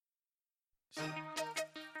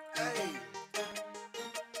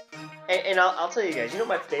And I'll tell you guys, you know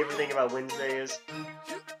what my favorite thing about Wednesday is?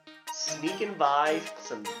 Sneaking by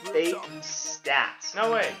some fake stats.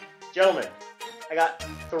 No way. Gentlemen, I got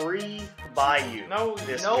 3 by you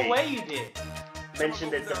this No week. way you did.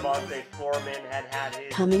 Mentioned that Devontae Foreman had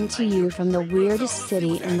his... Coming to you from the weirdest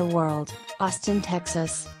city in the world, Austin,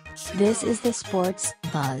 Texas. This is the Sports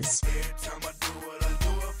Buzz.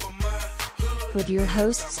 With your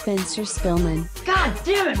host Spencer Spillman. God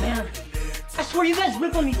damn it, man! I swear you guys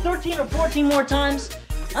rip on me 13 or 14 more times,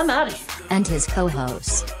 I'm out of here. And his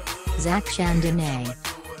co-host, Zach Chandonnet.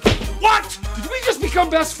 What? Did we just become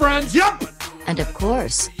best friends? Yep! And of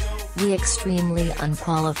course, the extremely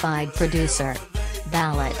unqualified producer,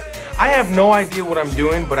 Ballad. I have no idea what I'm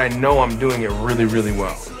doing, but I know I'm doing it really, really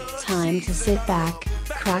well. Time to sit back,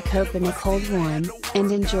 crack open a cold one, and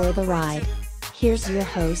enjoy the ride. Here's your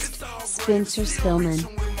host, Spencer Spillman.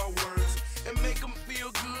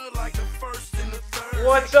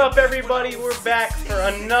 What's up, everybody? We're back for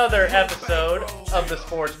another episode of the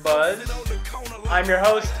Sports Buzz. I'm your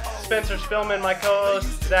host, Spencer Spillman, my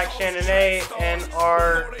co-host, Zach Chandonnet, and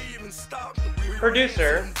our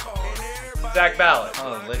producer, Zach Ballard.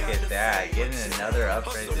 Oh, look at that. Getting another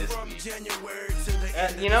upgrade this week.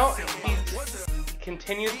 He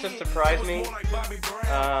continues to surprise me.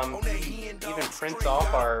 He even prints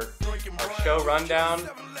off our show rundown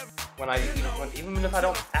even if I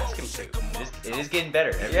don't ask him to. It is getting better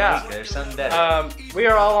every week. There's something better. We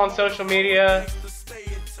are all on social media.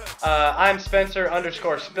 I'm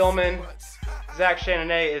Spencer_Spillman. Zach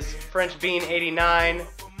Chandonnet is FrenchBean89.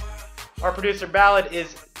 Our producer Ballad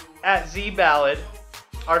is at ZBallad.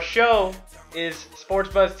 Our show is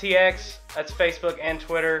SportsBuzzTX. That's Facebook and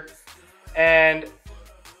Twitter. And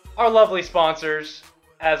our lovely sponsors,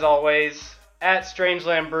 as always, at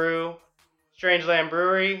Strangeland Brewery.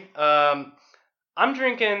 I'm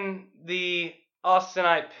drinking the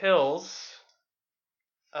Austinite Pills.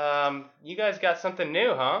 You guys got something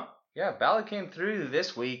new, huh? Yeah, Ballad came through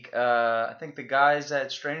this week. I think the guys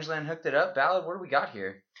at Strangeland hooked it up. Ballad, what do we got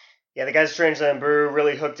here? Yeah, the guys at Strangeland Brew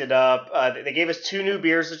really hooked it up. They gave us 2 new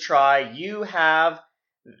beers to try. You have...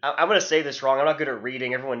 I'm going to say this wrong. I'm not good at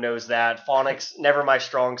reading. Everyone knows that. Phonics, never my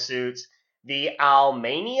strong suits. The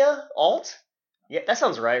Almania Alt? Yeah, that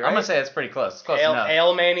sounds right? I'm going to say it's pretty close. Close enough.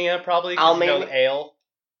 Alemania, probably. Ale.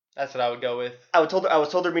 That's what I would go with. I was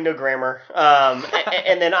told there'd be no grammar.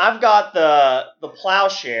 And then I've got the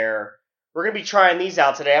Plowshare. We're going to be trying these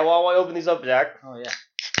out today. While I open these up, Jack. Oh, yeah.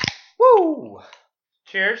 Woo!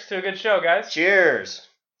 Cheers to a good show, guys. Cheers.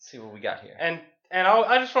 Let's see what we got here. And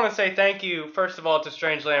I just want to say thank you, first of all, to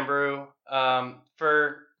Strangeland Brew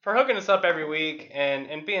for hooking us up every week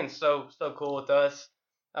and being so cool with us.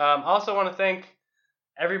 I also want to thank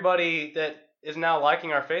everybody that is now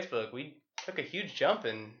liking our Facebook. We took a huge jump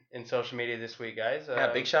in social media this week, guys.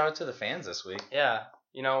 Yeah, big shout out to the fans this week. Yeah,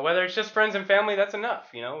 whether it's just friends and family, that's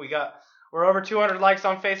enough. We're over 200 likes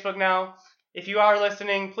on Facebook now. If you are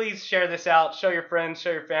listening, please share this out. Show your friends,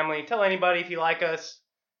 show your family, tell anybody if you like us.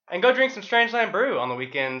 And go drink some Strangeland Brew on the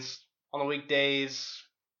weekends, on the weekdays,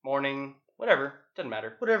 morning, whatever. Doesn't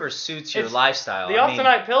matter. Whatever suits your lifestyle. The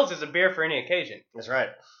Austinite Pills is a beer for any occasion. That's right.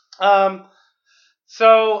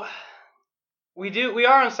 So we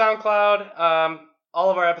are on SoundCloud. All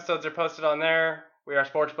of our episodes are posted on there. We are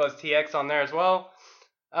Sports Buzz TX on there as well.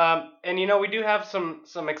 And we do have some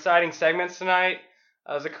exciting segments tonight.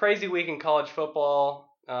 It was a crazy week in college football.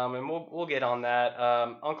 And we'll get on that.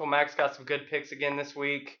 Uncle Mac's got some good picks again this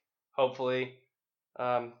week, hopefully.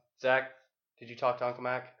 Zach, did you talk to Uncle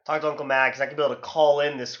Mac? Talked to Uncle Mac, because I could be able to call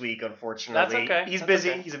in this week, unfortunately. That's okay. He's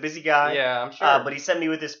busy. Okay. He's a busy guy. Yeah, I'm sure. But he sent me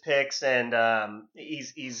with his picks, and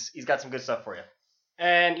he's got some good stuff for you.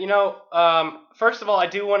 And, first of all, I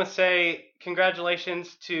do want to say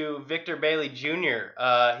congratulations to Victor Bailey Jr.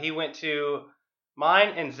 He went to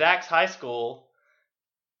mine and Zach's high school,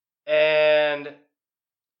 and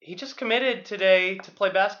he just committed today to play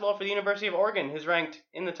basketball for the University of Oregon, who's ranked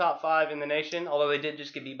in the top 5 in the nation, although they did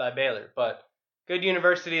just get beat by Baylor. But good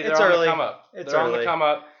university. They're on the come up. They're on the come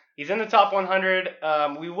up. He's in the top 100.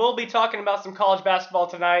 We will be talking about some college basketball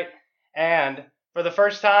tonight. And for the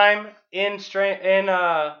first time in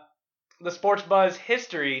the Sports Buzz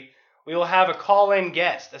history, we will have a call-in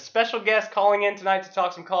guest, a special guest calling in tonight to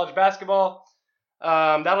talk some college basketball.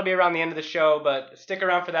 That'll be around the end of the show, but stick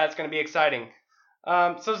around for that. It's going to be exciting.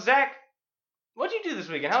 So Zach, what'd you do this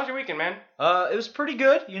weekend? How was your weekend, man? It was pretty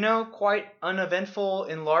good, quite uneventful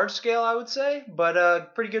in large scale, I would say,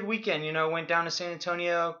 but pretty good weekend, went down to San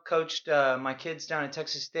Antonio, coached my kids down at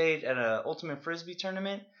Texas State at an Ultimate Frisbee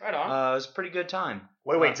tournament. Right on. It was a pretty good time.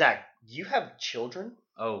 Wait, Zach, you have children?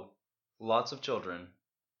 Oh, Lots of children.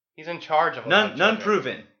 He's in charge of a lot of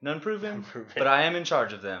children. None proven, but I am in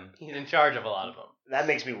charge of them. He's in charge of a lot of them. That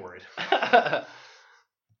makes me worried. I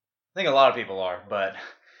think a lot of people are, but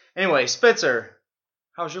anyway, Spitzer,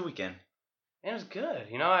 how was your weekend? It was good.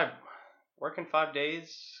 I working 5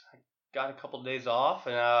 days. I got a couple days off,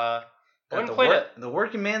 and the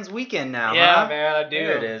working man's weekend now. Yeah, huh? man, I do.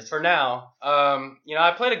 There it is. For now.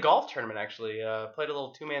 I played a golf tournament actually. Played a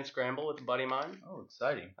little 2-man scramble with a buddy of mine. Oh,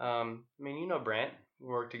 exciting. Brent. We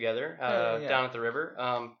worked together Yeah. down at the river.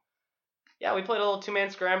 We played a little 2-man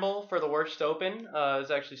scramble for the Worst Open. It was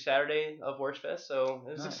actually Saturday of Worst Fest, so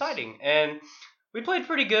it was exciting. And we played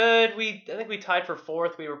pretty good. I think we tied for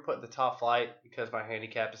 4th. We were put in the top flight because my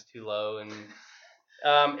handicap is too low, and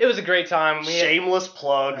it was a great time. Shameless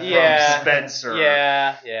plug from Spencer.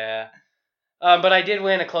 Yeah. But I did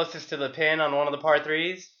win a closest to the pin on one of the par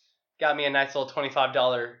 3s. Got me a nice little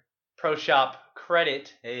 $25 Pro Shop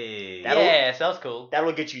credit. Hey. So that was cool.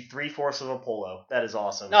 That'll get you 3/4 of a polo. That is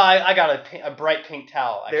awesome. No, I got a bright pink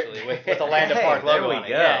towel, actually, with the Land of Park logo on it.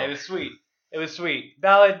 Yeah, it was sweet.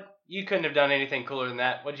 Ballad, you couldn't have done anything cooler than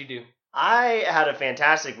that. What'd you do? I had a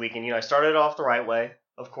fantastic weekend. I started off the right way,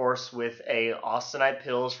 of course, with a Austinite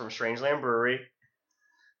Pils from Strangeland Brewery,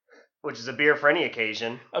 which is a beer for any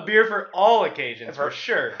occasion. A beer for all occasions, for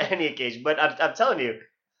sure. Any occasion. But I'm telling you,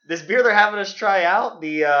 this beer they're having us try out,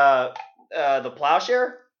 the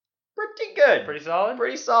Plowshare, pretty good. Pretty solid?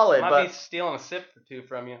 Pretty solid. Might be stealing a sip or two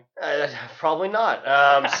from you. Probably not.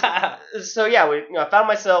 So yeah, I found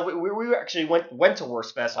myself. We actually went to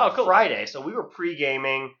Worst Fest on Friday, so we were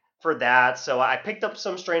pre-gaming for that. So I picked up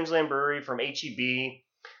some Strangeland Brewery from HEB.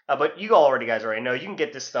 But you guys already know you can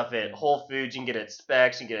get this stuff at Whole Foods. You can get it at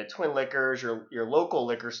Specs. You can get it at Twin Liquors, your local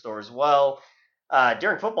liquor store as well.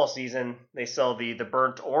 During football season, they sell the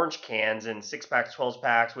burnt orange cans in 6-packs,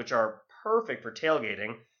 12-packs, which are perfect for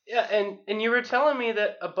tailgating. Yeah, and you were telling me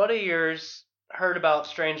that a buddy of yours heard about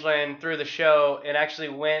Strangeland through the show and actually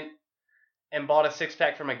went and bought a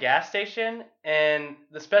 6-pack from a gas station, and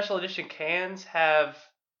the special edition cans have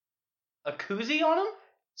a koozie on them?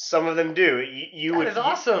 Some of them do. That is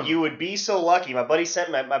awesome. You would be so lucky. My buddy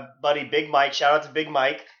sent my buddy Big Mike. Shout out to Big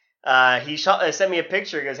Mike. He sent me a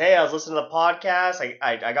picture. He goes, "Hey, I was listening to the podcast.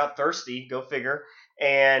 I got thirsty. Go figure."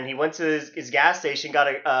 And he went to his gas station, got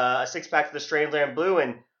a 6-pack of the Strangeland Blue,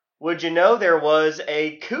 and would you know there was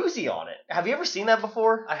a koozie on it? Have you ever seen that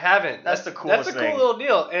before? I haven't. That's the coolest thing. That's a cool little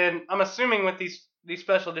deal. And I'm assuming with these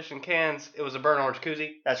special edition cans, it was a burnt orange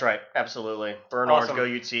koozie. That's right. Absolutely. Burnt orange, go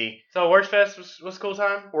UT. So Worst Fest was a cool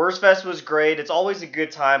time? Worst Fest was great. It's always a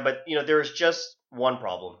good time, but there was just one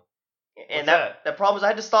problem. And that problem is I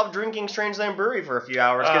had to stop drinking Strangeland Brewery for a few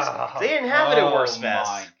hours because they didn't have it at Worst Fest.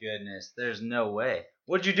 Oh my goodness. There's no way.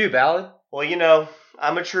 What'd you do, Ballad? Well,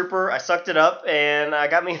 I'm a trooper. I sucked it up, and I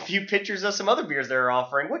got me a few pictures of some other beers they were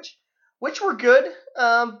offering, which were good,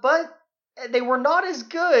 but they were not as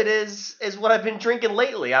good as what I've been drinking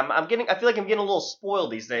lately. I feel like I'm getting a little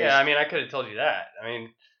spoiled these days. Yeah, I could have told you that.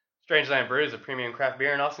 Strangeland Brewery is a premium craft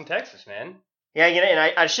beer in Austin, Texas, man. Yeah, and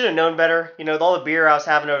I should have known better. All the beer I was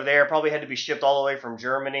having over there probably had to be shipped all the way from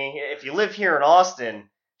Germany. If you live here in Austin,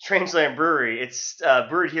 Strangeland Brewery, it's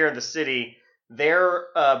brewed here in the city. Their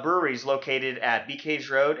brewery is located at BK's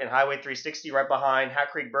Road and Highway 360 right behind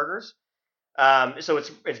Hat Creek Burgers. So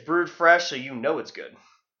it's brewed fresh, so it's good.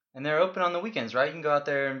 And they're open on the weekends, right? You can go out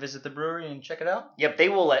there and visit the brewery and check it out? Yep, they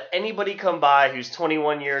will let anybody come by who's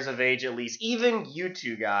 21 years of age at least, even you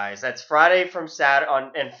two guys. That's Friday and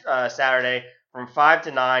Saturday from 5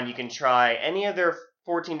 to 9. You can try any of their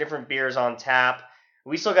 14 different beers on tap.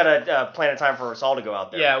 We still got to plan a time for us all to go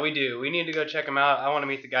out there. Yeah, we do. We need to go check them out. I want to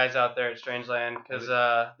meet the guys out there at Strangeland because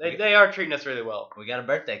they are treating us really well. We got a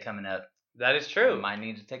birthday coming up. That is true. We might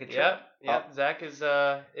need to take a trip. Yep. Oh. Zach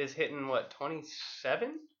is hitting,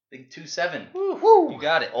 27? Big 2-7. Woo. You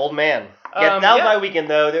got it. Old man. Yeah, that was my weekend,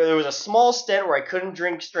 though. There was a small stint where I couldn't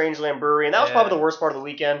drink Strangeland Brewery, and that was probably the worst part of the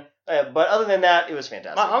weekend. But other than that, it was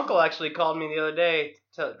fantastic. My uncle actually called me the other day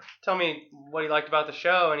to tell me what he liked about the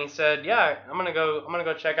show, and he said, "Yeah, I'm gonna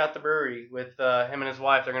go check out the brewery with him and his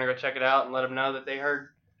wife. They're gonna go check it out and let him know that they heard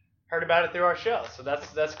about it through our show. So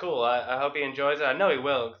that's cool. I hope he enjoys it. I know he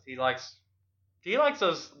will because he likes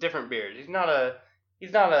those different beers. He's not a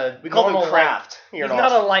we call them craft. He's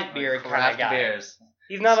not a light beer kind of guy. Beers.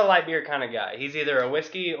 He's not a light beer kind of guy. He's either a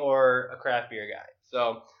whiskey or a craft beer guy.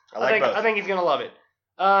 So I think he's gonna love it.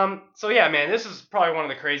 So yeah, man, this is probably one of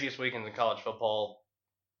the craziest weekends in college football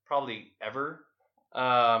probably ever.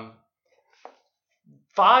 5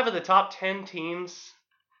 of the top 10 teams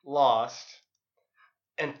lost,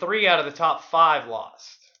 and 3 out of the top 5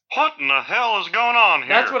 lost. What in the hell is going on here?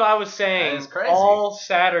 That's what I was saying all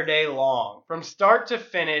Saturday long. From start to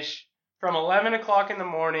finish, from 11 o'clock in the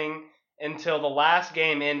morning until the last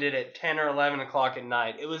game ended at 10 or 11 o'clock at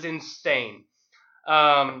night. It was insane.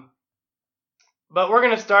 But we're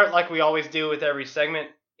going to start like we always do with every segment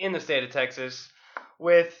in the state of Texas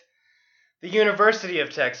with the University of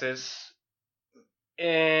Texas.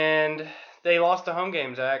 And they lost a home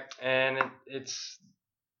game, Zach. And it's...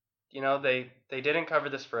 they didn't cover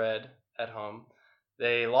the spread at home.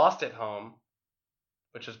 They lost at home,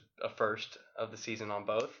 which is a first of the season on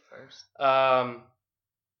both.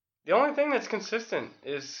 The only thing that's consistent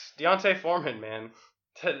is Deontay Foreman, man.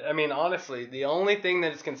 Honestly, the only thing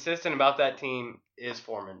that is consistent about that team is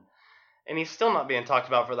Foreman. And he's still not being talked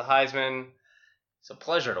about for the Heisman. It's a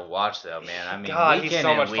pleasure to watch, though, man. God, week he's in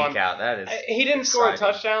so much and week fun. out, that is He didn't exciting. score a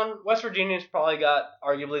touchdown. West Virginia's probably got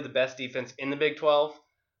arguably the best defense in the Big 12.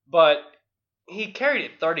 But he carried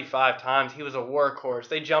it 35 times. He was a workhorse.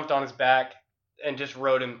 They jumped on his back and just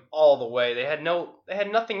rode him all the way. They had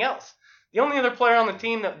nothing else. The only other player on the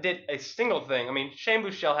team that did a single thing, Shane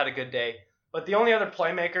Buechele had a good day, but the only other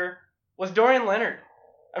playmaker was Dorian Leonard.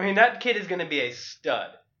 That kid is going to be a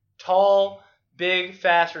stud. Tall, big,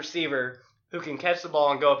 fast receiver who can catch the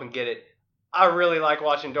ball and go up and get it. I really like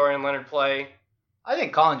watching Dorian Leonard play. I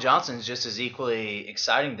think Colin Johnson's just as equally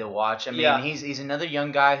exciting to watch. He's another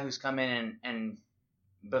young guy who's come in and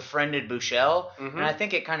befriended Buechele, and I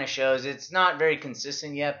think it kind of shows. It's not very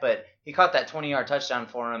consistent yet, but he caught that 20-yard touchdown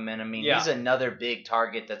for him, and he's another big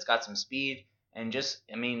target that's got some speed, and just,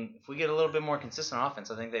 if we get a little bit more consistent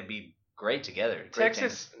offense, I think they'd be great together.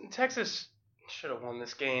 Texas should have won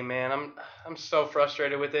this game, man. I'm so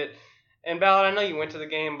frustrated with it. And Ballard, I know you went to the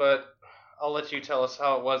game, but I'll let you tell us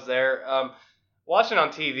how it was there. Watching on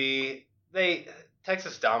TV,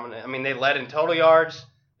 Texas dominated. They led in total yards,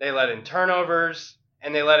 they led in turnovers,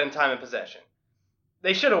 and they led in time of possession.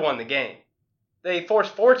 They should have won the game. They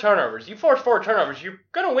forced 4 turnovers. You force 4 turnovers, you're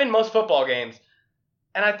going to win most football games.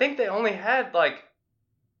 And I think they only had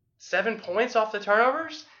 7 points off the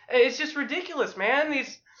turnovers. It's just ridiculous, man.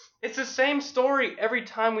 It's the same story every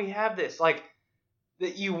time we have this. That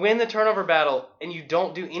you win the turnover battle and you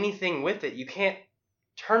don't do anything with it. You can't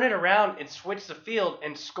turn it around and switch the field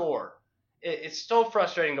and score. It's so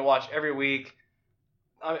frustrating to watch every week.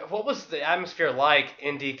 What was the atmosphere like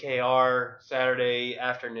in DKR Saturday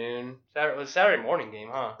afternoon? It was Saturday morning game,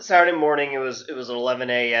 huh? Saturday morning, it was 11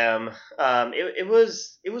 a.m. It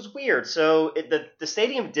was weird. So the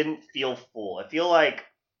stadium didn't feel full. I feel like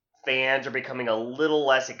fans are becoming a little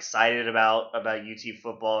less excited about UT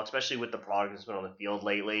football, especially with the product that's been on the field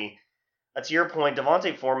lately. To your point,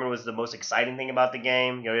 Devontae Foreman was the most exciting thing about the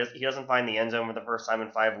game. He doesn't find the end zone for the first time in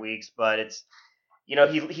 5 weeks, but it's,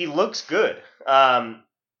 he looks good. So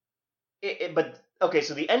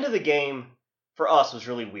the end of the game for us was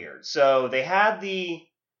really weird. So they had the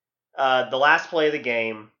last play of the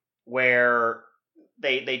game where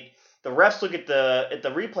the refs look at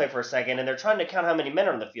the replay for a second and they're trying to count how many men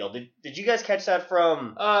are on the field. Did you guys catch that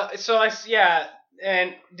from?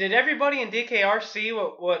 And did everybody in DKR see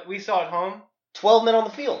what we saw at home? 12 men on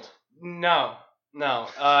the field. No.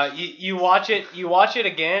 You watch it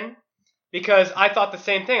again, because I thought the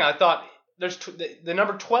same thing. I thought there's the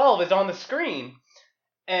number 12 is on the screen,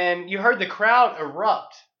 and you heard the crowd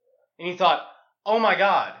erupt, and you thought, oh my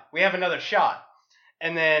God, we have another shot.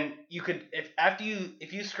 And then you could,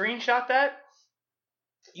 if you screenshot that,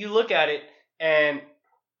 you look at it, and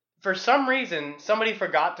for some reason, somebody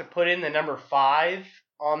forgot to put in the number 5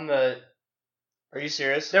 on the. Are you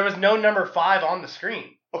serious? There was no number 5 on the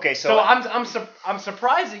screen. Okay, so I'm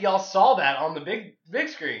surprised that y'all saw that on the big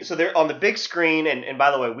screen. So they're on the big screen, and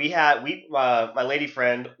by the way, my lady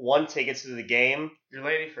friend won tickets to the game. Your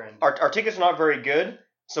lady friend. Our tickets are not very good,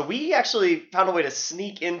 so we actually found a way to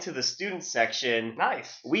sneak into the student section.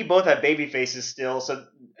 Nice. We both have baby faces still, so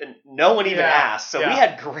no one even asked. So we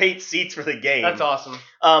had great seats for the game. That's awesome.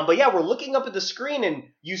 But yeah, we're looking up at the screen, and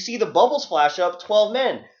you see the bubbles flash up, 12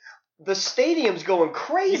 men. The stadium's going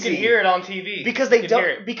crazy. You can hear it on TV because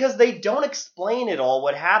they don't explain it all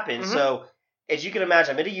what happened. Mm-hmm. So as you can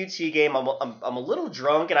imagine, I'm at a UT game. I'm a little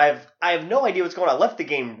drunk, and I have no idea what's going on. I left the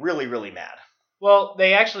game really, really mad. Well,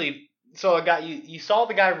 they actually you saw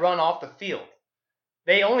the guy run off the field.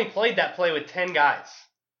 They only played that play with 10 guys.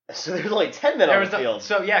 So there's only 10 men on the field.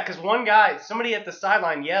 So yeah, because somebody at the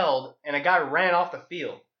sideline yelled, and a guy ran off the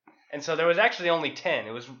field, and so there was actually only 10.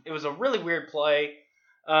 It was a really weird play.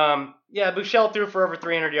 Buechele threw for over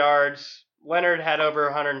 300 yards. Leonard had over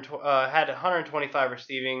 125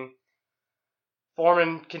 receiving.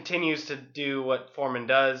 Foreman continues to do what Foreman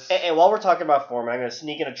does. And while we're talking about Foreman, I'm going to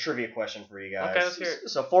sneak in a trivia question for you guys. Okay, let's hear it.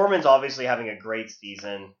 So Foreman's obviously having a great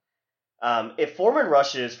season. If Foreman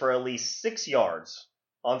rushes for at least 6 yards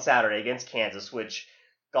on Saturday against Kansas, which,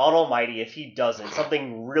 God almighty, if he doesn't,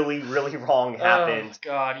 something really, really wrong happened. Oh,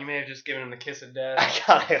 God, you may have just given him the kiss of death.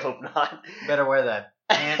 God, I hope not. Better wear that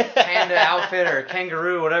panda outfit or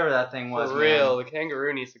kangaroo, whatever that thing was. For real, man. the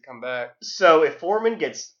kangaroo needs to come back. So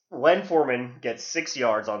when Foreman gets 6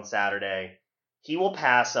 yards on Saturday, he will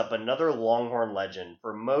pass up another Longhorn legend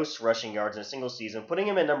for most rushing yards in a single season, putting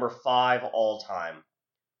him at number 5 all time.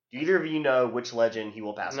 Do either of you know which legend he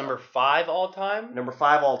will pass Number up? 5 all time? Number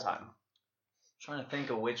 5 all time. Trying to think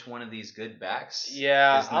of which one of these good backs.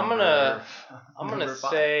 Yeah, I'm gonna number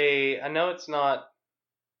 5. say, I know it's not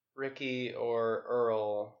Ricky or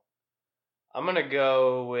Earl. I'm gonna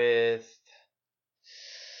go with.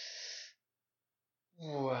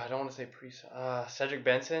 I don't want to say Priest. Cedric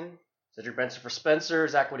Benson. Cedric Benson for Spencer.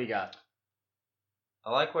 Zach, what do you got? I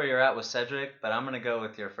like where you're at with Cedric, but I'm gonna go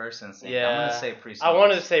with your first instinct. Yeah, I'm gonna say Priest. I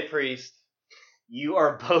wanted to say Priest. You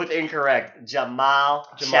are both incorrect. Jamal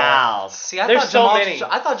Charles. See, I There's thought so Jamal, many.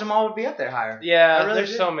 I thought Jamal would be up there higher. Yeah, really there's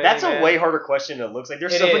did. so many. That's man. a way harder question than it looks like.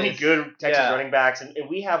 There's It so many is. good Texas Yeah. running backs, and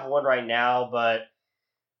we have one right now, but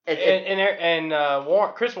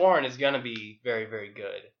Chris Warren is gonna be very, very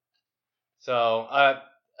good. So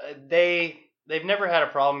they've never had a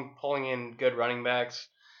problem pulling in good running backs.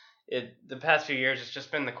 The past few years, it's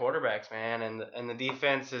just been the quarterbacks, man, and the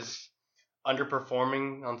defense is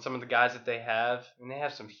underperforming on some of the guys that they have, and they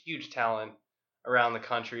have some huge talent around the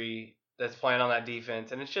country that's playing on that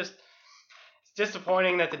defense, and it's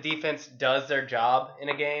disappointing that the defense does their job in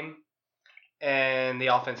a game, and the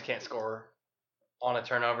offense can't score on a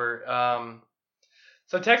turnover.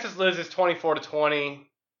 So Texas loses 24-20.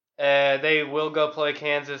 They will go play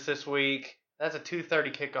Kansas this week. That's a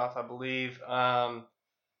 2:30 kickoff, I believe.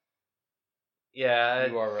 Yeah.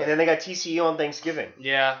 You are right. and then they got TCU on Thanksgiving.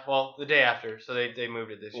 Yeah, well, the day after, so they moved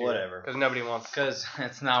it this year. Whatever. Because nobody wants. Because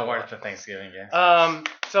it's not worth the Thanksgiving game.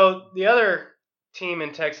 So the other team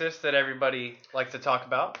in Texas that everybody likes to talk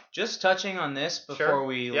about. Just touching on this before Sure.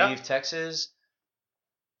 we Yeah. leave Texas.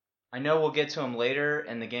 I know we'll get to him later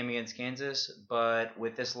in the game against Kansas, but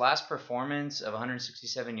with this last performance of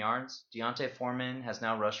 167 yards, Deontay Foreman has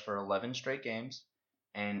now rushed for 11 straight games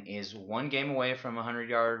and is one game away from a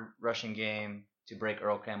 100-yard rushing game to break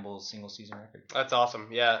Earl Campbell's single-season record. That's awesome.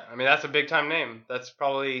 Yeah, I mean, that's a big-time name. That's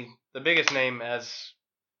probably the biggest name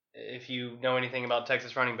if you know anything about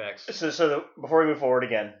Texas running backs. Before we move forward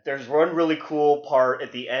again, there's one really cool part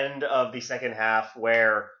at the end of the second half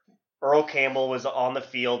where Earl Campbell was on the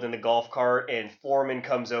field in the golf cart and Foreman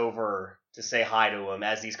comes over to say hi to him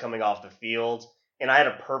as he's coming off the field. And I had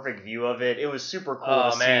a perfect view of it. It was super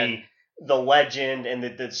cool to see the legend and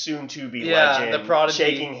the soon-to-be legend the prodigy,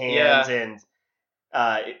 shaking hands, and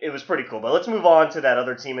it was pretty cool. But let's move on to that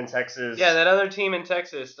other team in Texas. Yeah, that other team in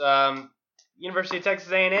Texas, University of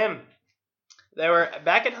Texas A&M. They were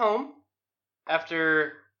back at home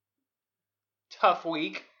after tough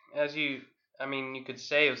week, you could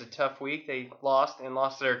say it was a tough week. They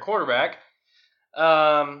lost their quarterback.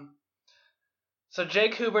 So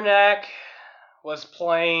Jake Hubernack was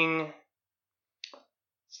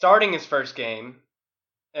starting his first game,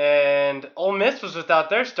 and Ole Miss was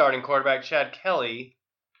without their starting quarterback, Chad Kelly.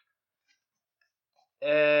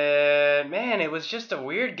 Man, it was just a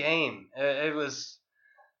weird game. It was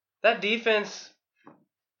that defense.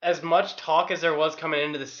 As much talk as there was coming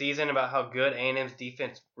into the season about how good A&M's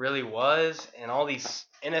defense really was, and all these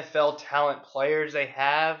NFL talent players they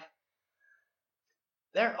have,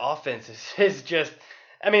 their offense is just.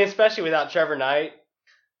 I mean, especially without Trevor Knight.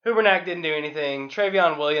 Hubernack didn't do anything.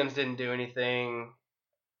 Travion Williams didn't do anything.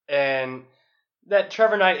 And that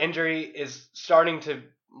Trevor Knight injury is starting to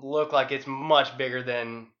look like it's much bigger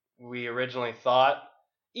than we originally thought.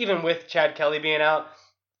 Even with Chad Kelly being out,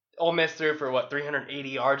 Ole Miss threw for, 380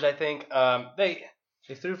 yards, I think. They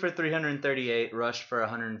threw for 338, rushed for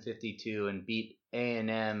 152, and beat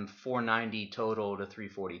A&M 490 total to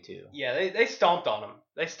 342. Yeah, they stomped on them.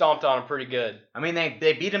 They stomped on them pretty good. I mean,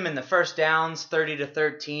 they beat them in the first downs,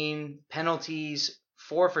 30-13. Penalties,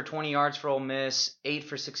 4 for 20 yards for Ole Miss, 8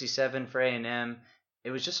 for 67 for A&M.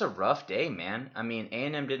 It was just a rough day, man. I mean,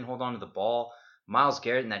 A&M didn't hold on to the ball. Myles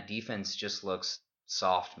Garrett and that defense just looks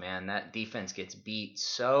soft, man. That defense gets beat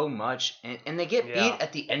so much, and they get beat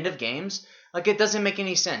at the end of games. Like, it doesn't make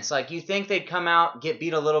any sense. Like, you think they'd come out, get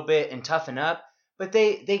beat a little bit, and toughen up, but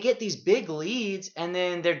they get these big leads, and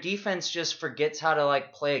then their defense just forgets how to,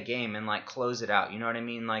 play a game and, close it out. You know what I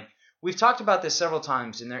mean? Like, we've talked about this several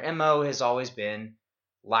times, and their MO has always been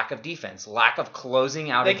lack of defense, lack of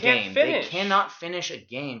closing out a game. They cannot finish a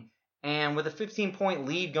game. And with a 15-point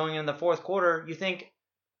lead going into the fourth quarter, you think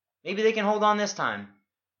maybe they can hold on this time.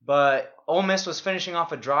 But Ole Miss was finishing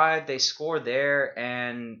off a drive. They scored there.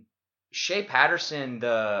 And Shea Patterson,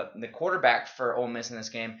 the quarterback for Ole Miss in this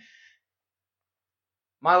game,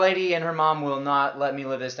 my lady and her mom will not let me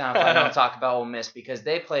live this down if I don't talk about Ole Miss because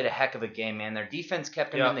they played a heck of a game, man. Their defense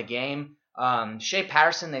kept them in the game. Shea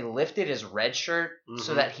Patterson, they lifted his red shirt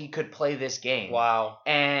so that he could play this game. Wow.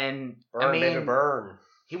 And burn.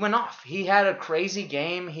 He went off. He had a crazy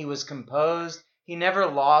game. He was composed. He never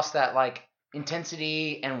lost that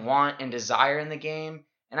intensity and want and desire in the game.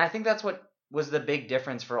 And I think that's what was the big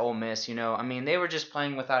difference for Ole Miss. They were just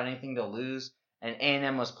playing without anything to lose, and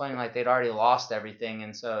A&M was playing like they'd already lost everything,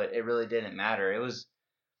 and so it really didn't matter. It was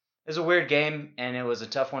a weird game, and it was a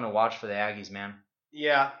tough one to watch for the Aggies, man.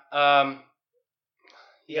 Yeah.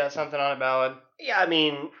 You got something on it, Ballard? Yeah,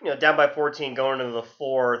 down by 14 going into the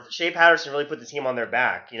fourth. Shea Patterson really put the team on their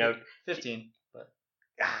back. 15. But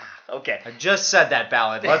okay. I just said that,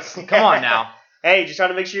 Ballard. Come on now. Hey, just trying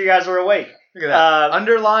to make sure you guys were awake. Look at that.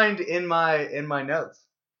 Underlined in my notes.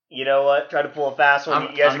 You know what? Try to pull a fast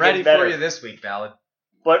one. You guys are ready for you this week, Ballard.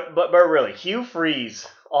 But really, Hugh Freeze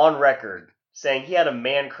on record saying he had a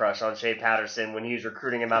man crush on Shea Patterson when he was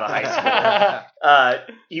recruiting him out of high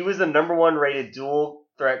school. He was the number 1 rated dual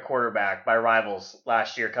threat quarterback by Rivals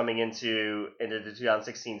last year coming into the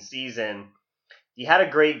 2016 season. He had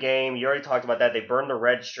a great game. You already talked about that. They burned the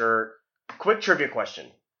red shirt. Quick trivia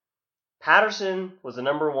question. Patterson was the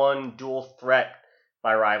number 1 dual threat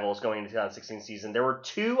by Rivals going into the 2016 season. There were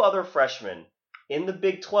 2 other freshmen in the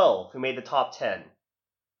Big 12 who made the top 10.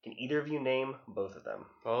 Can either of you name both of them?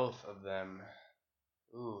 Both of them.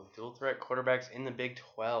 Ooh, dual threat quarterbacks in the Big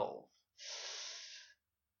 12.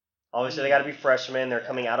 Obviously, they got to be freshmen. They're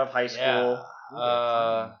coming out of high school.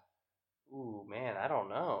 Yeah. Man, I don't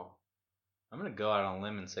know. I'm going to go out on a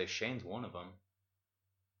limb and say Shane's one of them.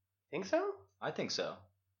 Think so? I think so.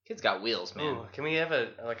 Kid's got wheels, man. Ooh, can we have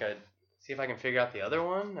see if I can figure out the other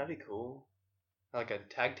one? That'd be cool. Like a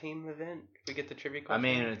tag team event? If we get the trivia question?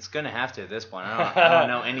 It's going to have to at this point. I don't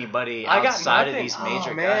know anybody outside of these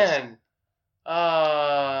major guys.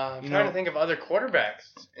 I'm trying to think of other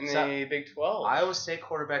quarterbacks in the Big 12. Iowa State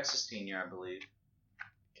quarterback's a senior, I believe.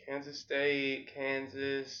 Kansas State,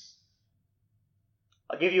 Kansas.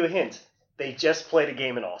 I'll give you a hint. They just played a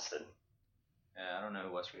game in Austin. Yeah, I don't know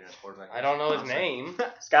who West Virginia's quarterback is. I don't know his name.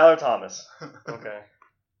 Skylar Thomas. Okay.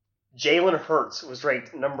 Jalen Hurts was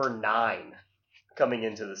ranked number 9 coming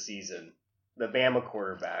into the season. The Bama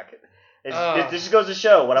quarterback. This just goes to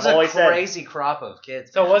show what I've always said. It's a crazy crop of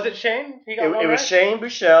kids. So was it Shane? It was Shane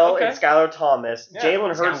Buechele and Skylar Thomas. Yeah,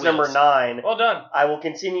 Jalen Hurts, number 9. Well done. I will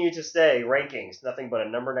continue to stay rankings. Nothing but a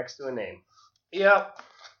number next to a name. Yep.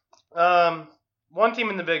 One team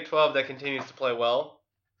in the Big 12 that continues to play well.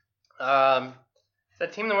 It's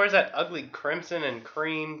that team that wears that ugly crimson and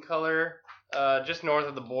cream color, just north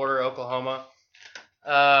of the border, Oklahoma.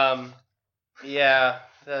 Yeah,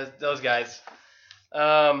 those guys.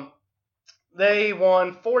 They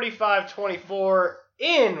won 45-24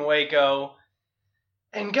 in Waco.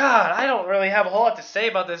 And God, I don't really have a whole lot to say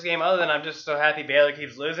about this game other than I'm just so happy Baylor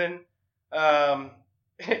keeps losing. Baker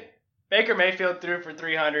Mayfield threw for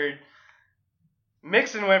 300.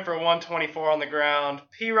 Mixon went for 124 on the ground.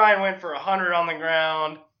 P. Ryan went for 100 on the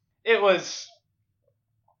ground. It was...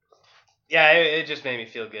 Yeah, it just made me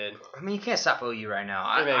feel good. You can't stop OU right now.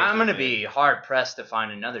 I'm going to be hard-pressed to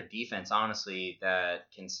find another defense, honestly, that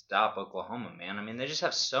can stop Oklahoma, man. They just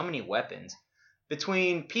have so many weapons.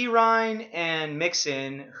 Between P. Ryan and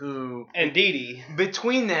Mixon, who... And Dede.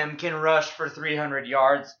 Between them can rush for 300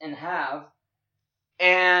 yards and have...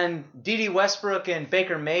 And Dede Westbrook and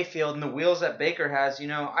Baker Mayfield and the wheels that Baker has,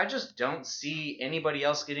 I just don't see anybody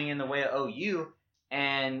else getting in the way of OU.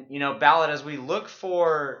 And, Ballard, as we look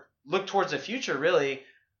towards the future, really,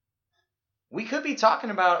 we could be talking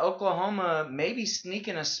about Oklahoma maybe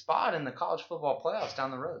sneaking a spot in the college football playoffs down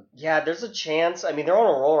the road. Yeah, there's a chance. They're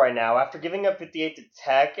on a roll right now. After giving up 58 to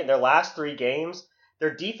Tech in their last 3 games,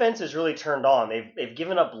 their defense has really turned on. They've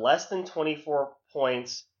given up less than 24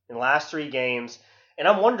 points in the last 3 games. And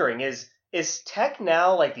I'm wondering, is Tech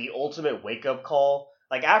now like the ultimate wake-up call?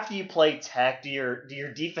 Like after you play Tech, do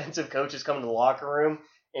your defensive coaches come into the locker room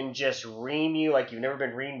and just ream you like you've never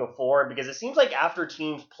been reamed before? Because it seems like after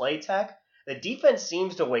teams play Tech, the defense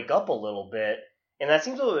seems to wake up a little bit. And that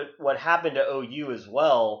seems to be what happened to OU as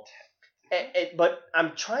well. But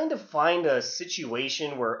I'm trying to find a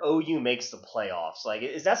situation where OU makes the playoffs. Like,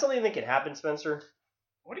 is that something that can happen, Spencer?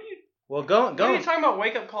 What are you talking about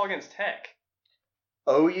wake-up call against Tech?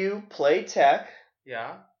 OU play Tech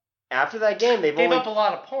Yeah. After that game, they've gave up a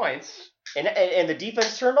lot of points. And the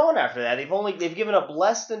defense turned on after that. They've given up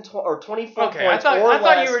less than 24 points. I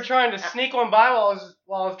thought you were trying to sneak one by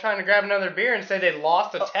while I was trying to grab another beer and say they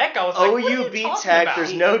lost to Tech. I was like, what are you beat talking Tech. about?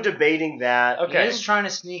 There's no debating that. Okay. He's trying to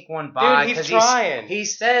sneak one by. Dude, he's trying. He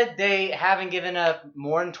said they haven't given up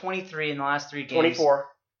more than 23 in the last 3 games.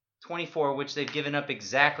 24, which they've given up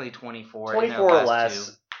exactly 24 in their last or less.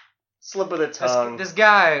 2. Slip of the tongue. This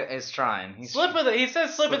guy is trying. He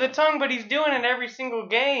says slip of the tongue, but he's doing it every single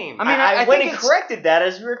game. I mean, I went and corrected that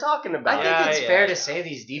as we were talking about. I think it's fair to say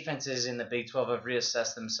these defenses in the Big 12 have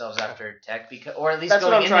reassessed themselves after Tech, or at least that's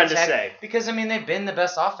going what I'm trying to Tech, say. Because I mean, they've been the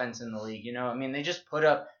best offense in the league. You know, I mean, they just put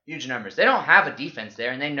up huge numbers. They don't have a defense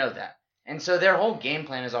there, and they know that. And so their whole game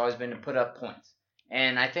plan has always been to put up points.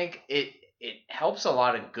 And I think it helps a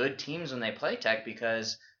lot of good teams when they play Tech,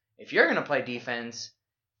 because if you're going to play defense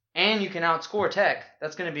and you can outscore Tech,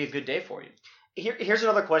 that's going to be a good day for you. Here's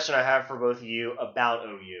another question I have for both of you about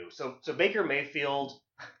OU. So Baker Mayfield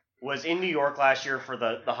was in New York last year for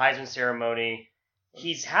the Heisman ceremony.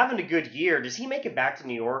 He's having a good year. Does he make it back to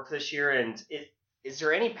New York this year? And is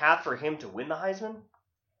there any path for him to win the Heisman?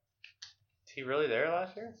 Is he really there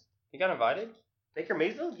last year? He got invited? Baker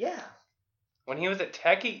Mayfield? Yeah. When he was at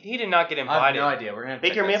Tech, he did not get invited. I have no idea. We're gonna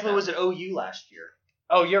Baker Mayfield was at OU last year.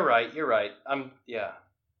 Oh, you're right. Yeah.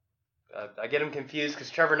 I get him confused because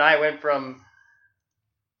Trevor Knight went from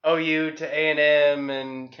OU to A&M,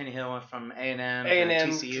 and Kenny Hill went from A&M to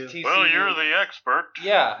TCU. Well, you're the expert.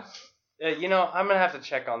 Yeah. I'm going to have to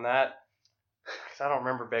check on that because I don't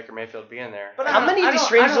remember Baker Mayfield being there. But how many of these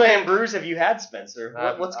Strangeland brews have you had, Spencer?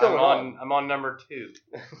 What's going on? I'm on number 2.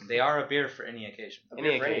 They are a beer for any occasion.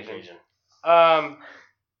 Any occasion.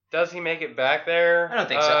 Does he make it back there? I don't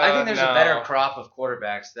think so. I think there's a better crop of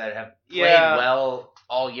quarterbacks that have played well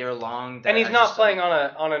all year long. And he's not playing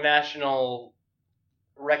on a national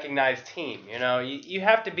recognized team. You know, you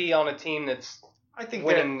have to be on a team that's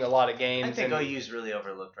winning a lot of games. I think OU's really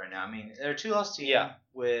overlooked right now. I mean, they're a 2-loss team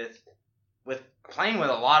with playing with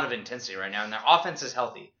a lot of intensity right now, and their offense is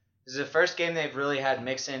healthy. This is the first game they've really had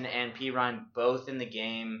Mixon and Pirine both in the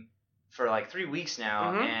game for like 3 weeks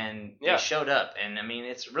now, and they showed up. And, I mean,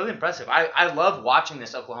 it's really impressive. I love watching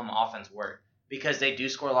this Oklahoma offense work because they do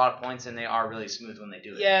score a lot of points, and they are really smooth when they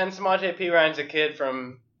do it. Yeah, and Samaje Perine's a kid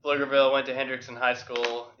from Pflugerville, went to Hendrickson High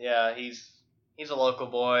School. Yeah, he's a local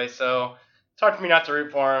boy, so it's hard for me not to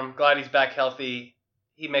root for him. Glad he's back healthy.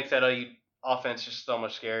 He makes that OU offense just so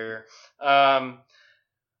much scarier.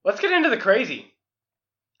 Let's get into the crazy.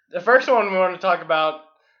 The first one we want to talk about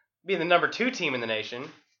being the number 2 team in the nation.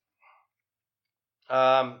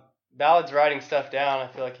 Ballard's writing stuff down. I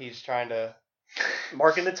feel like he's trying to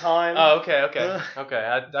marking the time. Oh, okay.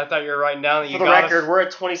 I thought you were writing down that you got. For the record, we're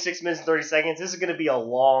at 26 minutes and 30 seconds. This is going to be a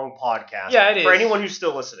long podcast. Yeah, it is. For anyone who's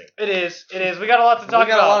still listening. It is. We got a lot to talk about.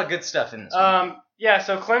 We got a lot of good stuff in this one. Yeah,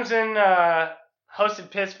 so Clemson hosted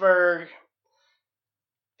Pittsburgh.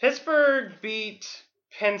 Pittsburgh beat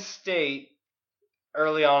Penn State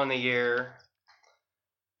early on in the year.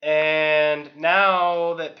 And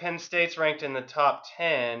now that Penn State's ranked in the top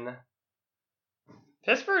 10,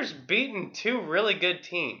 Pittsburgh's beaten 2 really good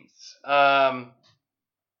teams. They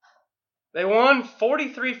won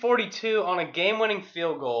 43-42 on a game-winning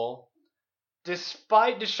field goal,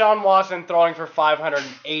 despite Deshaun Watson throwing for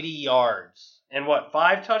 580 yards. And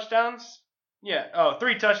 5 touchdowns? Yeah,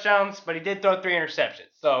 3 touchdowns, but he did throw 3 interceptions.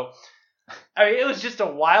 So, I mean, it was just a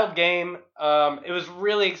wild game. It was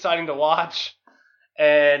really exciting to watch.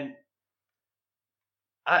 And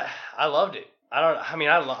I loved it. I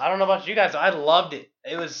don't know about you guys. I loved it.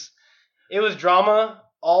 It was drama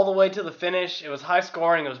all the way to the finish. It was high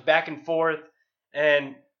scoring. It was back and forth.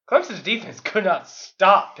 And Clemson's defense could not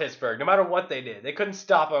stop Pittsburgh, no matter what they did. They couldn't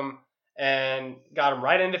stop them and got them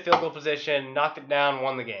right into field goal position, knocked it down,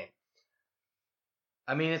 won the game.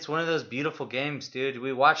 I mean, it's one of those beautiful games, dude.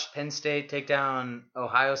 We watched Penn State take down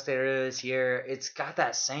Ohio State earlier this year. It's got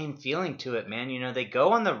that same feeling to it, man. You know, they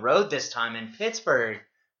go on the road this time, and Pittsburgh,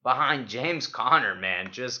 behind James Conner,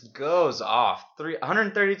 man, just goes off.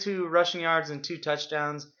 132 rushing yards and 2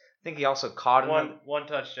 touchdowns. I think he also caught one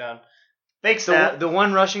touchdown. Thanks, the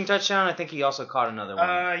one rushing touchdown, I think he also caught another one.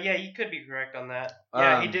 Yeah, you could be correct on that.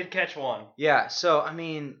 Yeah, he did catch one. Yeah, so, I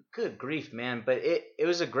mean, good grief, man. But it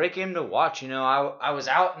was a great game to watch. You know, I was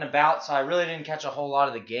out and about, so I really didn't catch a whole lot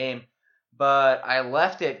of the game. But I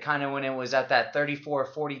left it kind of when it was at that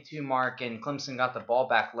 34-42 mark and Clemson got the ball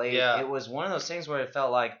back late. Yeah. It was one of those things where it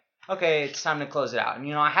felt like, okay, it's time to close it out. And,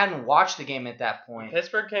 you know, I hadn't watched the game at that point.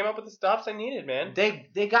 Pittsburgh came up with the stops they needed, man.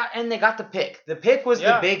 They got the pick. The pick was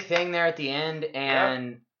the big thing there at the end.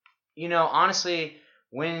 And, you know, honestly,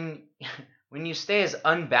 when when you stay as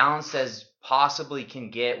unbalanced as possibly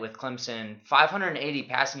can get with Clemson, 580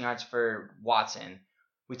 passing yards for Watson.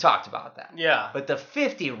 We talked about that. Yeah. But the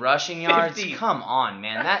 50 rushing yards, come on,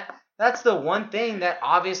 man. That's the one thing that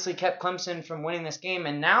obviously kept Clemson from winning this game.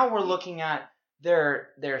 And now we're looking at their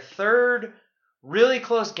third really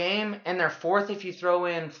close game and their fourth if you throw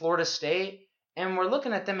in Florida State. And we're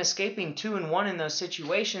looking at them escaping 2-1 in those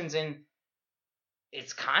situations. And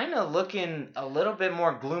it's kind of looking a little bit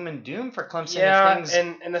more gloom and doom for Clemson if things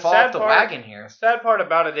and the fall sad off the part, wagon here. The sad part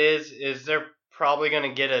about it is they're probably going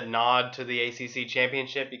to get a nod to the ACC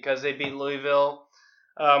championship because they beat Louisville.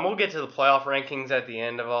 We'll get to the playoff rankings at the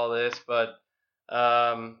end of all this, but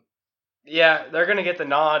yeah, they're going to get the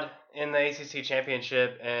nod in the ACC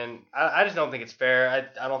championship, and I just don't think it's fair.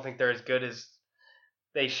 I don't think they're as good as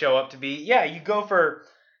they show up to be. Yeah, you go for,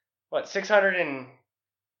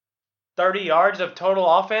 630 yards of total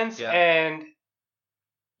offense, and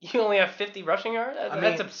you only have 50 rushing yards?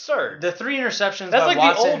 That's absurd. The 3 interceptions by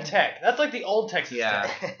Watson. That's like the old Texas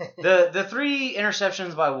Tech. The 3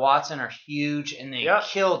 interceptions by Watson are huge, and they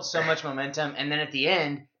killed so much momentum. And then at the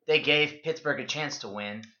end, they gave Pittsburgh a chance to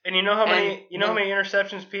win. And you know how many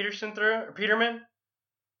interceptions Peterman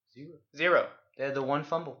threw? 0. They had the 1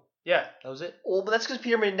 fumble. Yeah. That was it. Well, but that's because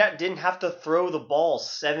Peterman didn't have to throw the ball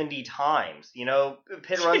 70 times. You know,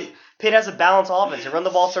 Pitt has a balanced offense. They run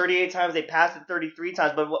the ball 38 times. They pass it 33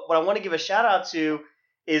 times. But what I want to give a shout out to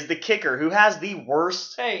is the kicker, who has the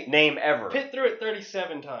worst name ever. Pitt threw it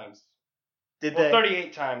 37 times. Did they?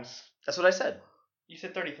 38 times. That's what I said. You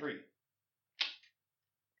said 33.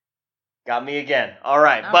 Got me again. All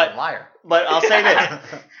right, I'm a liar. But I'll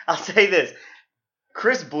say this.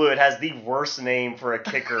 Chris Blewett has the worst name for a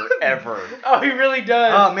kicker ever. Oh, he really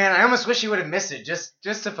does. Oh man, I almost wish he would have missed it just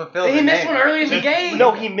to fulfill the name. He missed one early in the game.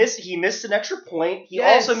 No, he missed an extra point. He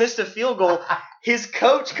also missed a field goal. His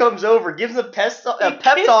coach comes over, gives him a pep talk, and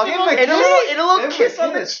a little kiss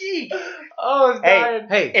on the cheek. Oh, it's dying.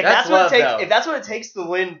 Hey, if that's what it takes to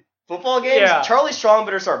win football games, Charlie Strong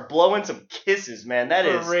better start blowing some kisses, man. That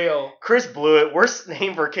is for real. Chris Blewett, worst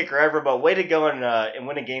name for a kicker ever, but way to go and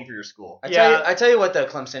win a game for your school. I tell you what though,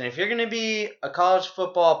 Clemson, if you're going to be a college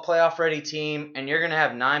football playoff ready team and you're going to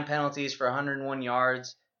have 9 penalties for 101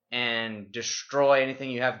 yards and destroy anything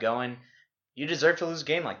you have going, you deserve to lose a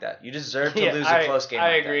game like that. You deserve to lose a close game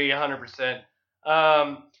like that. I agree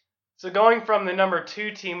 100%. So going from the number 2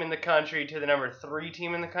 team in the country to the number 3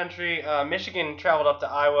 team in the country, Michigan traveled up to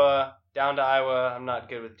Iowa, down to Iowa. I'm not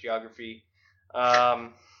good with geography. Or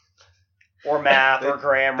math or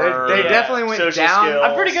grammar. They definitely went down. Skills.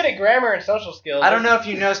 I'm pretty good at grammar and social skills. I don't know if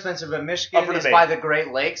you know, Spencer, but Michigan is by the Great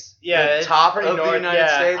Lakes. Yeah, the top of north, the United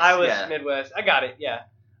States. Iowa's Midwest. I got it, yeah.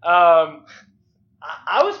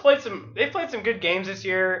 They played some good games this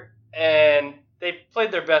year, and they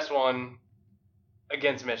played their best one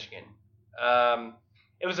against Michigan.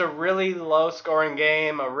 It was a really low-scoring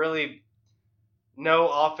game, a really no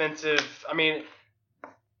offensive. I mean,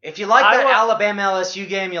 if you like the Alabama LSU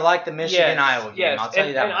game, you like the Michigan Iowa game. Yes. I'll tell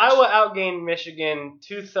you that. And Iowa outgained Michigan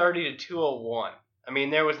 230 to 201. I mean,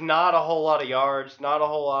 there was not a whole lot of yards, not a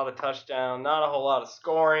whole lot of touchdown, not a whole lot of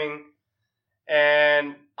scoring,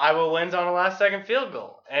 and Iowa wins on a last-second field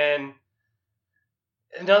goal. And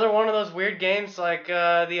another one of those weird games like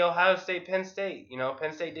the Ohio State-Penn State. You know,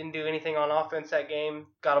 Penn State didn't do anything on offense that game,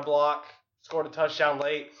 got a block, scored a touchdown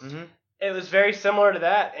late. Mm-hmm. It was very similar to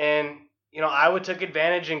that, and, you know, Iowa took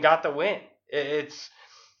advantage and got the win.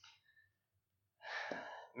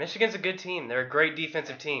 Michigan's a good team. They're a great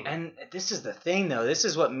defensive team. And this is the thing, though. This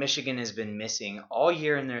is what Michigan has been missing all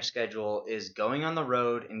year in their schedule is going on the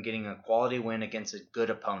road and getting a quality win against a good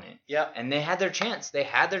opponent. Yeah. And they had their chance. They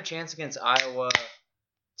had their chance against Iowa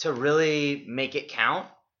to really make it count,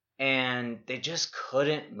 and they just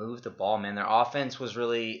couldn't move the ball, man. Their offense was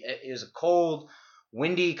it was a cold,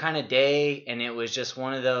 windy kind of day, and it was just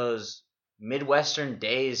one of those Midwestern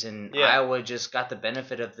days, and Iowa just got the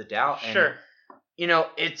benefit of the doubt. Sure. And, you know,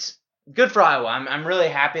 it's good for Iowa. I'm really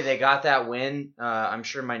happy they got that win. I'm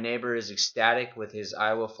sure my neighbor is ecstatic with his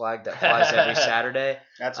Iowa flag that flies every Saturday.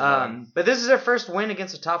 That's but this is their first win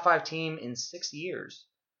against a top 5 team in 6 years.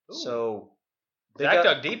 Ooh. So Zach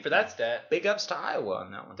dug deep for that stat. Big ups to Iowa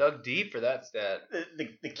on that one. Dug deep for that stat. The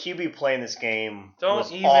QB play in this game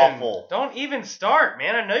was awful. Don't even start,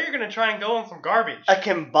 man. I know you're going to try and go on some garbage. A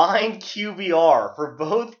combined QBR for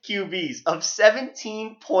both QBs of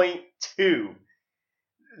 17.2.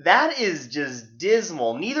 That is just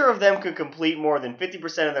dismal. Neither of them could complete more than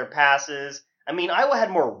 50% of their passes. I mean, Iowa had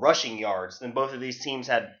more rushing yards than both of these teams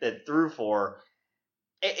had that threw for.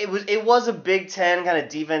 It was a Big Ten kind of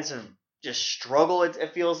defensive just struggle,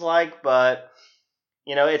 it feels like, but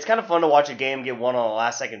it's kind of fun to watch a game get won on a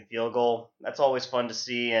last-second field goal. That's always fun to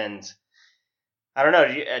see, and I don't know.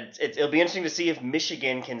 It'll be interesting to see if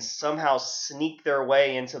Michigan can somehow sneak their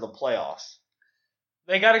way into the playoffs.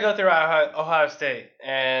 They got to go through Ohio State,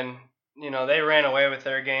 and they ran away with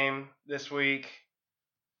their game this week.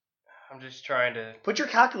 I'm just trying to put your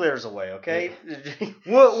calculators away, okay?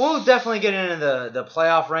 We'll definitely get into the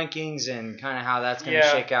playoff rankings and kind of how that's going to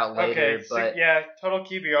shake out later. Okay, but total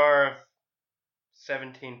QBR of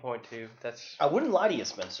 17.2. I wouldn't lie to you,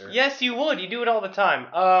 Spencer. Yes, you would. You do it all the time.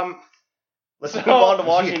 Let's move on to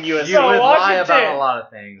Washington, USC. You would lie about a lot of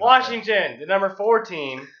things. Washington, the number 4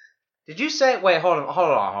 team. Did you say? Wait, hold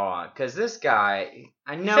on. Because this guy,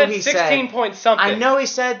 I know he said 16 point something. I know he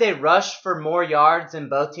said they rushed for more yards than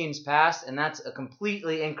both teams passed, and that's a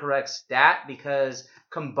completely incorrect stat because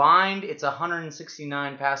combined it's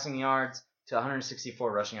 169 passing yards to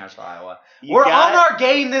 164 rushing yards for Iowa. We're on our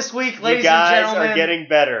game this week, ladies and gentlemen. You guys are getting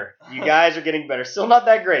better. You guys are getting better. Still not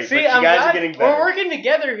that great, but you guys are getting better. We're working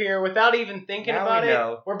together here without even thinking about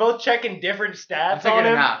it. We're both checking different stats on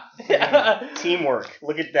him. Yeah. Teamwork.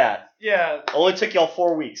 Look at that. Yeah. Only took y'all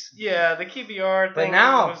 4 weeks. Yeah, the QBR thing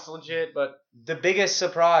was legit, but the biggest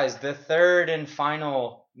surprise, the third and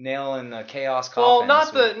final nail in the chaos coffin.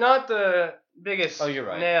 Well, not the biggest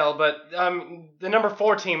nail, but the number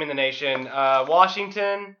 4 team in the nation,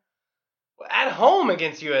 Washington, at home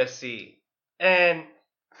against USC. And,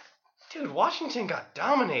 dude, Washington got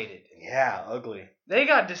dominated. Yeah, ugly. They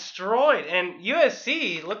got destroyed. And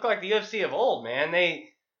USC looked like the UFC of old, man.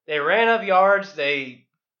 They ran up yards, they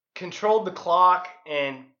controlled the clock,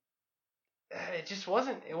 and it just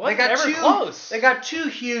wasn't ever close. They got 2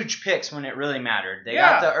 huge picks when it really mattered. They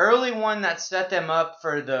got the early one that set them up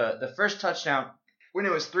for the first touchdown when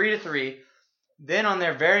it was 3-3. Then on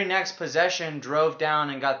their very next possession, drove down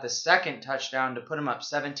and got the second touchdown to put them up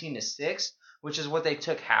 17-6, which is what they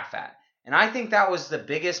took half at. And I think that was the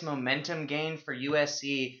biggest momentum gain for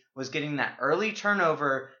USC, was getting that early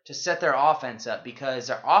turnover to set their offense up, because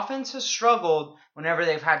their offense has struggled whenever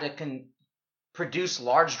they've had to produce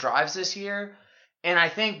large drives this year. And I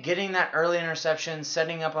think getting that early interception,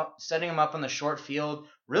 setting them up on the short field,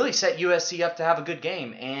 really set USC up to have a good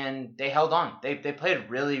game. And they held on. They played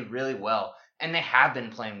really, really well. And they have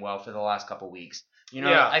been playing well for the last couple weeks.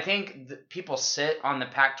 I think people sit on the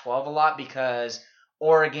Pac-12 a lot because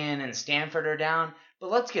Oregon and Stanford are down.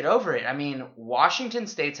 But let's get over it. I mean, Washington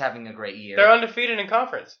State's having a great year. They're undefeated in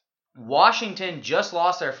conference. Washington just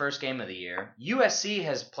lost their first game of the year. USC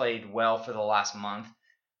has played well for the last month.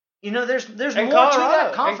 There's more to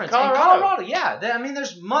that conference. And Colorado, yeah.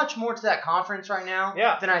 There's much more to that conference right now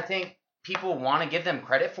than I think people want to give them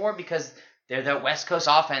credit for, because they're the West Coast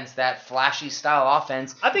offense, that flashy style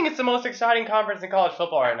offense. I think it's the most exciting conference in college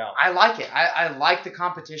football right now. I like it. I like the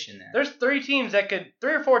competition there. There's 3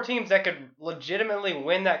 or 4 teams that could legitimately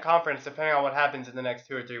win that conference depending on what happens in the next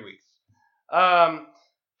 2 or 3 weeks.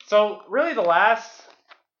 So really the last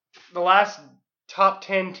top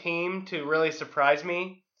 10 team to really surprise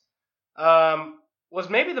me was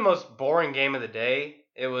maybe the most boring game of the day.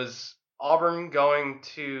 It was Auburn going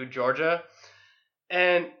to Georgia.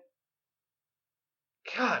 And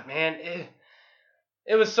God, man,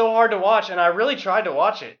 it was so hard to watch, and I really tried to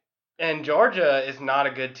watch it. And Georgia is not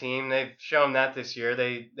a good team. They've shown that this year.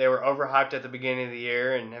 They were overhyped at the beginning of the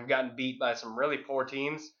year and have gotten beat by some really poor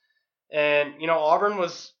teams. And, Auburn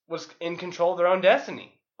was in control of their own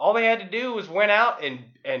destiny. All they had to do was win out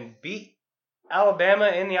and beat Alabama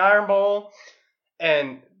in the Iron Bowl,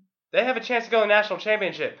 and they have a chance to go to the national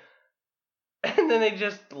championship. And then they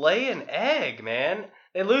just lay an egg, man.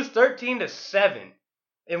 They lose 13-7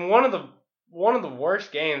 in one of the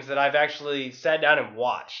worst games that I've actually sat down and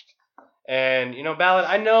watched. And Ballard,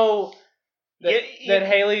 I know that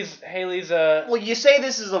Haley's Well, you say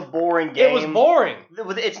this is a boring game. It was boring.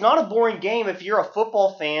 It's not a boring game if you're a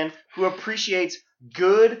football fan who appreciates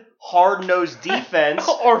good, hard-nosed defense.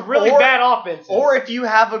 or really bad offenses. Or if you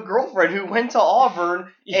have a girlfriend who went to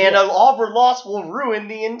Auburn and an Auburn loss will ruin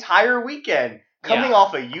the entire weekend. Coming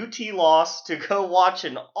off a UT loss to go watch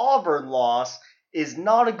an Auburn loss is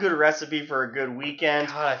not a good recipe for a good weekend.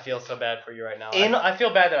 God, I feel so bad for you right now. I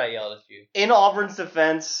feel bad that I yelled at you. In Auburn's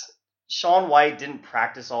defense, Sean White didn't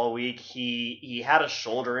practice all week. He had a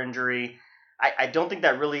shoulder injury. I don't think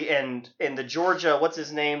that really, and the Georgia, what's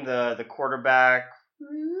his name, the quarterback,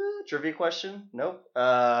 trivia question? Nope.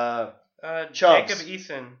 Chubbs. Jacob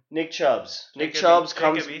Eason. Nick Chubbs. Nick Chubbs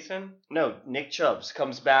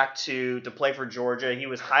comes back to play for Georgia. He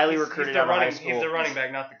was highly recruited out of high school. He's the running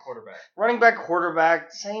back, not the quarterback. Running back,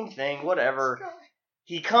 quarterback, same thing, whatever.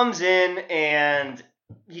 He comes in and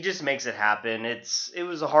he just makes it happen. It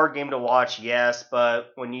was a hard game to watch, yes,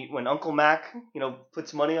 but when Uncle Mac,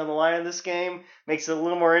 puts money on the line in this game, makes it a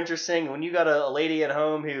little more interesting. When you got a lady at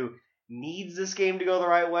home who needs this game to go the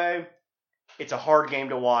right way, it's a hard game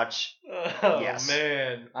to watch. Oh, yes.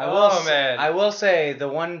 Man. I will say the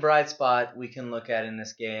one bright spot we can look at in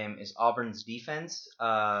this game is Auburn's defense.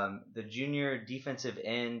 The junior defensive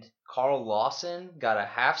end, Carl Lawson, got a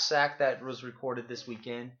half sack that was recorded this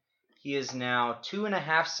weekend. He is now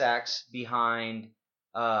 2.5 sacks behind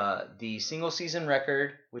the single season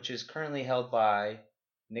record, which is currently held by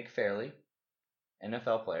Nick Fairley,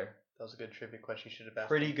 NFL player. That was a good trivia question. You should have asked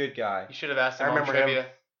Pretty him. good guy. You should have asked him. I remember trivia.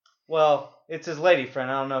 him. Well, it's his lady friend.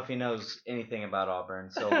 I don't know if he knows anything about Auburn,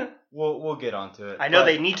 so we'll get onto it. I know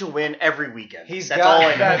they need to win every weekend. That's all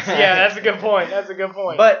I know. That's a good point. That's a good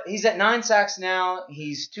point. But he's at 9 sacks now.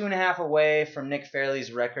 He's 2.5 away from Nick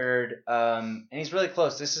Fairley's record, and he's really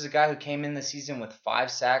close. This is a guy who came in the season with 5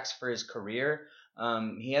 sacks for his career.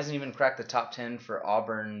 He hasn't even cracked the top 10 for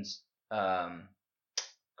Auburn's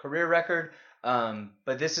career record.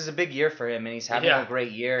 But this is a big year for him, and he's having a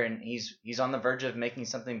great year, and he's on the verge of making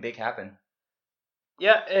something big happen.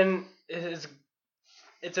 Yeah, and it's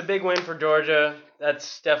a big win for Georgia.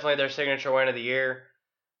 That's definitely their signature win of the year.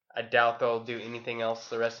 I doubt they'll do anything else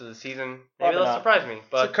the rest of the season. Maybe they'll surprise me.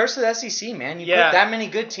 But it's a curse of the SEC, man. You put that many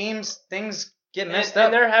good teams, things get messed up.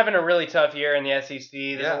 And they're having a really tough year in the SEC.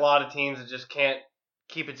 There's a lot of teams that just can't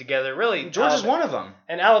keep it together. Really, Georgia's one of them.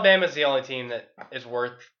 And Alabama's the only team that is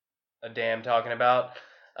worth a damn talking about.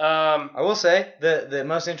 I will say the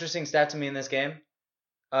most interesting stat to me in this game,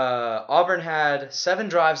 Auburn had 7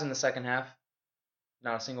 drives in the second half,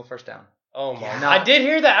 not a single first down. Oh my! I did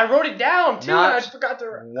hear that. I wrote it down too, and I forgot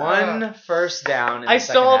to. One first down. I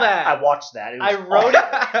saw that. I watched that. I wrote it.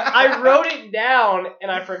 I wrote it down, and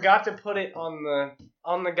I forgot to put it on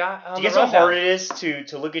the guy. Do you guess how hard it is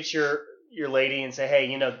to look at your lady and say,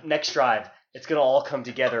 hey, next drive, it's gonna all come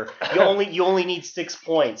together. You only need 6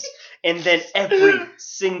 points, and then every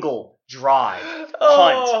single drive,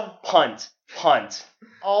 punt.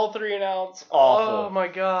 All 3 and outs. Awful. Oh my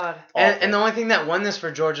God. And the only thing that won this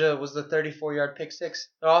for Georgia was the 34-yard pick six.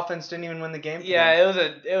 Their offense didn't even win the game. Yeah,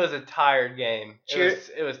 it was a tired game.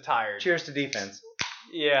 It was tired. Cheers to defense.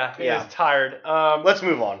 Yeah, it was tired. Let's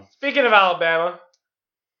move on. Speaking of Alabama,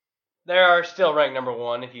 they are still ranked number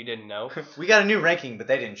 1. If you didn't know, we got a new ranking, but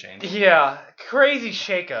they didn't change. Yeah, crazy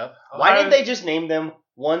shakeup. Why didn't they just name them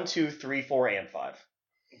 1, 2, 3, 4, and 5?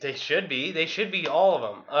 They should be. They should be all of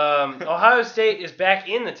them. Ohio State is back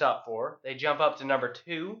in the top 4. They jump up to number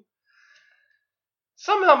 2.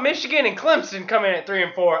 Somehow Michigan and Clemson come in at 3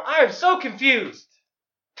 and 4. I am so confused.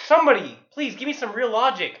 Somebody, please give me some real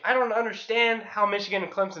logic. I don't understand how Michigan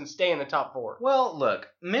and Clemson stay in the top 4. Well, look,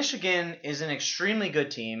 Michigan is an extremely good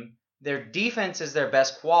team. Their defense is their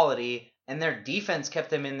best quality, and their defense kept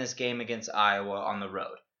them in this game against Iowa on the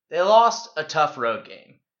road. They lost a tough road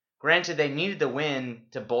game. Granted, they needed the win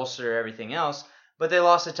to bolster everything else, but they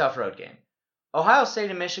lost a tough road game. Ohio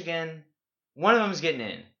State and Michigan, one of them's getting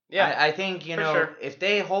in. Yeah, I think, if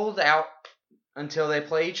they hold out until they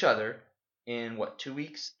play each other in, 2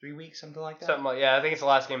 weeks, 3 weeks, something like that? I think it's the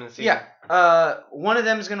last game of the season. Yeah, one of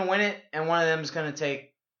them is going to win it, and one of them is going to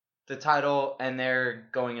take the title, and they're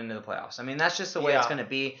going into the playoffs. I mean, that's just the way it's going to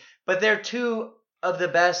be. But they're 2 of the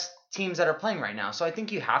best teams that are playing right now, so I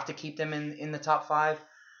think you have to keep them in the top 5.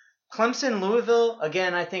 Clemson, Louisville,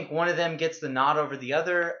 again, I think one of them gets the nod over the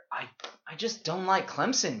other. I just don't like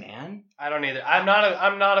Clemson, man. I don't either. I'm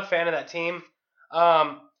not a fan of that team.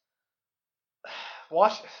 Clemson's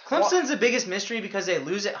the biggest mystery because they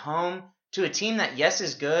lose at home to a team that, yes,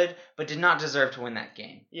 is good, but did not deserve to win that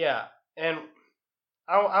game. Yeah, and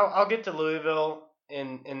I'll get to Louisville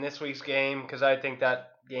in this week's game because I think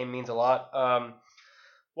that game means a lot.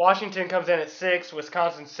 Washington comes in at 6,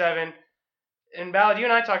 Wisconsin 7. And Ballard, you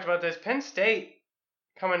and I talked about this. Penn State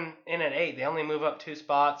coming in at 8. They only move up 2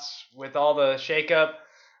 spots with all the shakeup.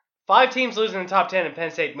 5 teams losing the top 10, and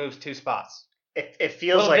Penn State moves 2 spots. It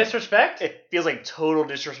feels like disrespect. It feels like total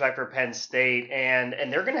disrespect for Penn State, and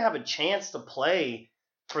they're going to have a chance to play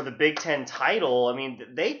for the Big Ten title. I mean,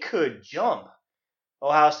 they could jump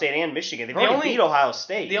Ohio State and Michigan. They've already beat Ohio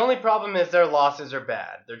State. The only problem is their losses are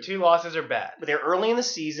bad. Their 2 losses are bad. But they're early in the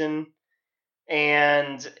season,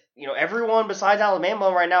 and everyone besides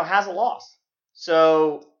Alabama right now has a loss.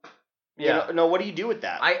 So, what do you do with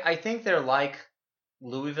that? I think they're like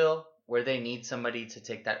Louisville, where they need somebody to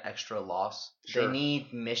take that extra loss. Sure. They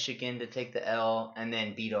need Michigan to take the L and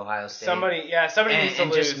then beat Ohio State. Somebody needs to lose.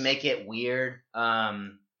 And just make it weird.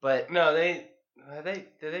 But no, did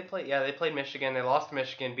they play? Yeah, they played Michigan. They lost to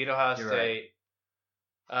Michigan, beat Ohio State.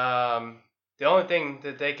 Right. The only thing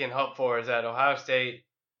that they can hope for is that Ohio State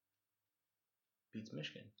beats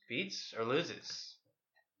Michigan. Beats or loses.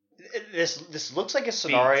 This looks like a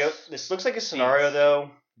scenario. Beats. This looks like a scenario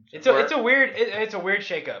though. It's a weird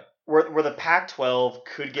shakeup where the Pac-12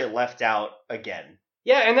 could get left out again.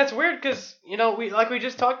 Yeah, and that's weird because we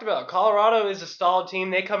just talked about, Colorado is a solid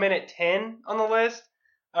team. They come in at 10 on the list.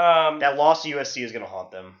 That loss to USC is going to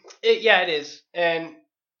haunt them. It is, and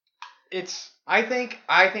it's. I think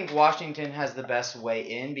Washington has the best way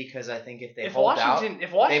in because I think if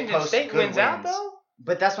Washington State wins out though.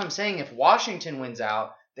 But that's what I'm saying. If Washington wins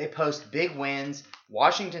out, they post big wins.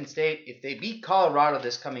 Washington State, if they beat Colorado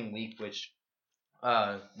this coming week, which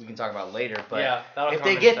we can talk about later, but if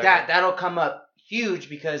they get that, that'll come up huge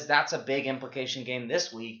because that's a big implication game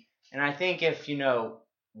this week. And I think if,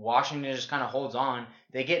 Washington just kind of holds on,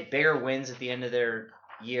 they get bigger wins at the end of their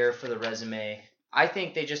year for the resume. I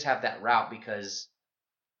think they just have that route because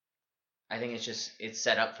I think it's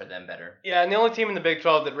set up for them better. Yeah, and the only team in the Big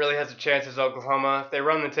 12 that really has a chance is Oklahoma. If they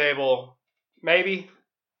run the table, maybe.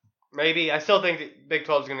 I still think that Big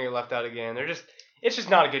 12 is going to get left out again. It's just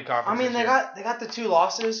not a good conference. I mean, they got the 2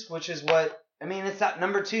 losses, which is it's that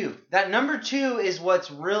number 2. That number 2 is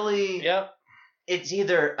what's really. Yep. It's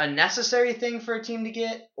either a necessary thing for a team to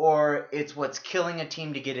get, or it's what's killing a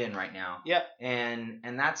team to get in right now. Yep.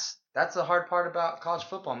 And that's the hard part about college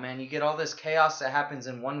football, man. You get all this chaos that happens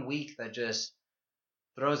in 1 week that just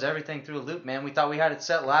throws everything through a loop, man. We thought we had it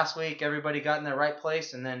set last week. Everybody got in the right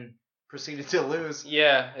place, and then proceeded to lose.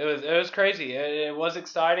 Yeah, it was crazy. It was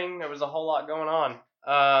exciting. There was a whole lot going on.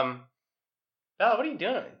 Val, what are you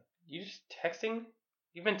doing? You just texting?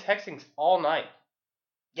 You've been texting all night.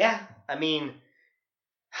 Yeah, I mean,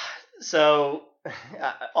 so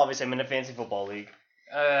obviously I'm in a fantasy football league.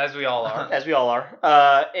 As we all are. As we all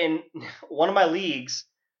are. In one of my leagues,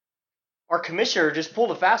 our commissioner just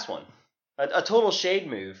pulled a fast one. A total shade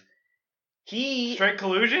move. Straight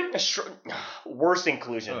collusion? Worse than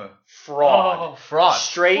collusion. Fraud. Oh, fraud.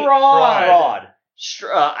 Straight fraud.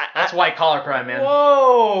 That's white collar crime, man.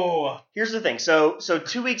 Whoa. Here's the thing. So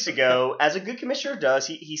 2 weeks ago, as a good commissioner does,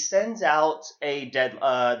 he sends out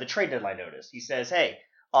the trade deadline notice. He says, hey,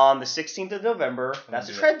 on the 16th of November, that's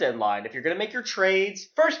the trade deadline. If you're going to make your trades...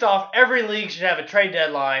 First off, every league should have a trade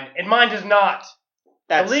deadline, and mine does not.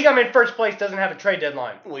 The league I'm in first place doesn't have a trade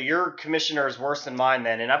deadline. Well, your commissioner is worse than mine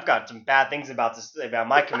then, and I've got some bad things to say about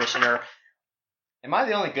my commissioner. Am I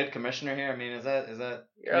the only good commissioner here? I mean, is that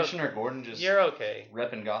Commissioner Gordon just You're okay.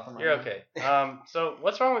 repping Gotham? You're okay. So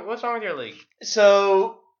what's wrong with your league?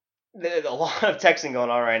 So there's a lot of texting going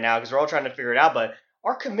on right now because we're all trying to figure it out. But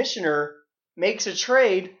our commissioner makes a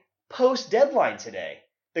trade post deadline today.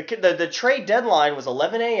 The trade deadline was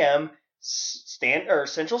 11 a.m.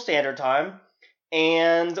 Central Standard Time.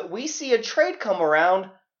 And we see a trade come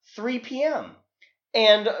around 3 p.m.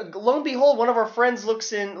 And lo and behold, one of our friends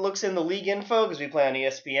looks in the league info because we play on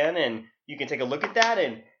ESPN, and you can take a look at that.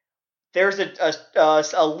 And there's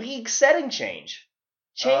a league setting change,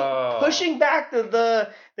 pushing back the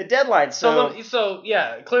deadline. So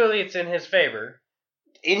yeah, clearly it's in his favor.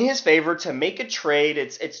 In his favor to make a trade.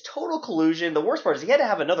 It's total collusion. The worst part is he had to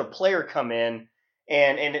have another player come in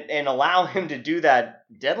and allow him to do that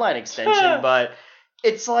deadline extension. But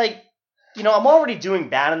it's like, I'm already doing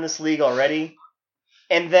bad in this league already.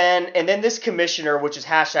 And then this commissioner, which is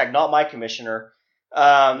hashtag not my commissioner.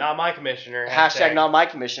 Not my commissioner. Hashtag not my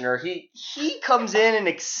commissioner. He comes in and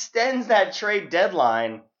extends that trade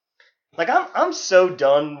deadline. Like, I'm so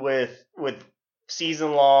done with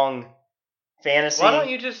season long fantasy. Why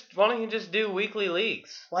don't you just do weekly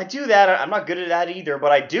leagues? Well, I do that. I'm not good at that either,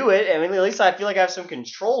 but I do it. I mean, at least I feel like I have some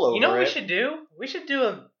control over it. You know what we should do? We should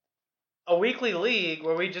do a weekly league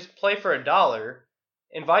where we just play for $1.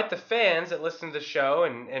 Invite the fans that listen to the show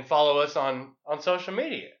and follow us on social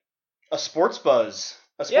media. A sports buzz.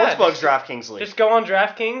 DraftKings league. Just go on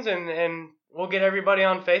DraftKings and we'll get everybody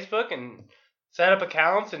on Facebook and set up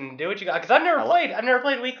accounts and do what you got. Because I've never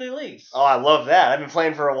played weekly leagues. Oh, I love that. I've been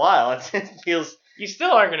playing for a while. It feels... You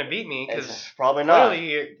still aren't going to beat me because probably not.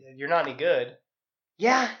 Clearly you're not any good.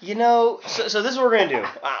 Yeah, so this is what we're gonna do.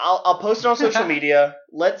 I'll post it on social media.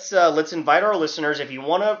 Let's invite our listeners if you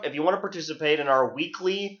wanna participate in our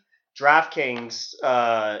weekly DraftKings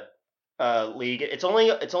league. It's only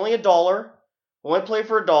 $1. We only play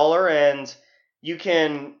for $1, and you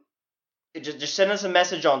can just send us a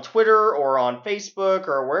message on Twitter or on Facebook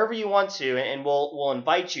or wherever you want to, and we'll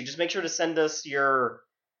invite you. Just make sure to send us your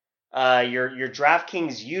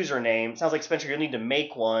DraftKings username. Sounds like, Spencer, you'll need to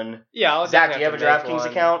make one. Yeah, Zach, do you have a DraftKings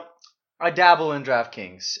account? I dabble in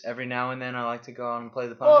DraftKings. Every now and then I like to go on and play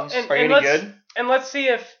the ponies. Are you any good? And let's see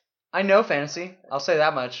if I know fantasy. I'll say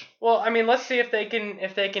that much. Well, I mean, let's see if they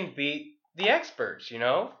can beat the experts.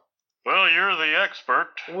 Well, you're the expert.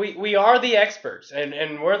 We are the experts,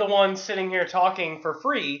 and we're the ones sitting here talking for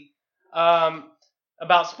free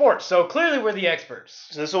about sports. So clearly, we're the experts.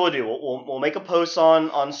 So this is what we'll do. We'll make a post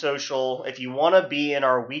on social. If you want to be in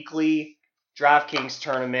our weekly DraftKings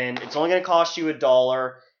tournament, it's only going to cost you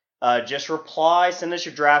 $1. Just reply, send us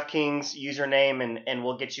your DraftKings username, and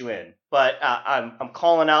we'll get you in. But I'm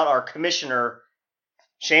calling out our commissioner.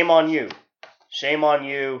 Shame on you. Shame on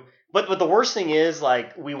you. But the worst thing is,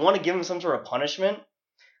 like, we want to give him some sort of punishment,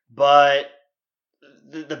 but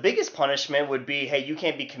the biggest punishment would be, hey, you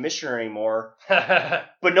can't be commissioner anymore.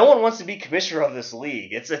 But no one wants to be commissioner of this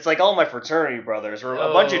league. It's like all my fraternity brothers. We're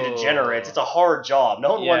a bunch of degenerates. It's a hard job.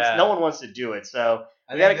 No one wants to do it. So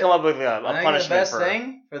we got to come up with a punishment. The best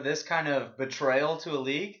thing for this kind of betrayal to a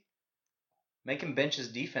league, make him bench his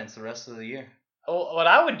defense the rest of the year. Oh, what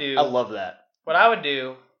I would do. I love that. What I would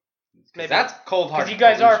do. Maybe that's cold-hearted. Because you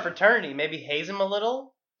guys are a fraternity. Maybe haze him a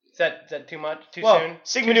little. Is that too much? Too soon?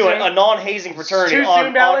 Sigma Nu, a non-hazing fraternity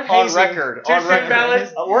on record. Too soon,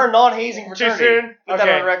 Ballard? We're a non-hazing fraternity. Too soon? Put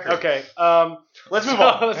that on record. Okay. Let's move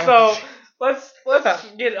on. So let's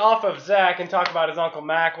get off of Zach and talk about his Uncle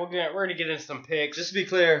Mac. We're gonna get into some picks. Just to be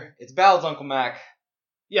clear, it's Ballard's Uncle Mac.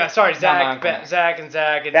 Yeah, sorry, Zach.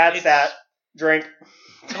 Zach. That's that. Drink.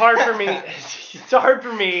 It's hard for me. It's hard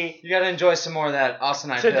for me. You gotta enjoy some more of that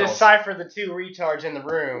Austinite to pills. Decipher the two retards in the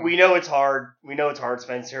room. We know it's hard.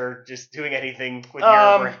 Spencer. Just doing anything with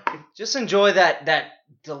your brain. Just enjoy that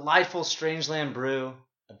delightful Strangeland brew.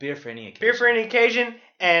 A beer for any occasion. Beer for any occasion,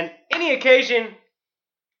 and any occasion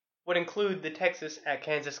would include the Texas at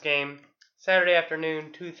Kansas game. Saturday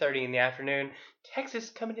afternoon, 2:30 in the afternoon.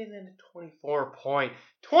 Texas coming in at a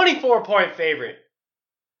 24-point favorite.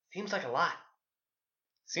 Seems like a lot.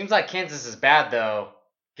 Seems like Kansas is bad, though.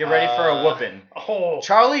 Get ready for a whooping. Oh.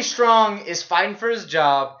 Charlie Strong is fighting for his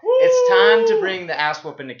job. Woo! It's time to bring the ass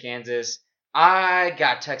whooping to Kansas. I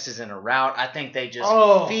got Texas in a rout. I think they just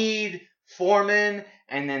feed Foreman,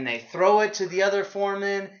 and then they throw it to the other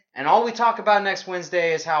Foreman. And all we talk about next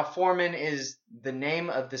Wednesday is how Foreman is the name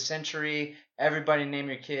of the century. Everybody name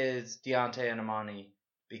your kids Deontay and Amani,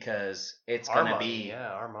 because it's going to be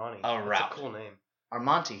Armani. A rout. That's a cool name.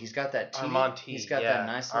 Armonte. He's got that T. Armonte. He's got that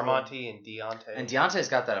nice little... Armonte and Deontay. And Deontay's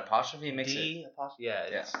got that apostrophe. Apostrophe.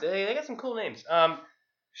 Yeah. They got some cool names.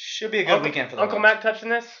 Should be a good weekend for them. Uncle Mac touching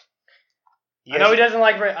this? I know he doesn't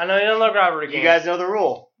like Robert again. You guys know the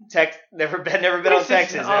rule. Never been on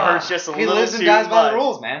Texas. It hurts just a little too much. He lives and dies by the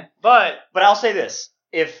rules, man. But I'll say this: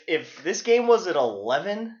 if this game was at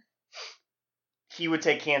 11, he would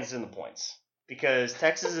take Kansas in the points, because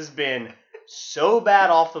Texas has been so bad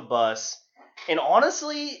off the bus. And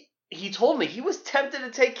honestly, he told me he was tempted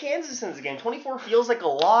to take Kansas in this game. 24 feels like a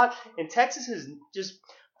lot, and Texas has just,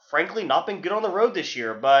 frankly, not been good on the road this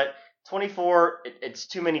year. But 24, it's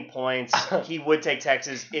too many points. He would take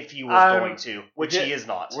Texas if he was going to, which he is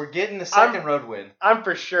not. We're getting the second road win. I'm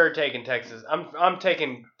for sure taking Texas. I'm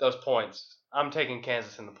taking those points. I'm taking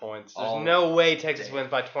Kansas in the points. There's no way Texas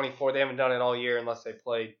wins by 24. They haven't done it all year unless they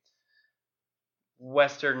played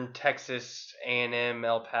Western Texas, A&M,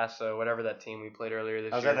 El Paso, whatever that team we played earlier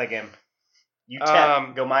this year. I was at that game.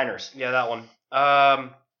 UTEP, go Miners. Yeah, that one.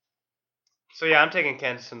 So yeah, I'm taking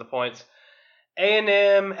Kansas in the points.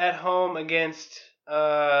 A&M at home against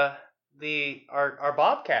our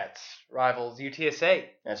Bobcats rivals, UTSA.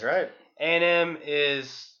 That's right. A&M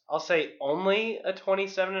is, I'll say, only a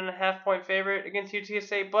 27.5 point favorite against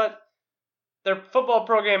UTSA, but their football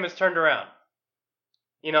program has turned around.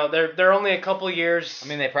 You know, they're only a couple years. I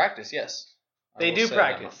mean, they practice, yes. They do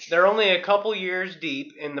practice. They're only a couple years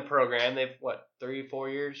deep in the program. They've, 3, 4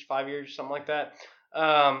 years, 5 years, something like that.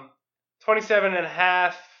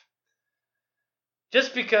 27.5.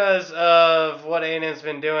 Just because of what A&M's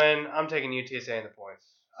been doing, I'm taking UTSA in the points.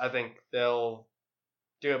 I think they'll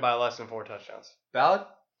do it by less than 4 touchdowns. Valid?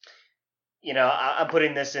 You know, I'm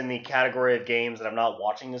putting this in the category of games that I'm not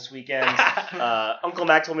watching this weekend. Uncle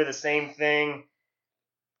Mac told me the same thing.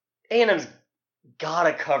 A&M's got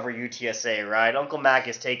to cover UTSA, right? Uncle Mac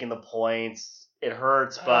is taking the points. It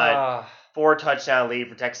hurts, but 4 touchdown lead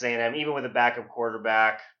for Texas A&M, even with a backup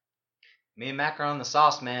quarterback. Me and Mac are on the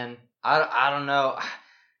sauce, man. I don't know.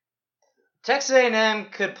 Texas A&M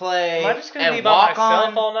could play. Am I just going to be by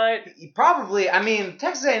myself all night? Probably. I mean,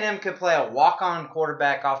 Texas A&M could play a walk-on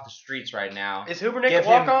quarterback off the streets right now. Is Hubernick a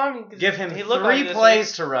walk-on? Give him 3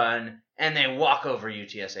 plays to run, and they walk over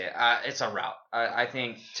UTSA. It's a rout. I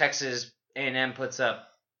think Texas A&M puts up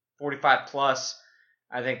 45+.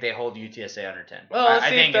 I think they hold UTSA under 10. Well,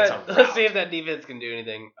 let's see if that defense can do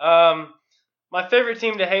anything. My favorite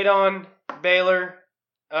team to hate on, Baylor.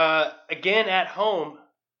 Again at home.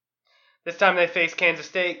 This time they face Kansas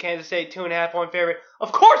State. Kansas State 2.5-point favorite.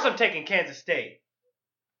 Of course I'm taking Kansas State.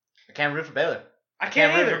 I can't root for Baylor. I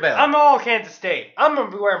can't root for Baylor. I'm all Kansas State. I'm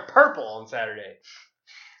going to be wearing purple on Saturday.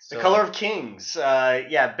 The color of kings.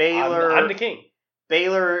 Baylor. I'm the king.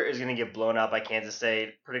 Baylor is going to get blown out by Kansas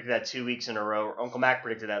State. Predicted that 2 weeks in a row. Uncle Mac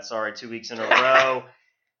predicted that, 2 weeks in a row.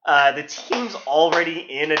 The team's already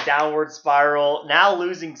in a downward spiral. Now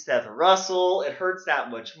losing Seth Russell, it hurts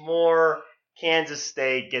that much more. Kansas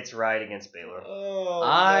State gets right against Baylor.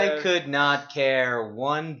 I could not care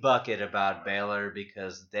one bucket about Baylor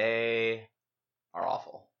because they are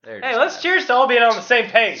awful. Hey, let's cheers to all being on the same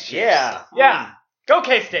page. Yeah. Yeah. Go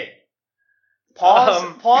K-State.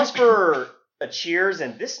 Pause for a cheers,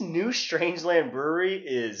 and this new Strangeland Brewery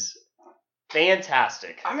is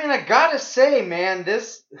fantastic. I mean, I gotta say, man,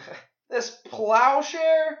 this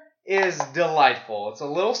Plowshare is delightful. It's a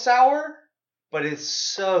little sour, but it's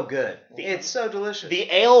so good. It's so delicious. The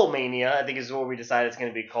Ale Mania, I think, is what we decided it's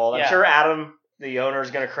going to be called. I'm sure Adam, the owner,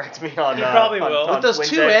 is going to correct me on. He probably will. With those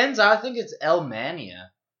Wednesday. 2 N's, I think it's Ale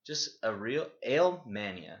Mania. Just a real Ale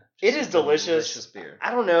Mania. It is delicious beer.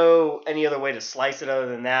 I don't know any other way to slice it other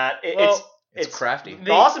than that. It's crafty.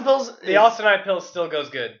 The Austin Pils, the Austinite Pils still goes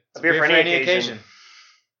good. A beer for any occasion.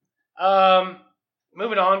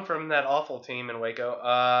 Moving on from that awful team in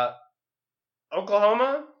Waco.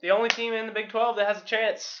 Oklahoma, the only team in the Big 12 that has a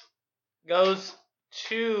chance, goes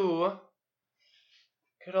to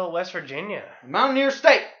good old West Virginia. Mountaineer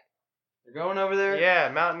State. They're going over there. Yeah,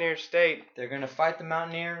 Mountaineer State. They're going to fight the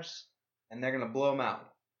Mountaineers, and they're going to blow them out.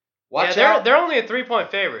 They're only a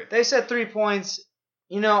 3-point favorite. They said 3 points.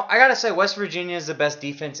 You know, I got to say, West Virginia is the best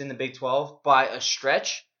defense in the Big 12 by a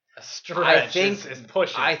stretch. I think is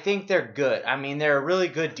pushing. I think they're good. I mean, they're a really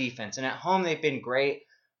good defense, and at home they've been great,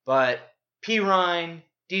 but P. Ryan,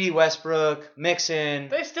 D.D. Westbrook, Mixon.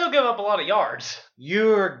 They still give up a lot of yards.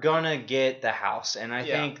 You're going to get the house, and I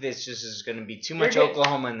think this just is going to be too much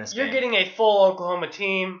Oklahoma in this game. You're getting a full Oklahoma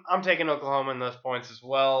team. I'm taking Oklahoma in those points as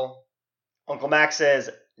well. Uncle Mac says,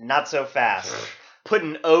 not so fast.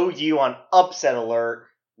 Putting OU on upset alert.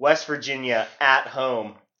 West Virginia at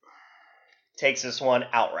home takes this one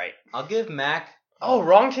outright. I'll give Mac. Oh,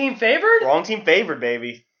 wrong team favored? Wrong team favored,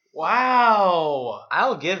 baby. Wow.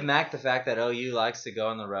 I'll give Mac the fact that OU likes to go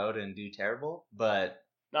on the road and do terrible, but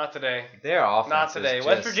not today. Their offense not today.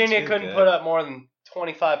 West Virginia couldn't put up more than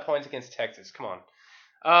 25 points against Texas. Come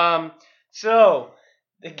on. So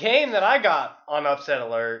the game that I got on upset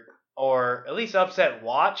alert, or at least upset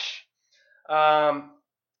watch,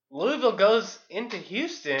 Louisville goes into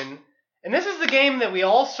Houston, and this is the game that we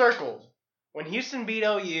all circled when Houston beat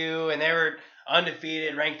OU and they were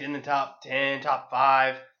undefeated, ranked in the top 10, top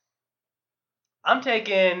 5. I'm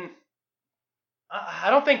taking. I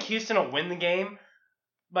don't think Houston will win the game,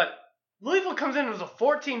 but Louisville comes in as a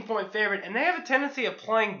 14-point favorite, and they have a tendency of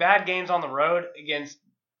playing bad games on the road against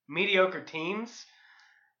mediocre teams.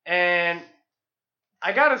 And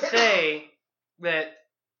I gotta say that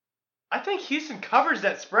I think Houston covers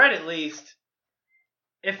that spread at least,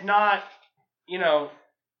 if not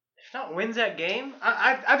wins that game.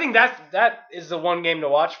 I think that is the one game to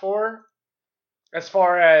watch for as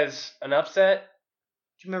far as an upset.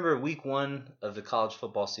 Do you remember week 1 of the college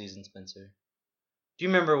football season, Spencer? Do you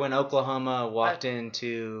remember when Oklahoma walked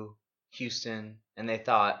into Houston and they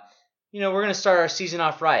thought, we're going to start our season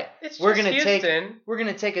off right. We're going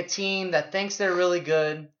to take a team that thinks they're really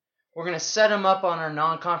good. We're going to set them up on our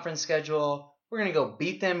non-conference schedule. We're going to go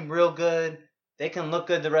beat them real good. They can look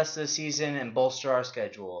good the rest of the season and bolster our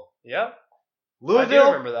schedule. Yep. Louisville, I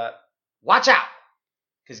do remember that. Watch out.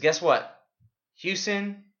 Because guess what?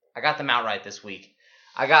 Houston, I got them outright this week.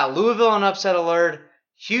 I got Louisville on upset alert.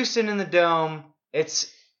 Houston in the Dome.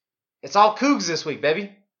 It's all Cougs this week,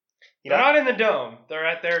 baby. They're not in the Dome. They're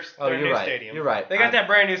at their new stadium. You're right. They got that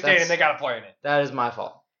brand new stadium. They got to play in it. That is my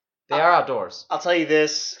fault. They are outdoors. I'll tell you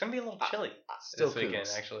this. It's going to be a little chilly this weekend,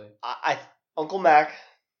 actually. Uncle Mac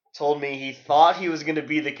told me he thought he was going to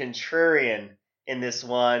be the contrarian in this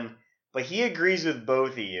one, but he agrees with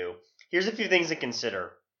both of you. Here's a few things to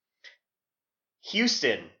consider.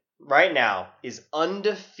 Houston, right now, is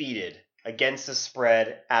undefeated against the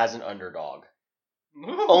spread as an underdog.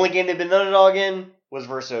 Ooh. Only game they've been the underdog in was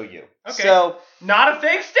versus OU. Okay. So, not a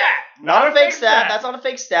fake stat. Not a fake stat. That's not a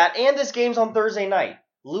fake stat. And this game's on Thursday night.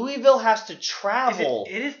 Louisville has to travel.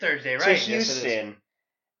 It is Thursday, right? To Houston.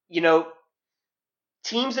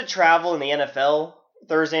 Teams that travel in the NFL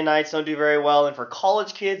Thursday nights don't do very well. And for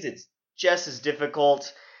college kids, it's just as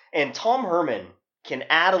difficult. And Tom Herman can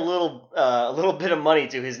add a little bit of money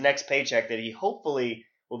to his next paycheck that he hopefully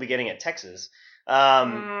we'll be getting at Texas.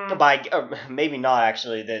 Maybe not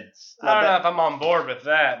actually. I don't know if I'm on board with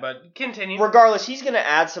that, but continue. Regardless, he's going to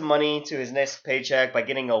add some money to his next paycheck by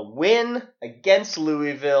getting a win against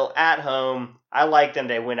Louisville at home. I like them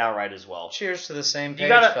to win outright as well. Cheers to the same page,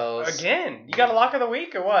 fellas. Again, you got a lock of the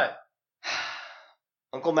week or what?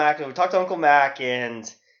 Uncle Mac. We talked to Uncle Mac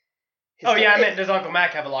and. I meant does Uncle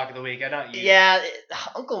Mac have a lock of the week? Not you. Yeah,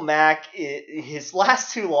 Uncle Mac. His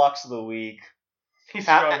last 2 locks of the week. He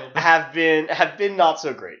struggled. Have been not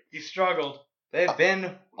so great. He struggled. They've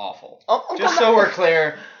been awful. Just so we're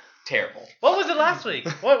clear, terrible. What was it last week?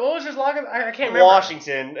 What was his log? I can't remember.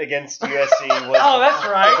 Washington against USC was. That's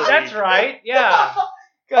right. That's right. Yeah.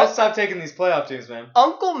 Gotta stop taking these playoff teams, man.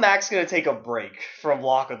 Uncle Mac's gonna take a break from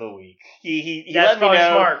lock of the week. He That's let me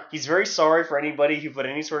know smart. He's very sorry for anybody who put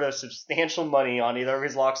any sort of substantial money on either of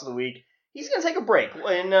his locks of the week. He's gonna take a break,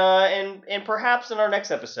 and perhaps in our next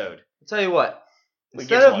episode. I'll tell you what.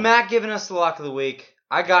 Instead of Matt giving us the lock of the week,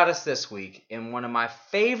 I got us this week in one of my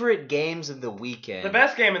favorite games of the weekend. The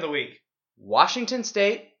best game of the week. Washington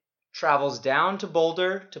State travels down to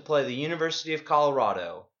Boulder to play the University of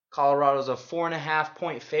Colorado. Colorado's a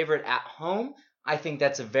 4.5-point favorite at home. I think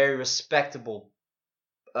that's a very respectable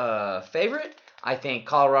favorite. I think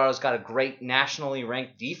Colorado's got a great nationally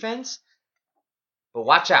ranked defense. But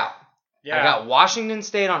watch out. Yeah. I got Washington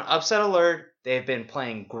State on upset alert. They've been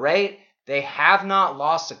playing great. They have not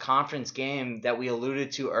lost a conference game that we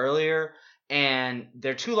alluded to earlier, and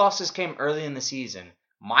their 2 losses came early in the season.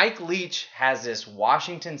 Mike Leach has this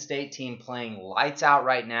Washington State team playing lights out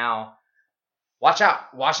right now. Watch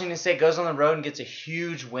out. Washington State goes on the road and gets a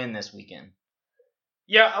huge win this weekend.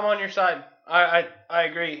 Yeah, I'm on your side. I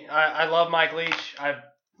agree. I love Mike Leach. I've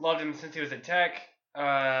loved him since he was at Tech.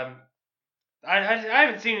 I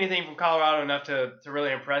haven't seen anything from Colorado enough to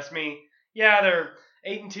really impress me. Yeah, they're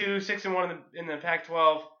 8-2, 6-1 in the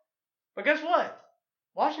Pac-12. But guess what?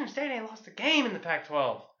 Washington State ain't lost a game in the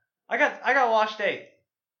Pac-12. I got Wash State.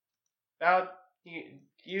 About you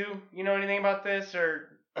know anything about this,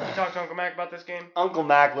 or you talked to Uncle Mac about this game? Uncle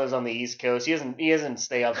Mac lives on the East Coast. He doesn't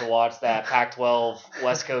stay up to watch that Pac-12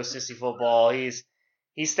 West Coast sissy football. He's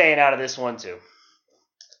staying out of this one too.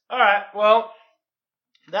 All right. Well,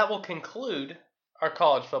 that will conclude our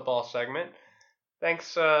college football segment.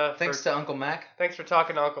 Thanks to Uncle Mac. Thanks for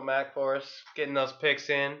talking to Uncle Mac for us, getting those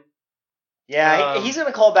picks in. Yeah, he's going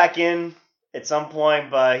to call back in at some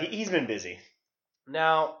point, but he's been busy.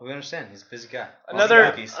 Now, we understand. He's a busy guy.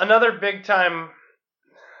 Another big-time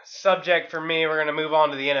subject for me, we're going to move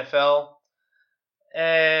on to the NFL.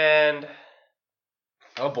 And...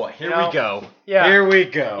 oh, boy. Here we go. Yeah. Here we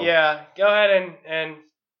go. Yeah. Go ahead and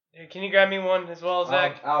can you grab me one as well,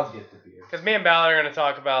 Zach? I'll get the beer. Because me and Ballard are going to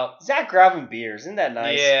talk about... Zach grabbing beers. Isn't that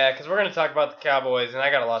nice? Yeah, because we're going to talk about the Cowboys, and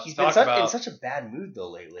I got a lot to talk about. He's been in such a bad mood,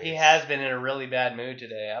 though, lately. He has been in a really bad mood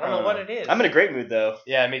today. I don't know what it is. I'm in a great mood, though.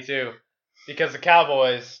 Yeah, me too. Because the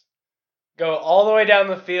Cowboys go all the way down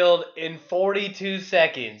the field in 42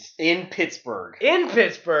 seconds. In Pittsburgh.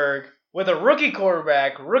 With a rookie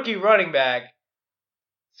quarterback, rookie running back,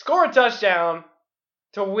 score a touchdown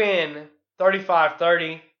to win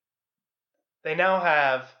 35-30. They now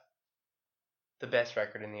have the best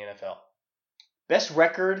record in the NFL. Best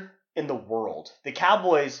record in the world. The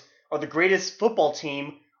Cowboys are the greatest football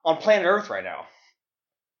team on planet Earth right now.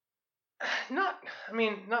 Not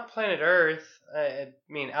planet Earth.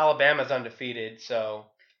 Alabama's undefeated, so...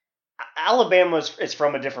 Alabama is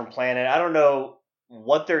from a different planet. I don't know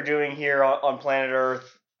what they're doing here on planet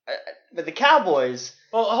Earth. But the Cowboys...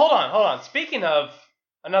 Well, hold on. Speaking of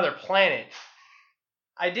another planet...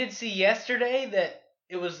 I did see yesterday that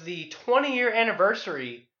it was the 20-year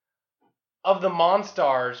anniversary of the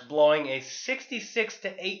Monstars blowing a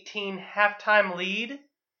 66-18 halftime lead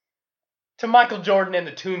to Michael Jordan and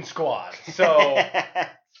the Toon Squad. So,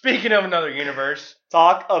 speaking of another universe,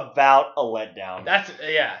 talk about a letdown.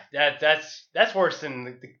 That's worse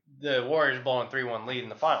than the Warriors blowing 3-1 lead in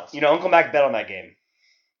the finals. You know, Uncle Mac bet on that game,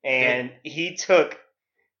 and he took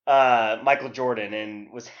Michael Jordan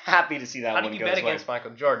and was happy to see that one go. How did you bet against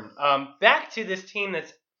Michael Jordan? Back to this team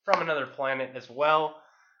that's from another planet as well.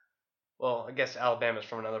 Well, I guess Alabama's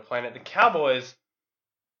from another planet. The Cowboys,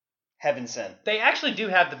 heaven sent. They actually do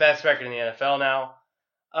have the best record in the NFL now.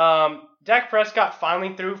 Dak Prescott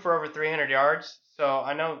finally threw for over 300 yards, so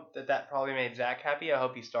I know that probably made Zach happy. I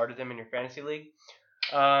hope you started him in your fantasy league.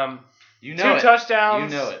 You know 2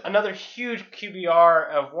 touchdowns, you know it. Another huge QBR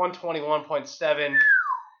of 121.7.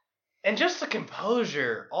 And just the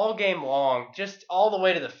composure all game long, just all the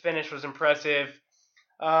way to the finish was impressive.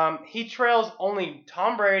 He trails only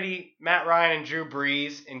Tom Brady, Matt Ryan, and Drew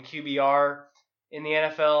Brees in QBR in the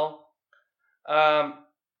NFL.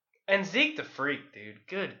 And Zeke the Freak, dude.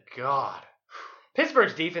 Good God.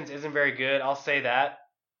 Pittsburgh's defense isn't very good, I'll say that.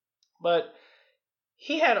 But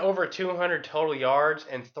he had over 200 total yards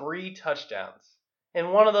and 3 touchdowns.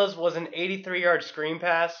 And one of those was an 83-yard screen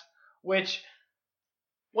pass, which,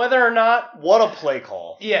 whether or not... What a play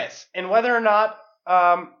call. Yes, and whether or not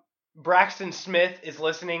Braxton Smith is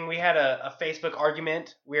listening, we had a Facebook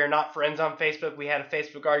argument. We are not friends on Facebook. We had a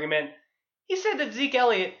Facebook argument. He said that Zeke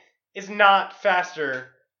Elliott is not faster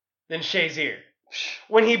than Shazier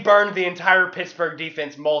when he burned the entire Pittsburgh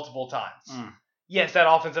defense multiple times. Yes, that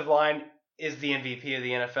offensive line is the MVP of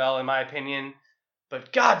the NFL, in my opinion.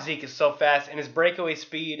 But God, Zeke is so fast, and his breakaway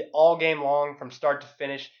speed all game long from start to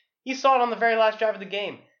finish. You saw it on the very last drive of the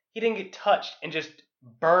game. He didn't get touched and just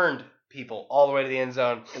burned people all the way to the end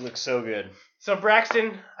zone. It looks so good. So,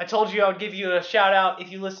 Braxton, I told you I would give you a shout-out. If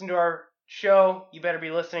you listen to our show, you better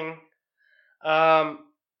be listening. Tough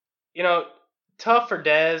for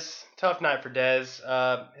Dez. Tough night for Dez.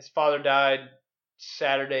 His father died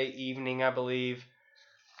Saturday evening, I believe.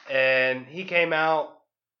 And he came out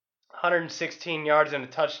 116 yards and a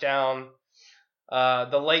touchdown.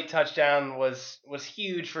 The late touchdown was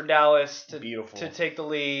huge for Dallas to take the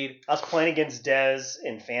lead. I was playing against Dez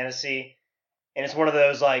in fantasy, and it's one of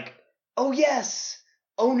those like, oh yes,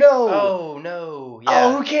 oh no, oh no, yeah.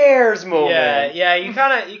 Oh who cares moment. Yeah, you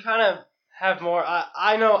kind of have more.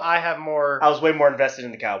 I know I have more. I was way more invested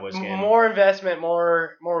in the Cowboys game. More investment,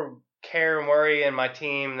 more care and worry in my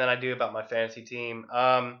team than I do about my fantasy team.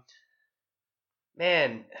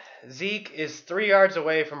 Man, Zeke is 3 yards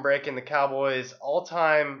away from breaking the Cowboys'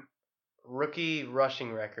 all-time rookie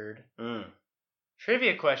rushing record.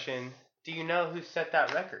 Trivia question, do you know who set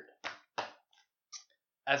that record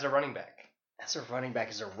as a running back? As a running back,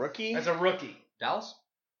 as a rookie? As a rookie. Dallas?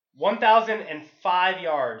 1,005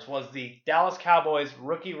 yards was the Dallas Cowboys'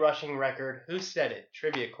 rookie rushing record. Who set it?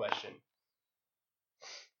 Trivia question.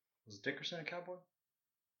 Was Dickerson a Cowboy?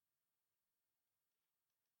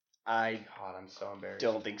 I'm so embarrassed.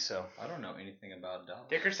 Don't think so. I don't know anything about Dallas.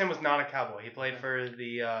 Dickerson was not a Cowboy. He played for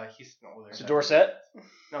the Houston Oilers. So Dorsett?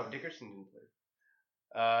 No, Dickerson didn't play.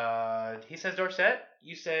 He says Dorsett.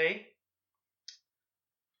 You say?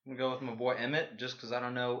 I'm going to go with my boy Emmett just because I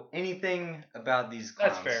don't know anything about these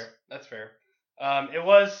clowns. That's fair. It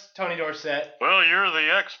was Tony Dorsett. Well, you're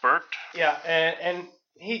the expert. Yeah, and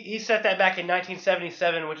he set that back in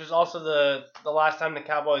 1977, which was also the last time the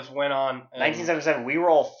Cowboys went on. 1977, we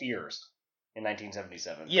were all fears in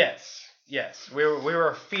 1977. Yes, we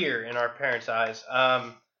were a fear in our parents' eyes.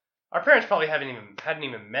 Our parents probably hadn't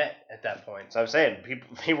even met at that point. So I'm saying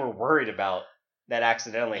they were worried about that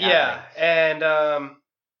accidentally happening. Yeah, and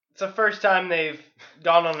it's the first time they've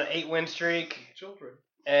gone on an 8-win streak. Children.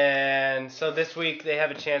 And so this week they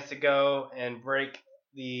have a chance to go and break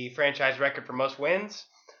the franchise record for most wins.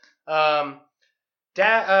 Zeke.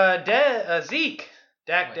 Dak,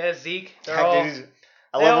 Dez, Zeke. I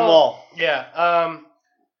love them all. Yeah.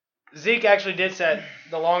 Zeke actually did set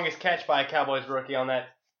the longest catch by a Cowboys rookie on that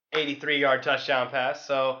 83-yard touchdown pass.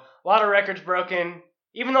 So a lot of records broken.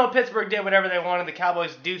 Even though Pittsburgh did whatever they wanted, the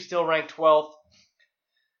Cowboys do still rank 12th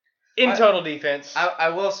in total defense. I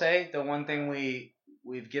will say the one thing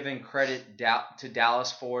we've given credit to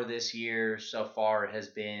Dallas for this year so far has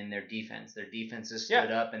been their defense. Their defense has stood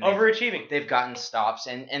up and overachieving. They've gotten stops,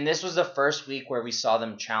 and this was the first week where we saw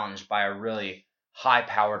them challenged by a really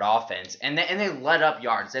high-powered offense, and they let up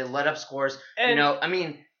yards, they let up scores. And,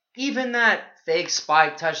 even that fake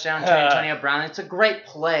spike touchdown to Antonio Brown, it's a great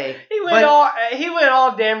play. He went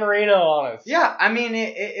all Dan Marino on us. Yeah,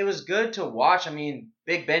 it was good to watch.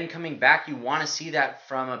 Big Ben coming back, you want to see that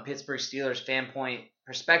from a Pittsburgh Steelers fan point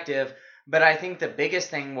perspective. But I think the biggest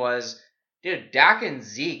thing was, Dak and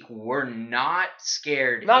Zeke were not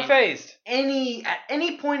scared. Not phased. At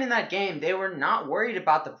any point in that game, they were not worried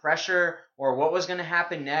about the pressure or what was going to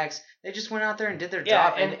happen next. They just went out there and did their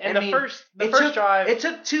job. And the first drive... It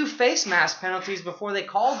took 2 face mask penalties before they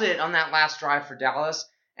called it on that last drive for Dallas.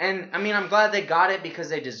 And, I'm glad they got it because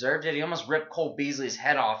they deserved it. He almost ripped Cole Beasley's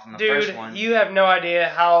head off in the first one. Dude, you have no idea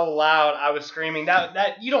how loud I was screaming.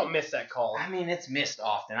 That you don't miss that call. It's missed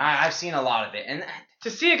often. I've seen a lot of it. And to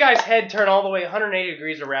see a guy's head turn all the way 180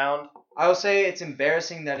 degrees around... I will say it's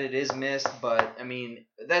embarrassing that it is missed, but,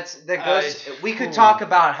 we could talk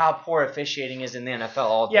about how poor officiating is in the NFL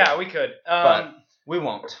all day. Yeah, we could. But we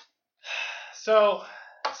won't. So,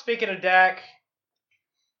 speaking of Dak,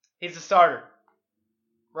 he's the starter.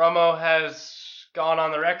 Romo has gone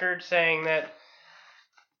on the record saying that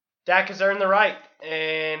Dak has earned the right,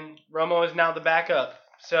 and Romo is now the backup.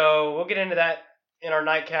 So we'll get into that in our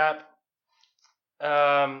nightcap.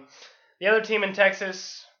 The other team in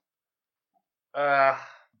Texas,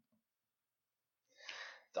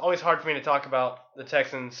 it's always hard for me to talk about the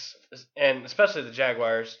Texans and especially the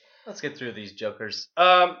Jaguars. Let's get through these jokers.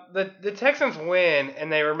 The Texans win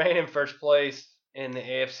and they remain in first place in the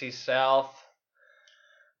AFC South.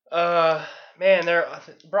 Man,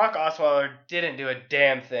 Brock Osweiler didn't do a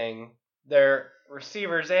damn thing. Their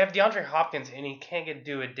receivers, they have DeAndre Hopkins and he can't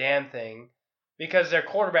do a damn thing because their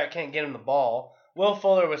quarterback can't get him the ball. Will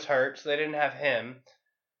Fuller was hurt, so they didn't have him.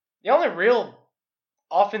 The only real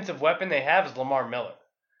offensive weapon they have is Lamar Miller.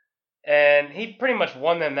 And he pretty much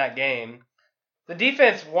won them that game. The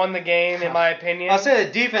defense won the game, in my opinion. I'll say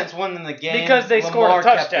the defense won them the game because they scored a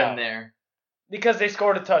touchdown. Kept them there. Because they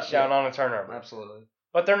scored a touchdown on a turnover. Absolutely.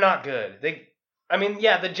 But they're not good.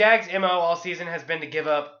 The Jags' MO all season has been to give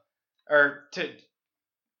up or to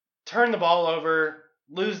turn the ball over,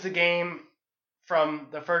 lose the game from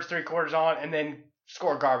the first 3 quarters on, and then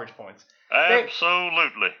score garbage points.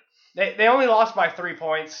 Absolutely. They only lost by 3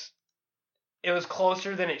 points. It was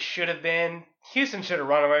closer than it should have been. Houston should have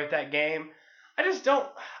run away with that game. I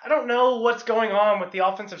don't know what's going on with the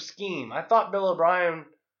offensive scheme. I thought Bill O'Brien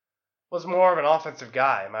was more of an offensive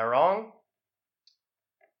guy. Am I wrong?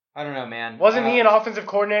 I don't know, man. Wasn't he an offensive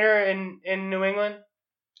coordinator in New England?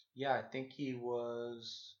 Yeah, I think he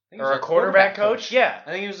was. Or a quarterback coach? Yeah.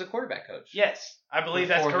 I think he was a quarterback coach. Yes, I believe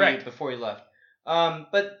that's correct. Before he left.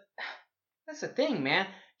 But that's the thing, man.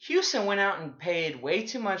 Houston went out and paid way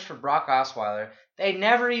too much for Brock Osweiler. They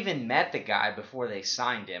never even met the guy before they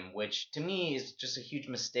signed him, which to me is just a huge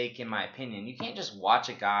mistake in my opinion. You can't just watch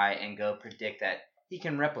a guy and go predict that he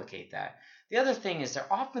can replicate that. The other thing is their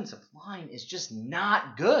offensive line is just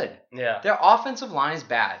not good. Yeah. Their offensive line is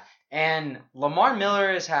bad. And Lamar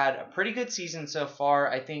Miller has had a pretty good season so far.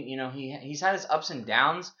 I think, he's had his ups and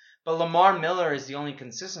downs, but Lamar Miller is the only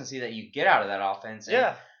consistency that you get out of that offense. And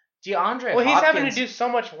yeah. DeAndre Hopkins, he's having to do so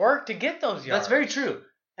much work to get those yards. That's very true.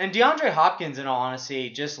 And DeAndre Hopkins, in all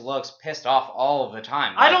honesty, just looks pissed off all of the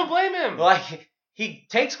time. I don't blame him. He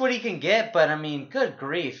takes what he can get, but, good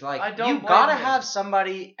grief. You gotta have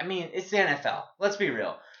somebody. It's the NFL. Let's be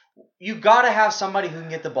real. You gotta have somebody who can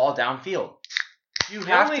get the ball downfield. You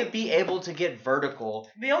have to be able to get vertical.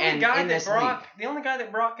 The only guy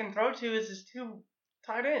that Brock can throw to is his 2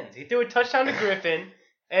 tight ends. He threw a touchdown to Griffin,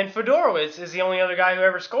 and Fedorowicz is the only other guy who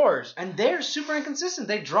ever scores. And they're super inconsistent.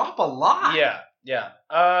 They drop a lot. Yeah.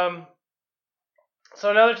 So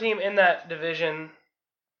another team in that division,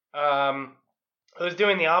 who's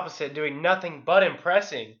doing the opposite, doing nothing but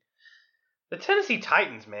impressing. The Tennessee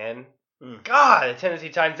Titans, man. God, the Tennessee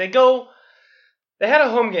Titans. They had a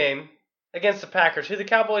home game against the Packers, who the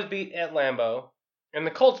Cowboys beat at Lambeau, and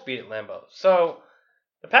the Colts beat at Lambeau. So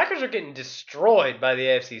the Packers are getting destroyed by the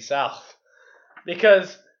AFC South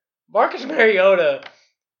because Marcus Mariota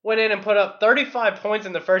went in and put up 35 points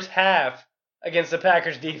in the first half against the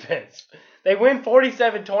Packers defense. They win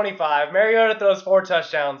 47-25. Mariota throws 4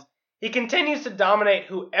 touchdowns. He continues to dominate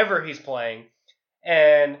whoever he's playing,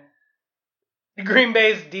 and Green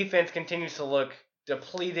Bay's defense continues to look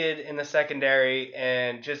depleted in the secondary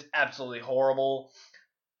and just absolutely horrible.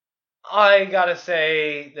 I gotta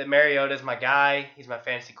say that Mariota's my guy. He's my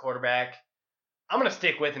fantasy quarterback. I'm gonna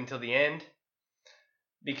stick with him till the end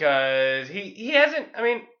because he hasn't.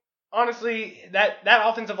 Honestly, that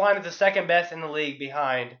offensive line is the second best in the league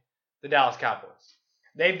behind the Dallas Cowboys.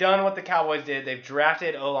 They've done what the Cowboys did. They've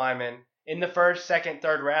drafted O-linemen in the first, second,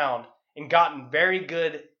 third round and gotten very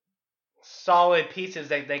good, solid pieces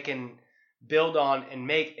that they can build on and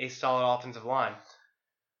make a solid offensive line.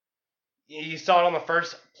 You saw it on the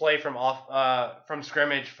first play from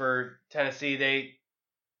scrimmage for Tennessee.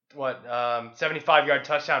 75-yard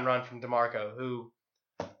touchdown run from DeMarco, who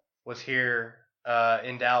was here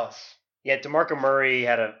in Dallas. Yeah, DeMarco Murray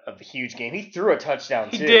had a huge game. He threw a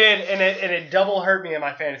touchdown, too. He did, and it double hurt me in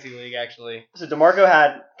my fantasy league, actually. So DeMarco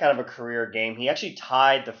had kind of a career game. He actually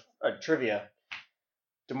tied the trivia.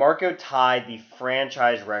 DeMarco tied the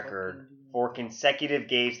franchise record for consecutive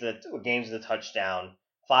games of the touchdown.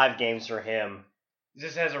 5 games for him. Is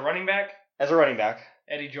this as a running back? As a running back.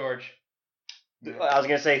 Eddie George. I was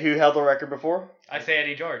going to say, who held the record before? I say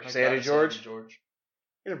Eddie George. Say Eddie George?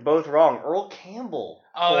 You're both wrong. Earl Campbell.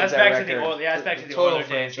 Oh, that's back to the Oilers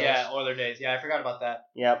days. Yeah, Oilers days. Yeah, I forgot about that.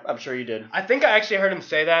 Yeah, I'm sure you did. I think I actually heard him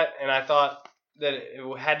say that, and I thought that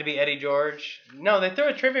it had to be Eddie George. No, they threw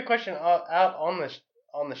a trivia question out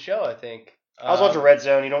on the show, I think. I was watching Red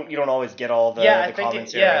Zone. You don't always get all the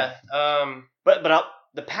commentary. But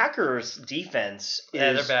the Packers' defense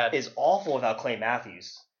is awful without Clay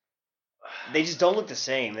Matthews. They just don't look the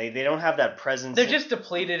same. They don't have that presence. They're just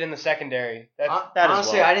depleted in the secondary.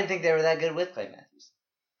 Honestly, I didn't think they were that good with Clay Matthews.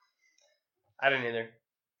 I didn't either.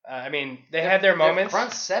 They had their moments.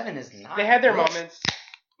 Front seven is not. They had their moments.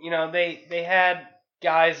 they had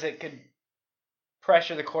guys that could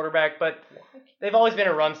pressure the quarterback, but they've always been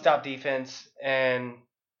a run-stop defense, and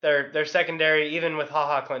their secondary, even with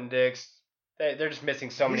Clinton Dix, they're just missing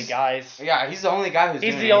so many guys. Yeah, he's the only guy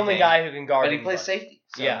He's the only guy who can guard. But he plays safety.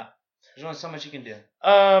 So yeah. There's only so much you can do.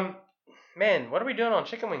 Man, what are we doing on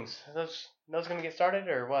chicken wings? Are those going to get started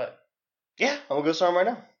or what? Yeah, I'm going to go start them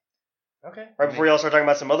right now. Okay. Right before y'all start talking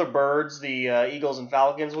about some other birds, the Eagles and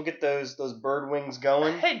Falcons, we'll get those bird wings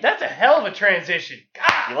going. Hey, that's a hell of a transition.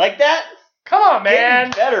 God. You like that? Come on,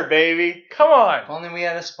 man. Getting better, baby. Come on. If only we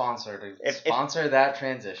had a sponsor to sponsor that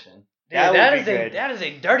transition. Dude, that is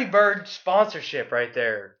a Dirty Bird sponsorship right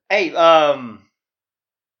there. Hey,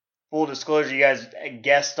 full disclosure, you guys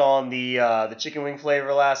guessed on the chicken wing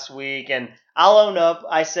flavor last week, and I'll own up.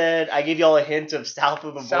 I said I gave y'all a hint of south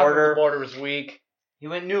of the border. South of the border was weak. He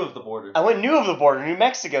went new of the border. I went new of the border, New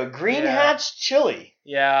Mexico, Green Hatch Chili.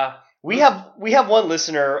 Yeah. We have one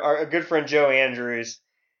listener, a good friend Joe Andrews.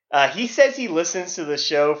 He says he listens to the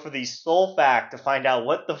show for the sole fact to find out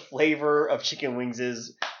what the flavor of chicken wings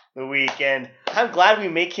is the week, and I'm glad we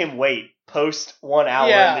make him wait post 1 hour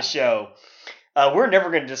in the show. We're never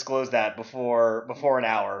going to disclose that before an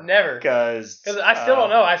hour. Never. Because I still don't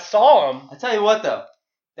know. I saw him. I tell you what, though.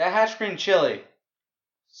 That hatch green chili,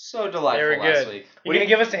 so delightful last week. You going to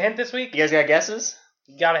give us a hint this week? You guys got guesses?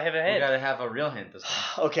 You got to have a hint. We got to have a real hint this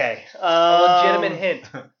week. Okay. A legitimate hint.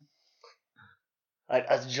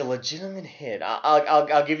 A legitimate hint.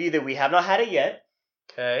 I'll give you that we have not had it yet.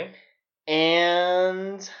 Okay.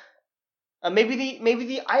 And maybe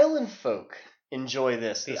the island folk enjoy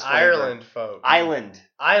this. The Ireland folk. Island.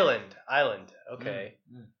 Okay.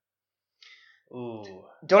 Ooh.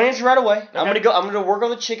 Don't answer right away. Okay. I'm gonna work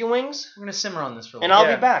on the chicken wings. I'm gonna simmer on this for a and little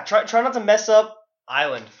I'll be back. Try not to mess up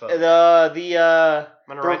Island folk. The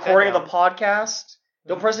recording of the podcast.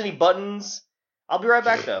 Don't press any buttons. I'll be right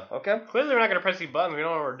back though. Okay. Clearly, we're not gonna press any buttons. We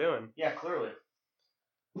don't know what we're doing. Yeah, clearly.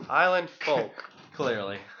 Island folk.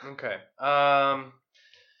 Clearly. Okay.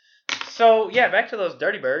 So yeah, back to those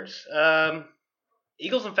Dirty Birds.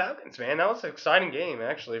 Eagles and Falcons, man. That was an exciting game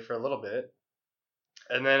actually for a little bit,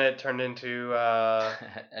 and then it turned into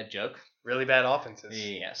a joke. Really bad offenses.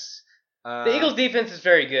 Yes. The Eagles' defense is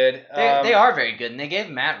very good. They are very good, and they gave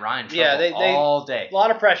Matt Ryan trouble all day. A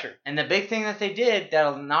lot of pressure. And the big thing that they did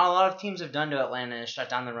that not a lot of teams have done to Atlanta is shut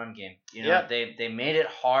down the run game. They made it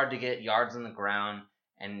hard to get yards on the ground,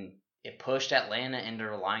 and it pushed Atlanta into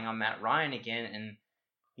relying on Matt Ryan again. And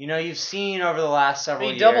you've seen over the last several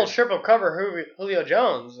years. He double, triple cover Julio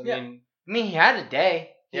Jones. I mean, he had a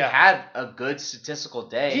day. He had a good statistical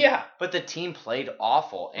day. Yeah. But the team played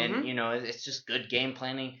awful, and it's just good game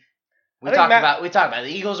planning. We talked about the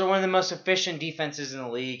Eagles are one of the most efficient defenses in the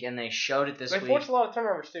league, and they showed it this week. They forced a lot of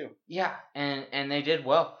turnovers too. Yeah, and they did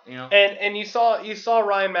well, And you saw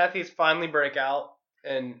Ryan Matthews finally break out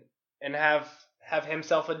and have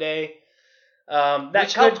himself a day.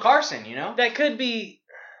 Which helped Carson, That could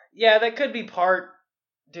be part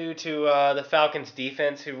due to the Falcons'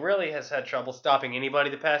 defense, who really has had trouble stopping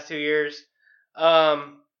anybody the past 2 years.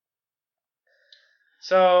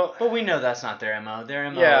 But we know that's not their MO. Their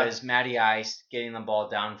MO is Matty Ice getting the ball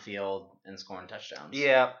downfield and scoring touchdowns.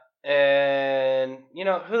 Yeah, and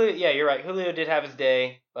Julio. Yeah, you're right. Julio did have his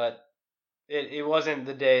day, but it wasn't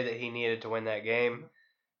the day that he needed to win that game.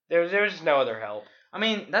 There was just no other help. I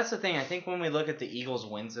mean, that's the thing. I think when we look at the Eagles'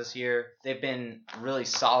 wins this year, they've been really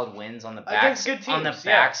solid wins on the backs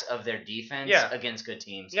of their defense against good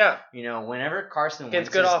teams. Yeah. Whenever Carson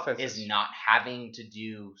Wentz is not having to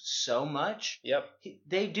do so much,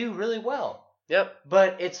 they do really well. Yep.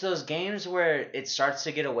 But it's those games where it starts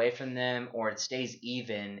to get away from them or it stays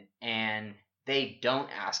even and they don't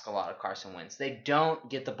ask a lot of Carson Wentz. They don't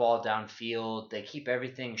get the ball downfield. They keep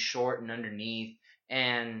everything short and underneath.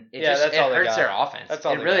 And it hurts their offense. It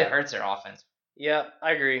really hurts their offense. Yeah,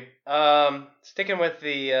 I agree. Sticking with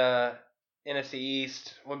the NFC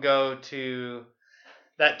East, we'll go to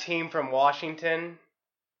that team from Washington.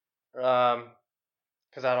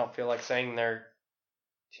 Because I don't feel like saying their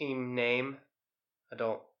team name. I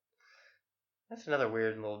don't. That's another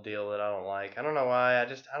weird little deal that I don't like. I don't know why. I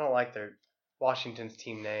don't like their Washington's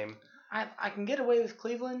team name. I can get away with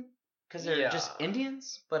Cleveland because they're just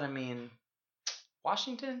Indians, but I mean.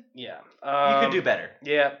 Washington? Yeah. You could do better.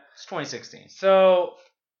 Yeah. It's 2016. So,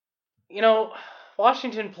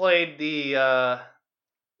 Washington played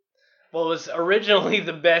was originally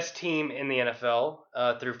the best team in the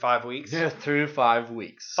NFL through 5 weeks. Yeah, through 5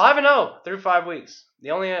 weeks. 5-0 through 5 weeks.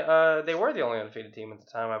 They were the only undefeated team at the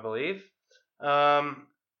time, I believe.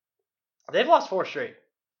 They've lost 4 straight.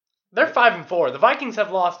 They're 5-4. The Vikings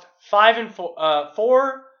have lost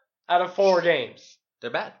 4 out of 4 games.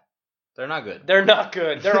 They're bad. They're not good. They're not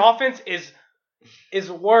good. Their offense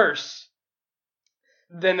is worse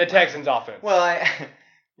than the Texans' offense. Well,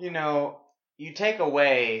 you take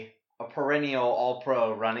away a perennial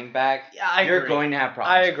All-Pro running back, you're going to have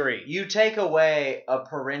problems. I agree. You take away a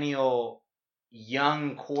perennial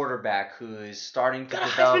young quarterback who is starting to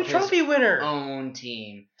develop Trophy winner. Own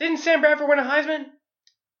team. Didn't Sam Bradford win a Heisman?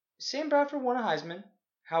 Sam Bradford won a Heisman.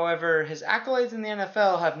 However, his accolades in the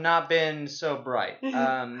NFL have not been so bright.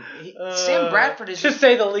 Sam Bradford is to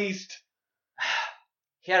say the least.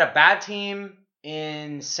 He had a bad team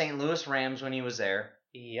in St. Louis Rams when he was there.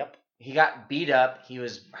 Yep. He got beat up. He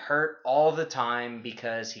was hurt all the time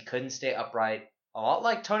because he couldn't stay upright. A lot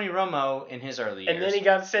like Tony Romo in his early years. And then he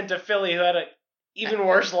got sent to Philly, who had an even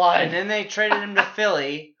worse line. And then they traded him to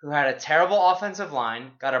Philly, who had a terrible offensive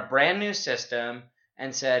line, got a brand new system,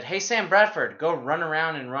 and said, hey, Sam Bradford, go run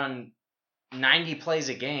around and run 90 plays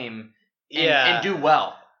a game and do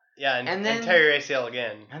well. Yeah, and then tear your ACL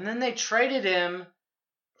again. And then they traded him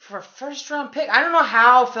for a first-round pick. I don't know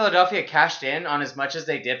how Philadelphia cashed in on as much as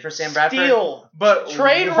they did for Sam Bradford. Steal. But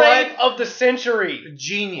trade rape of the century.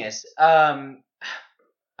 Genius.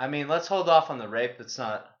 Let's hold off on the rape. That's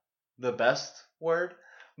not the best word.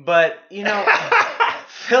 But,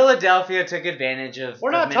 Philadelphia took advantage of We're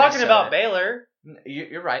not talking about Baylor.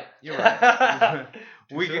 You're right. You're right.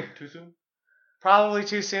 Too soon? Probably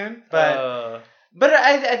too soon. But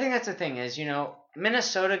I think that's the thing is,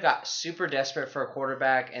 Minnesota got super desperate for a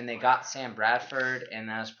quarterback, and they got Sam Bradford, and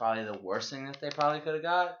that was probably the worst thing that they probably could have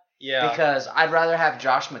got. Yeah. Because I'd rather have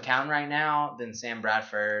Josh McCown right now than Sam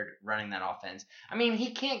Bradford running that offense. I mean,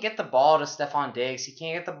 he can't get the ball to Stephon Diggs. He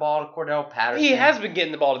can't get the ball to Cordell Patterson. He has been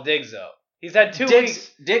getting the ball to Diggs, though. He's had 2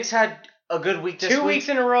 weeks. Diggs had a good week this week. 2 weeks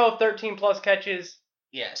in a row of 13-plus catches.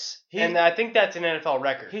 Yes. And I think that's an NFL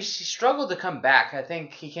record. He struggled to come back. I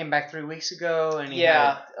think he came back 3 weeks ago, and he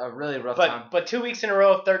had a really rough time. But 2 weeks in a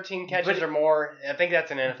row of 13 catches or more, I think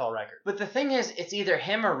that's an NFL record. But the thing is, it's either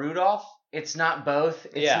him or Rudolph. It's not both.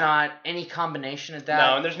 It's not any combination of that.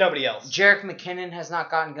 No, and there's nobody else. Jerick McKinnon has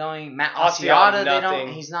not gotten going. Matt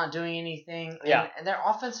Asiata, he's not doing anything. Yeah. And their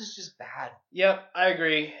offense is just bad. Yep, I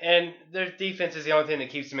agree. And their defense is the only thing that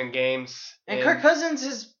keeps them in games. And Kirk Cousins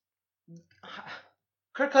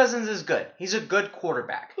is good. He's a good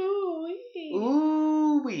quarterback.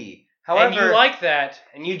 Ooh-wee. However, and you like that.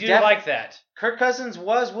 And you do like that. Kirk Cousins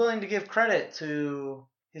was willing to give credit to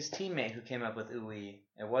his teammate who came up with ooh-wee.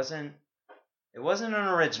 It wasn't an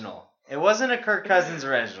original. It wasn't a Kirk Cousins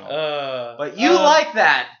original. But you like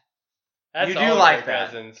that. You do like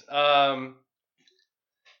that. Cousins.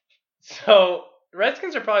 So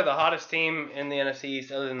Redskins are probably the hottest team in the NFC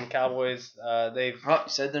East, other than the Cowboys. You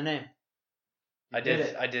said their name. I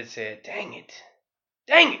did say it. Dang it!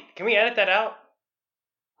 Can we edit that out?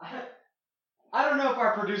 I don't know if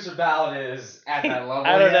our producer ballot is at that level.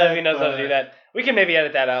 I don't know if he knows how to do that. We can maybe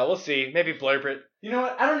edit that out. We'll see. Maybe blurb it. You know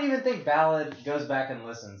what? I don't even think Ballad goes back and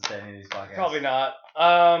listens to any of these podcasts. Probably not.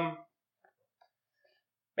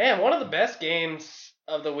 Man, one of the best games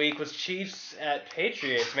of the week was Chiefs at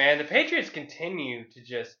Patriots, man. The Patriots continue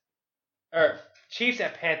to Chiefs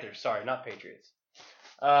at Panthers. Sorry, not Patriots.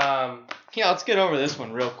 Let's get over this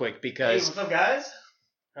one real quick because... Hey, what's up, guys?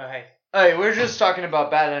 Oh, hey. Hey, we're just talking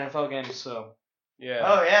about bad NFL games, so... Yeah.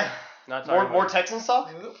 Oh, yeah. Not more Texans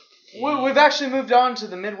talk? We've actually moved on to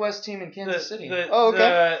the Midwest team in Kansas City.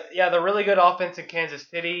 Okay. The really good offense in Kansas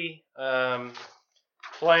City,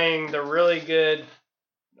 playing the really good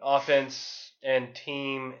offense and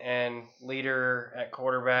team and leader at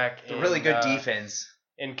quarterback. The really good defense.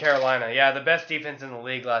 In Carolina. Yeah, the best defense in the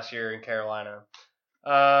league last year in Carolina.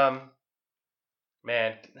 Man.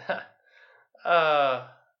 I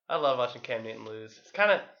love watching Cam Newton lose. It's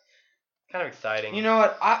kind of exciting. You know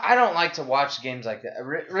what? I don't like to watch games like that.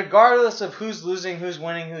 Regardless of who's losing, who's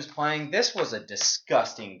winning, who's playing, this was a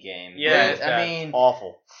disgusting game. Yeah, I mean,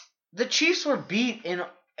 awful. The Chiefs were beat in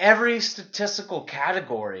every statistical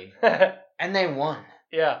category, and they won.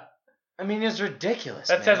 Yeah. I mean, it's ridiculous.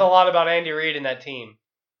 That says a lot about Andy Reid and that team.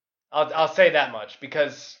 I'll say that much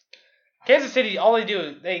because Kansas City, all they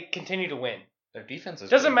do, they continue to win. Their defense is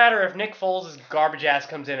doesn't matter if Nick Foles' garbage ass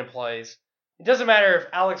comes in and plays. It doesn't matter if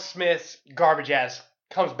Alex Smith's garbage ass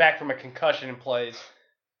comes back from a concussion and plays.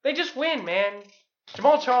 They just win, man.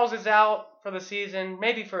 Jamal Charles is out for the season,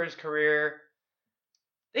 maybe for his career.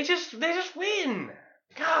 They just win.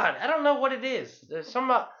 God, I don't know what it is. There's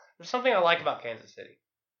something I like about Kansas City.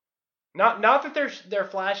 Not that they're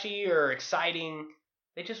flashy or exciting.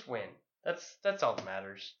 They just win. That's all that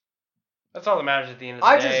matters. That's all that matters at the end of the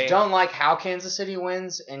day. I just don't like how Kansas City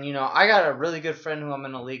wins. And, I got a really good friend who I'm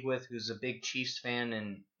in a league with who's a big Chiefs fan.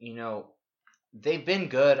 And, they've been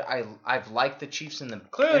good. I've liked the Chiefs in the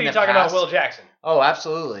Clearly, you're talking about Will Jackson. Oh,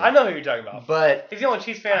 absolutely. I know who you're talking about. But he's the only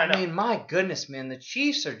Chiefs fan I know. I mean, my goodness, man, the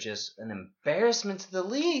Chiefs are just an embarrassment to the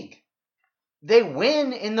league. They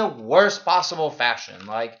win in the worst possible fashion.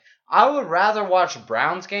 Like, I would rather watch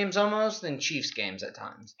Browns games almost than Chiefs games at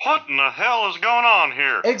times. What in the hell is going on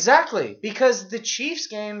here? Exactly, because the Chiefs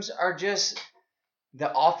games are just... The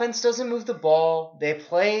offense doesn't move the ball. They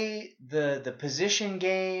play the position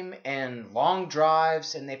game and long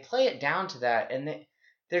drives, and they play it down to that. And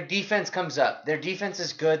their defense comes up. Their defense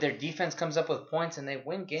is good. Their defense comes up with points, and they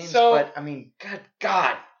win games. But, I mean, good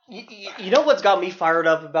God. You know what's got me fired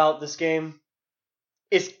up about this game?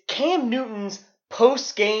 Is Cam Newton's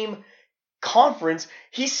post-game conference.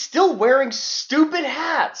 He's still wearing stupid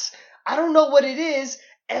hats. I don't know what it is.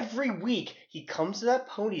 Every week he comes to that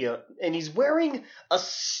podium and he's wearing a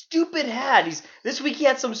stupid hat. This week he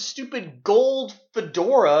had some stupid gold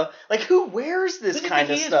fedora. Like, who wears this kind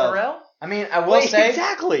of stuff? Pharrell? I mean, I will say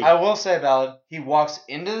exactly. I will say, Ballard, he walks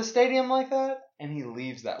into the stadium like that and he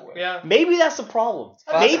leaves that way. Yeah. Maybe that's the problem.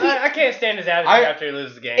 Maybe I can't stand his attitude after he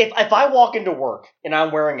loses the game. If I walk into work and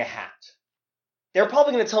I'm wearing a hat, they're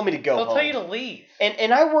probably going to tell me to go home. They'll tell you to leave.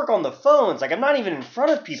 And I work on the phones. Like, I'm not even in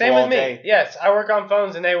front of people Same all with me. day. Yes, I work on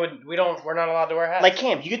phones, and we're not allowed to wear hats. Like,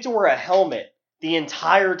 Cam, you get to wear a helmet the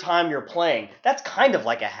entire time you're playing. That's kind of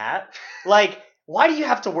like a hat. Like, why do you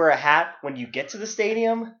have to wear a hat when you get to the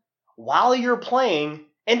stadium, while you're playing,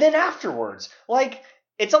 and then afterwards? Like,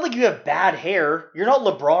 it's not like you have bad hair. You're not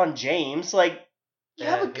LeBron James. Like, you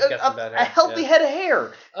have a healthy head of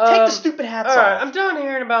hair. Take the stupid hats off. All right, I'm done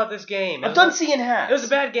hearing about this game. I'm done seeing hats. It was a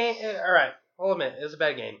bad game. All right, hold a minute. It was a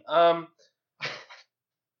bad game.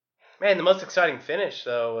 Man, the most exciting finish,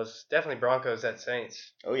 though, was definitely Broncos at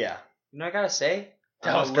Saints. Oh, yeah. You know, I gotta say,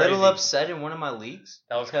 That was I'm a little crazy. upset in one of my leagues.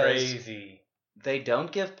 That was because crazy. They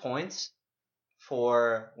don't give points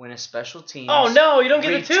for when a special team Oh, no, you don't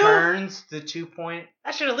get the 2? returns the 2-point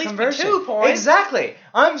That should at least conversion. be 2 points. Exactly.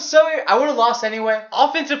 I would have lost anyway.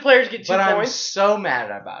 Offensive players get 2 But points. I'm so mad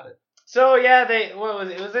about it. So, yeah, it was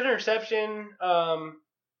an interception.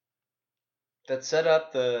 That set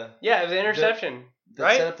up the... Yeah, it was an interception. That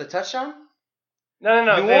right? set up the touchdown? No.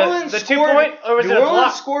 New Orleans the scored, 2-point, or was New it a Orleans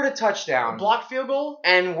block? scored a touchdown. A blocked field goal?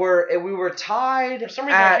 And we were tied For some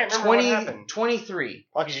reason, I at can't remember what happened. 23.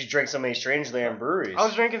 Why because you drink so many Strangeland breweries? I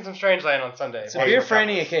was drinking some Strangeland on Sunday. It's a beer for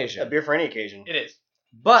any occasion. A beer for any occasion. It is.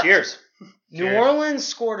 But Cheers. New Cheers. Orleans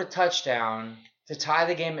scored a touchdown to tie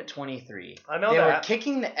the game at 23. I know they that. were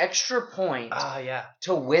kicking the extra point Yeah.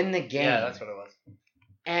 to win the game. Yeah, that's what it was.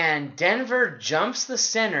 And Denver jumps the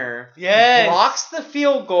center, Yes. blocks the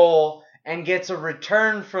field goal, and gets a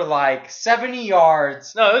return for like 70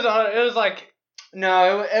 yards. No, it was like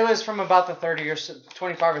No, it was from about the 30 or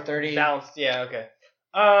 25 or 30. bounced. Yeah, okay.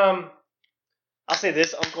 I'll say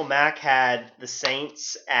this. Uncle Mac had the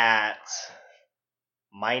Saints at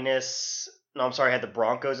had the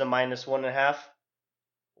Broncos at -1.5.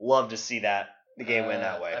 Love to see the game win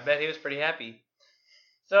that way. I bet he was pretty happy.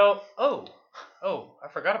 So, I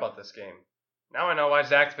forgot about this game. Now I know why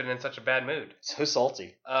Zach's been in such a bad mood. So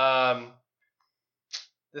salty. The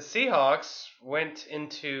Seahawks went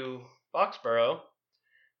into Foxborough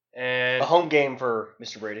and A home game for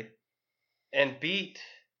Mr. Brady. and beat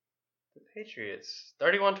the Patriots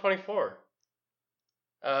 31-24.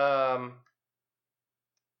 I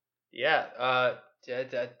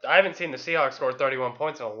haven't seen the Seahawks score 31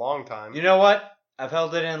 points in a long time. You know what? I've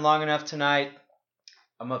held it in long enough tonight.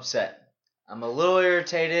 I'm upset. I'm a little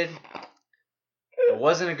irritated. It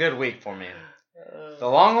wasn't a good week for me. The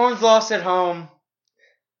Longhorns lost at home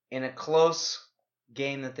in a close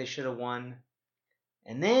game that they should have won.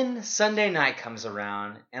 And then Sunday night comes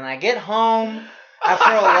around, and I get home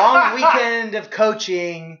after a long weekend of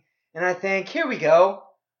coaching, and I think, here we go,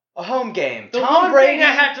 a home game. The one thing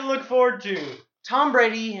I had to look forward to. Tom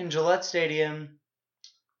Brady in Gillette Stadium.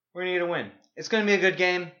 We're going to get a win. It's going to be a good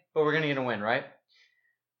game, but we're going to get a win, right?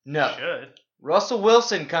 No. Should. Russell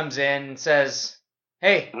Wilson comes in and says,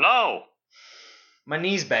 hey, No. my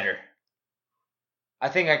knee's better. I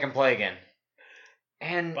think I can play again.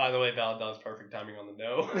 And By the way, Val, that was perfect timing on the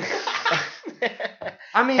no.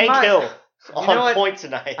 I mean, Hank Hill you know on what? point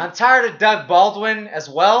tonight. I'm tired of Doug Baldwin as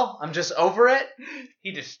well. I'm just over it.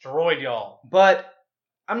 He destroyed y'all. But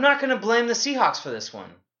I'm not going to blame the Seahawks for this one.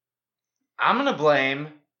 I'm going to blame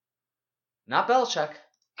not Belichick,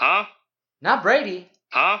 Huh? not Brady,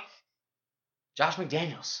 Huh? Josh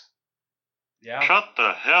McDaniels. Yeah. Shut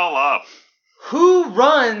the hell up. Who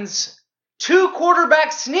runs 2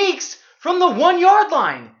 quarterback sneaks from the 1-yard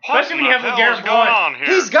line? Especially when you have What the LeGarrette hell is going Blount. on here?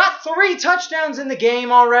 He's got 3 touchdowns in the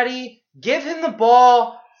game already. Give him the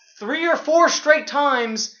ball 3 or 4 straight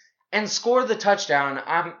times and score the touchdown.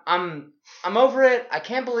 I'm over it. I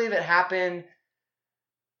can't believe it happened.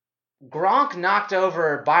 Gronk knocked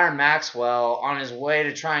over Byron Maxwell on his way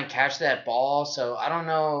to try and catch that ball, so I don't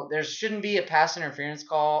know. There shouldn't be a pass interference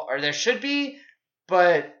call, or there should be,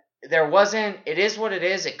 but there wasn't. It is what it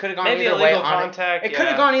is. It could have gone either way. It could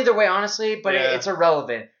have gone either way, honestly, but it's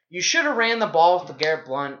irrelevant. You should have ran the ball with Garrett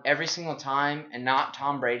Blount every single time and not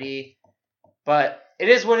Tom Brady, but it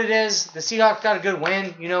is what it is. The Seahawks got a good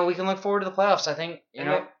win. You know, we can look forward to the playoffs, I think.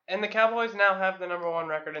 And the Cowboys now have the number 1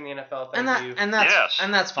 record in the NFL. And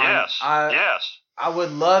that's fine. Yes. I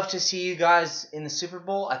would love to see you guys in the Super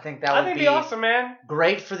Bowl. I think that would be awesome, man.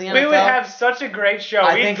 Great for the NFL. We would have such a great show.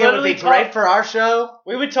 I think it would be great for our show.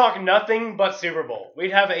 We would talk nothing but Super Bowl.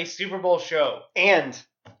 We'd have a Super Bowl show. And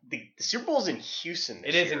the Super Bowl's in Houston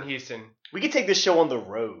this year. It is in Houston. We could take this show on the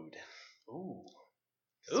road. Ooh.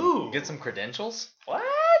 Get some credentials? What?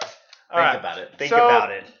 Think about it. Think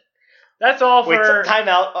about it. That's all for... Wait, time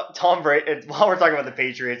out. Tom Brady, while we're talking about the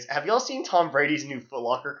Patriots, have y'all seen Tom Brady's new Foot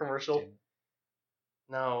Locker commercial?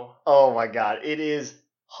 No. Oh my god, it is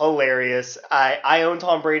hilarious. I own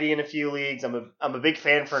Tom Brady in a few leagues. I'm a big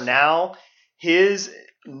fan for now. His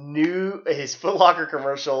Foot Locker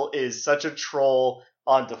commercial is such a troll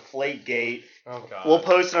on Deflategate. Oh god. We'll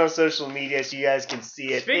post it on social media so you guys can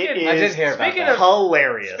see it. I did hear about that.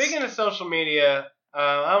 Hilarious. Speaking of social media,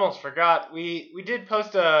 I almost forgot. We did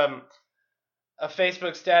post a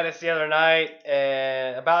Facebook status the other night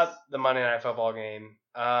about the Monday Night Football game,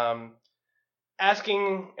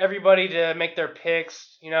 asking everybody to make their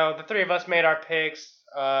picks. You know, the 3 of us made our picks.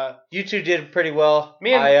 You two did pretty well.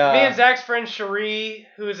 Me and Zach's friend Cherie,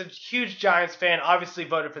 who is a huge Giants fan, obviously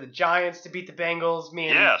voted for the Giants to beat the Bengals. Me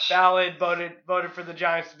and Ballard voted for the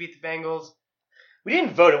Giants to beat the Bengals. We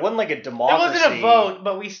didn't vote. It wasn't like a democracy. It wasn't a vote,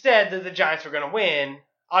 but we said that the Giants were going to win.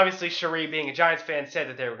 Obviously, Cherie, being a Giants fan, said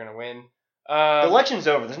that they were going to win. The election's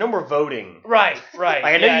over. There's no more voting. Right. Like,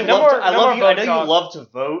 I know you love to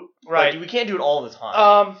vote. Right. But we can't do it all the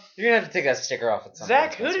time. You're gonna have to take that sticker off at some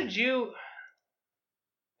Zach, point. who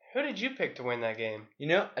did you pick to win that game? You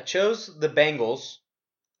know, I chose the Bengals.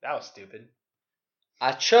 That was stupid.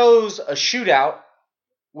 I chose a shootout,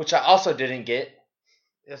 which I also didn't get.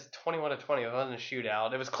 It was 21-20. It wasn't a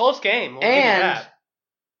shootout. It was a close game. We'll and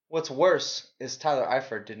what's worse is Tyler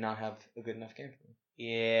Eifert did not have a good enough game for me.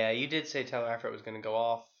 Yeah, you did say Tyler Eifert was going to go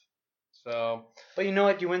off. So, but you know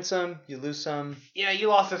what? You win some, you lose some. Yeah, you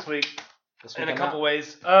lost this week in a couple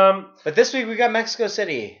ways. But this week we got Mexico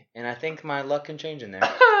City, and I think my luck can change in there.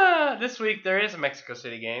 This week there is a Mexico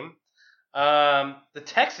City game. The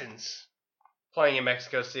Texans playing in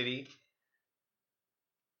Mexico City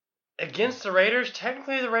against the Raiders.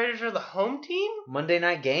 Technically, the Raiders are the home team. Monday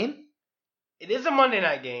night game? It is a Monday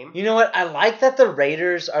night game. You know what? I like that the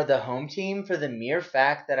Raiders are the home team for the mere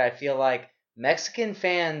fact that I feel like Mexican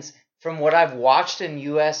fans, from what I've watched in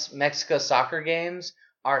U.S.-Mexico soccer games,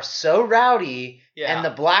 are so rowdy, and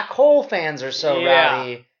the Black Hole fans are so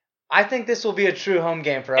rowdy. I think this will be a true home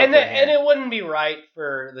game for Oakland. And it wouldn't be right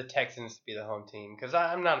for the Texans to be the home team, because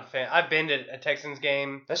I'm not a fan. I've been to a Texans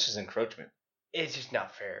game. That's just encroachment. It's just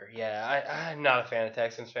not fair. Yeah, I'm not a fan of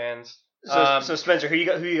Texans fans. So Spencer, who you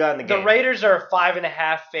got in the game? The Raiders are a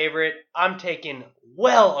 5.5 favorite. I'm taking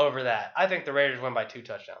well over that. I think the Raiders win by 2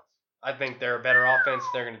 touchdowns. I think they're a better offense.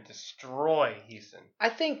 They're going to destroy Houston. I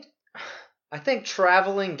think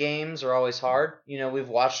traveling games are always hard. You know, we've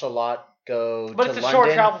watched a lot go to London. But it's a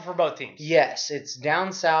short travel for both teams. Yes, it's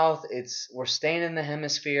down south. We're staying in the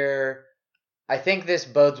hemisphere. I think this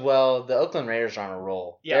bodes well. The Oakland Raiders are on a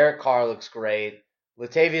roll. Yeah. Derek Carr looks great.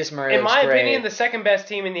 Latavius Murray looks great. In my opinion, the second best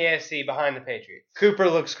team in the AFC behind the Patriots. Cooper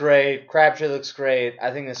looks great. Crabtree looks great.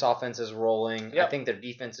 I think this offense is rolling. Yep. I think their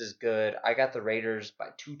defense is good. I got the Raiders by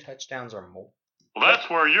 2 touchdowns or more. Well, that's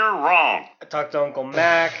where you're wrong. I talked to Uncle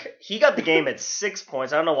Mac. He got the game at 6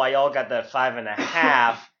 points. I don't know why y'all got that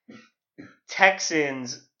 5.5.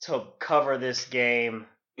 Texans to cover this game.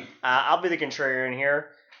 I'll be the contrarian here.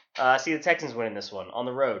 I see the Texans winning this one on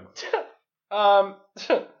the road.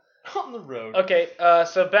 On the road. Okay,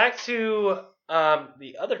 so back to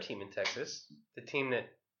the other team in Texas, the team that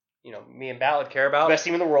me and Ballard care about. Best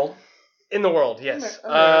team in the world. In the world, yes.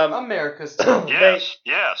 America's team. Yes.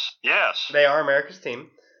 They are America's team.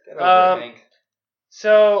 Get over it, Hank.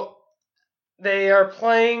 So they are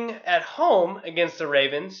playing at home against the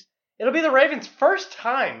Ravens. It'll be the Ravens' first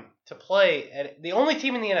time to play at the only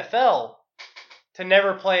team in the NFL to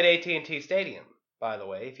never play at AT&T Stadium. By the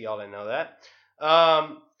way, if y'all didn't know that.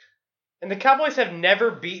 And the Cowboys have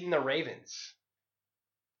never beaten the Ravens.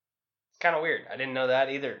 It's kind of weird. I didn't know that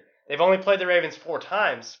either. They've only played the Ravens 4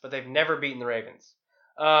 times, but they've never beaten the Ravens.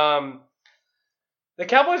 The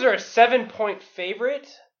Cowboys are a 7-point favorite,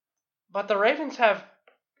 but the Ravens have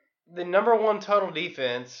the number one total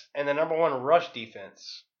defense and the number one rush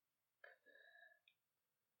defense.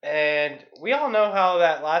 And we all know how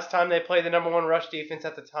that last time they played the number one rush defense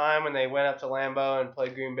at the time when they went up to Lambeau and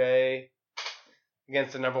played Green Bay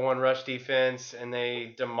against the number one rush defense, and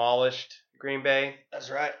they demolished Green Bay. That's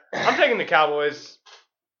right. I'm taking the Cowboys.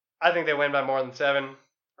 I think they win by more than 7.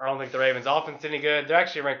 I don't think the Ravens' offense is any good. They're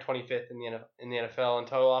actually ranked 25th in the NFL in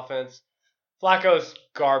total offense. Flacco's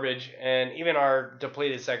garbage, and even our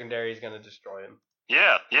depleted secondary is going to destroy him.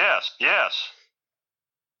 Yeah, yes.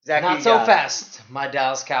 Zach, not so fast, my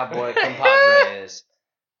Dallas Cowboy compadres.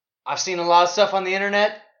 I've seen a lot of stuff on the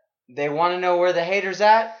internet. They want to know where the haters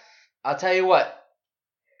at. I'll tell you what.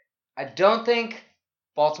 I don't think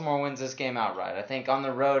Baltimore wins this game outright. I think on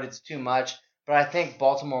the road it's too much, but I think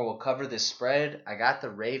Baltimore will cover this spread. I got the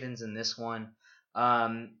Ravens in this one.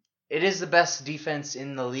 It is the best defense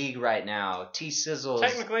in the league right now. T-Sizzle is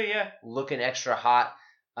technically, yeah, looking extra hot.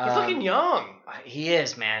 He's looking young. He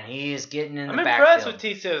is, man. He is getting in the backfield. I'm impressed with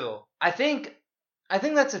T-Sizzle. I think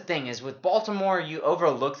that's the thing is with Baltimore, you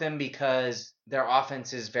overlook them because their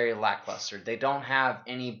offense is very lackluster. They don't have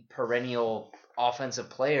any perennial offensive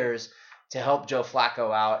players to help Joe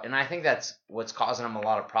Flacco out, and I think that's what's causing them a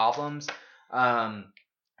lot of problems.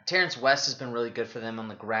 Terrence West has been really good for them on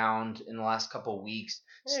the ground in the last couple of weeks.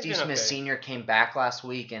 Yeah, Steve Smith Sr. came back last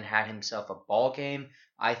week and had himself a ball game.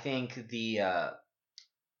 I think the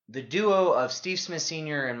duo of Steve Smith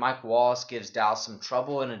Sr. and Mike Wallace gives Dallas some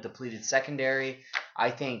trouble in a depleted secondary. I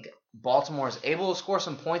think Baltimore is able to score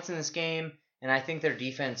some points in this game, and I think their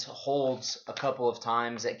defense holds a couple of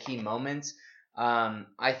times at key moments.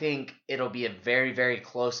 I think it'll be a very, very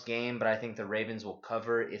close game, but I think the Ravens will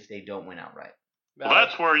cover if they don't win outright. Well,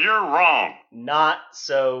 that's where you're wrong. Not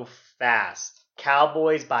so fast.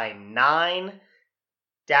 Cowboys by 9.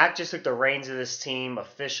 Dak just took the reins of this team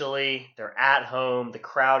officially. They're at home. The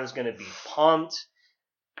crowd is going to be pumped.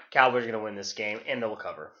 Cowboys are going to win this game, and they'll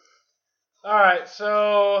cover. All right,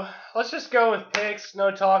 so let's just go with picks.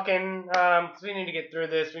 No talking. 'Cause we need to get through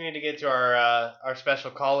this. We need to get to our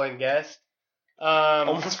special call-in guest.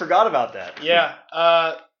 Almost forgot about that. Yeah.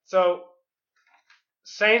 So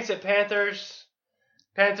Saints at Panthers.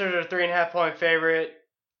 Panthers are a 3.5-point favorite.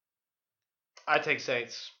 I take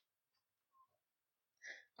Saints.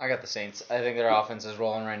 I got the Saints. I think their offense is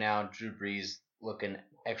rolling right now. Drew Brees looking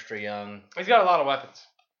extra young. He's got a lot of weapons.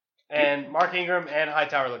 And Mark Ingram and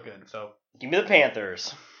Hightower look good. So give me the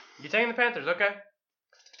Panthers. You taking the Panthers? Okay.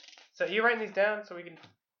 So you writing these down so we can. You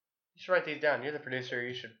should write these down. You're the producer.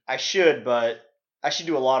 You should. I should, but I should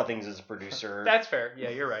do a lot of things as a producer. That's fair. Yeah,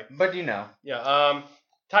 you're right. But you know. Yeah.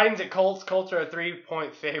 Titans at Colts. Colts are a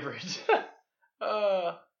 3-point favorite.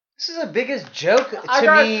 This is the biggest joke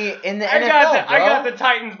to me in the NFL, bro. I got the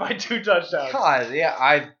Titans by 2 touchdowns. God, yeah,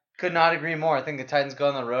 I could not agree more. I think the Titans go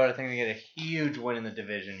on the road. I think they get a huge win in the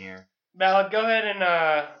division here. Ballard, go ahead and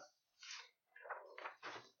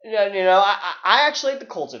Yeah, you know, I actually like the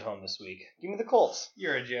Colts at home this week. Give me the Colts.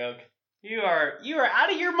 You're a joke. You are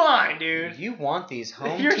out of your mind, dude. You want these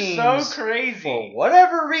home You're teams so crazy. for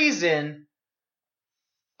whatever reason.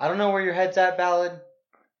 I don't know where your head's at, Ballard,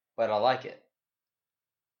 but I like it.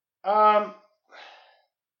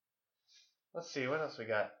 Let's see, what else we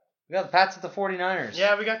got? We got the Pats at the 49ers.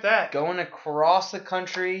 Yeah, we got that. Going across the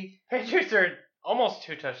country. Patriots are almost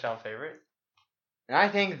 2-touchdown favorite. And I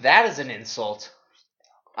think that is an insult.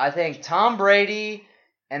 I think Tom Brady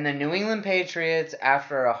and the New England Patriots,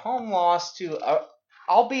 after a home loss to,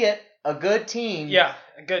 albeit a good team. Yeah,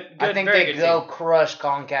 a good I think very they good go team. crush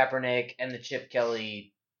Colin Kaepernick and the Chip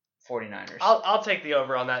Kelly 49ers. I'll take the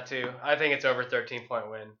over on that too. I think it's over 13-point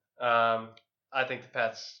win. I think the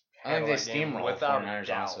Pats. I think they steamroll the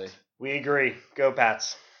 49ers, honestly. We agree. Go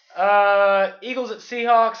Pats. Eagles at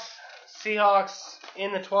Seahawks. Seahawks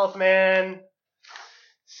in the 12th man.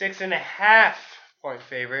 6.5-point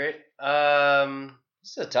favorite.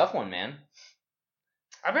 This is a tough one, man.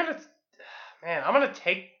 I'm gonna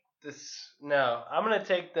take this. No, I'm gonna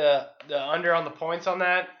take the under on the points on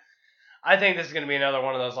that. I think this is gonna be another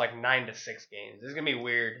one of those like 9-6 games. This is gonna be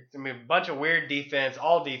weird. It's gonna be a bunch of weird defense,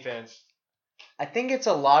 all defense. I think it's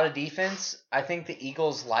a lot of defense. I think the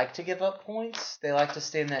Eagles like to give up points. They like to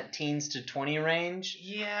stay in that teens to 20 range.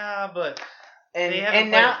 Yeah, but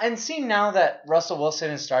seeing now that Russell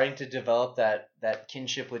Wilson is starting to develop that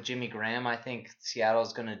kinship with Jimmy Graham, I think Seattle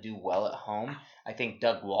is going to do well at home. I think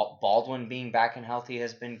Doug Baldwin being back and healthy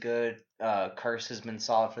has been good. Curse has been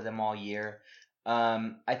solid for them all year.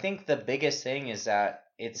 I think the biggest thing is that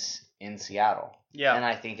it's in Seattle. Yeah. And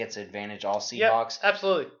I think it's advantage all Seahawks. Yeah,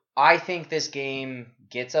 absolutely. I think this game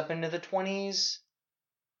gets up into the 20s.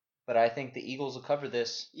 But I think the Eagles will cover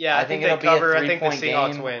this. Yeah, I think it'll they cover. be a I think the 3-point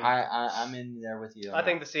Seahawks game. win. I'm in there with you. I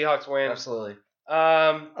think the Seahawks win. Absolutely.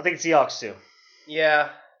 I think Seahawks too. Yeah,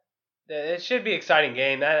 it should be an exciting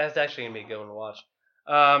game. That's actually gonna be a good one to watch.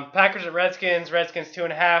 Packers at Redskins. Redskins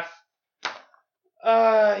 2.5.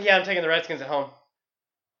 Yeah, I'm taking the Redskins at home.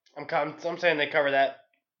 I'm saying they cover that.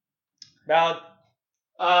 Valid.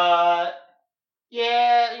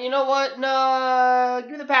 Yeah, you know what? No,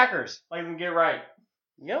 give me the Packers. Let them get it right.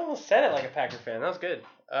 You almost said it like a Packer fan. That was good.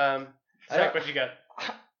 Zach, what you got?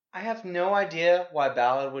 I have no idea why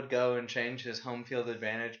Ballard would go and change his home field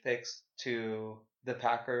advantage picks to the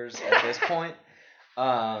Packers at this point.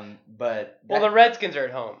 But the Redskins are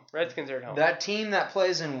at home. That team that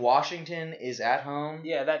plays in Washington is at home.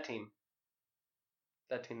 Yeah, that team.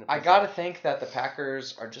 I gotta think that the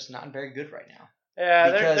Packers are just not very good right now.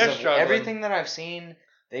 Yeah, because they're of struggling. Everything that I've seen,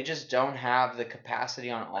 they just don't have the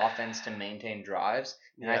capacity on offense to maintain drives,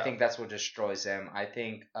 and I think that's what destroys them. I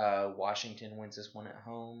think Washington wins this one at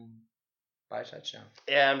home by a touchdown.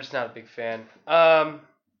 Yeah, I'm just not a big fan.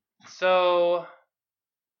 So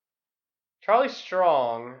Charlie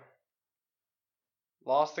Strong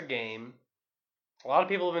lost the game. A lot of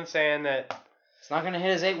people have been saying that he's not going to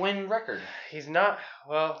hit his 8-win record. He's not.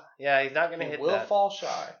 Well, yeah, he's not going to hit that. He will fall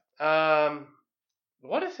shy.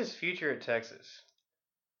 What is his future at Texas?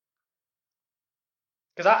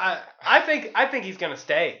 Because I think he's going to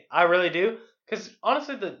stay. I really do. Because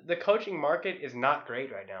honestly, the coaching market is not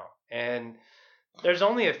great right now, and there's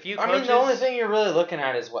only a few coaches. I mean, the only thing you're really looking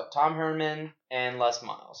at is what Tom Herman and Les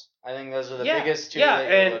Miles. I think those are the biggest two. Yeah,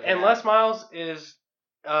 and Les Miles is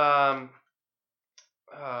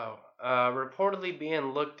reportedly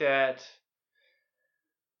being looked at.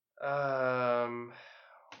 Where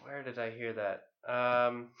did I hear that?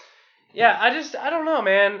 Yeah, I don't know,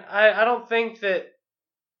 man. I don't think that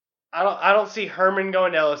I don't see Herman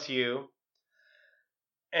going to LSU,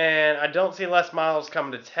 and I don't see Les Miles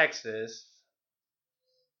coming to Texas,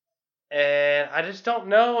 and I just don't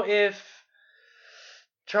know if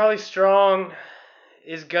Charlie Strong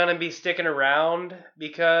is gonna be sticking around,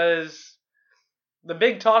 because the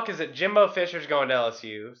big talk is that Jimbo Fisher's going to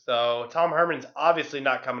LSU, so Tom Herman's obviously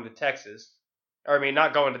not coming to Texas. Or, I mean,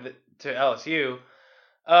 not going to LSU.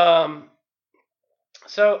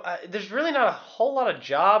 So there's really not a whole lot of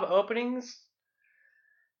job openings.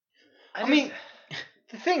 I mean,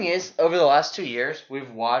 the thing is, over the last 2 years,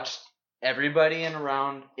 we've watched everybody in and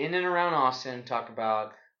around Austin talk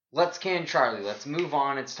about, let's can Charlie, let's move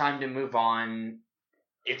on, it's time to move on,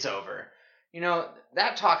 it's over. You know,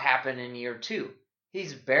 that talk happened in year 2.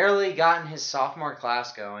 He's barely gotten his sophomore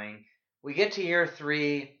class going. We get to year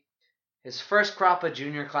 3. His first crop of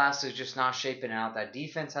junior class is just not shaping out. That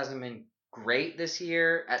defense hasn't been great this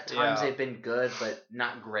year. At times they've been good, but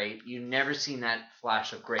not great. You've never seen that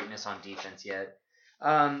flash of greatness on defense yet.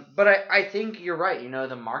 But I think you're right. You know,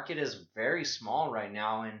 the market is very small right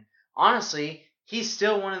now. And honestly, he's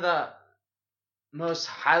still one of the most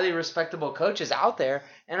highly respectable coaches out there.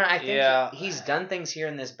 And I think he's done things here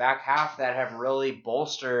in this back half that have really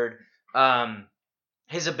bolstered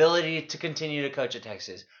his ability to continue to coach at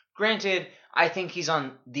Texas. Granted, I think he's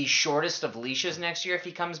on the shortest of leashes next year if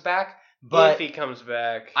he comes back. But if he comes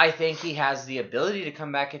back, I think he has the ability to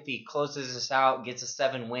come back if he closes this out, gets a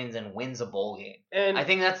 7 wins, and wins a bowl game. And I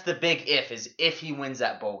think that's the big if he wins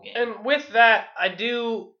that bowl game. And with that, I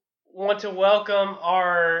do want to welcome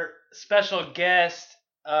our special guest,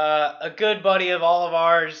 a good buddy of all of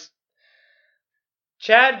ours,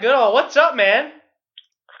 Chad Goodall. What's up, man?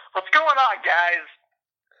 What's going on, guys?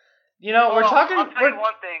 You know, I'll tell you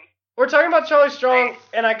one thing. We're talking about Charlie Strong,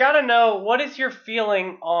 and I gotta know, what is your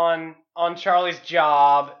feeling on Charlie's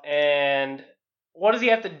job, and what does he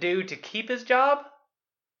have to do to keep his job?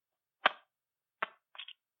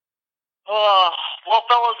 Well,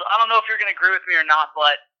 fellas, I don't know if you're gonna agree with me or not,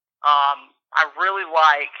 but I really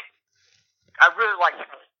like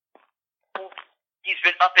Charlie. He's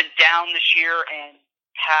been up and down this year and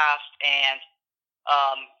past, and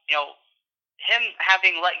you know, him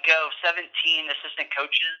having let go 17 assistant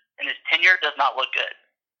coaches in his tenure does not look good,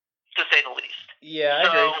 to say the least. Yeah, I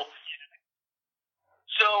agree.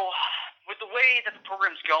 So, with the way that the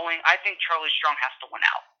program's going, I think Charlie Strong has to win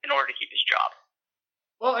out in order to keep his job.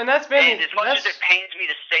 Well, and that's been... And as much as it pains me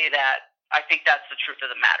to say that, I think that's the truth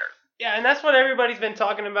of the matter. Yeah, and that's what everybody's been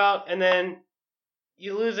talking about, and then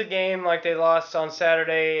you lose a game like they lost on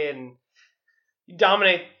Saturday, and you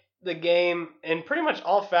dominate the game in pretty much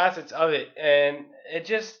all facets of it, and it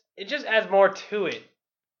just adds more to it.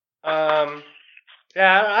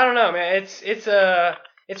 Yeah, I don't know, man.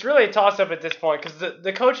 It's it's really a toss-up at this point because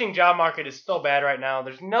the coaching job market is so bad right now.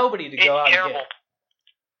 There's nobody to go out terrible. and get.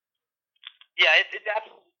 Yeah, it's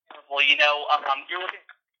absolutely terrible. You're looking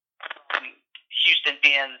at Houston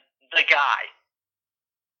being the guy.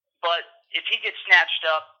 But if he gets snatched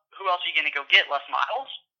up, who else are you going to go get? Les Miles?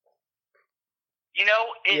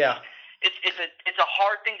 It's a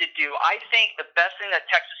hard thing to do. I think the best thing that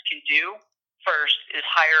Texas can do first is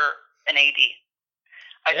hire an AD.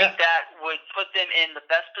 I think that would put them in the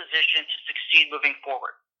best position to succeed moving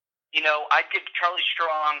forward. I'd give Charlie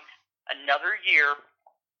Strong another year.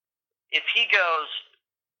 If he goes,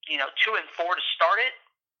 2-4 to start it,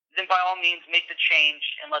 then by all means make the change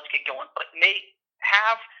and let's get going. But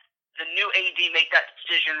have the new AD make that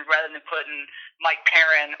decision rather than putting Mike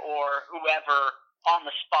Perrin or whoever on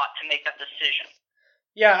the spot to make that decision.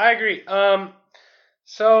 Yeah, I agree.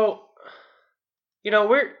 So,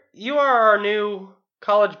 you are our new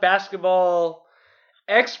college basketball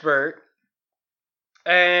expert,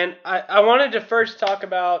 and I wanted to first talk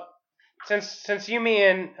about since me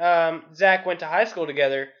and Zach went to high school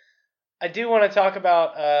together. I do want to talk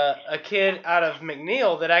about a kid out of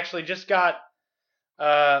McNeil that actually just got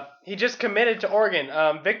he just committed to Oregon.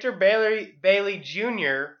 Victor Bailey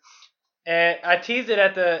Jr. And I teased it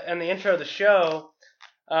in the intro of the show.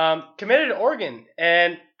 Committed to Oregon,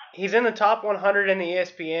 and he's in the top 100 in the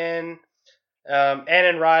ESPN and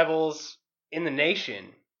in Rivals in the nation.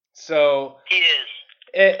 So he is.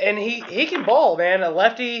 And he can ball, man. A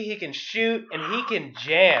lefty, he can shoot, and he can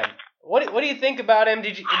jam. What do you think about him?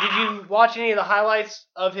 Did you watch any of the highlights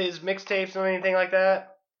of his mixtapes or anything like that?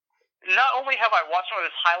 Not only have I watched some of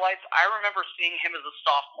his highlights, I remember seeing him as a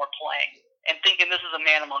sophomore playing and thinking this is a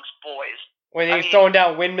man amongst boys. When he was throwing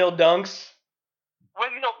down windmill dunks?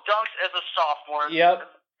 Windmill dunks as a sophomore. Yep.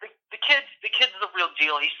 The kid's the real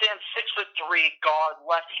deal. He stands 6'3", guard,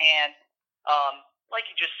 left hand. Like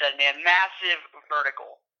you just said, man, massive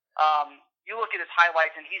vertical. You look at his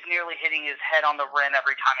highlights, and he's nearly hitting his head on the rim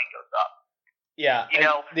every time he goes up. Yeah.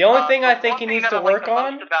 The only thing I think he needs to work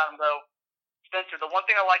on. About him, though, Spencer, the one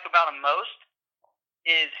thing I like about him most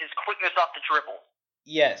is his quickness off the dribble.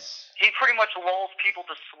 Yes. He pretty much lulls people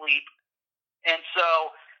to sleep. And so,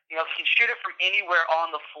 he can shoot it from anywhere on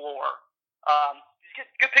the floor. He's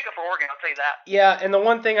a good pickup for Oregon, I'll tell you that. Yeah, and the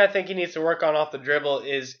one thing I think he needs to work on off the dribble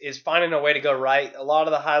is finding a way to go right. A lot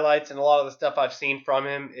of the highlights and a lot of the stuff I've seen from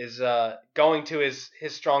him is going to his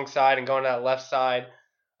strong side and going to that left side.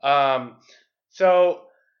 So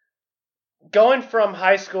going from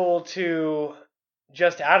high school to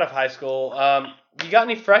just out of high school, you got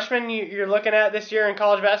any freshmen you're looking at this year in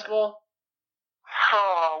college basketball?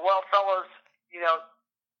 Oh, well, fellas,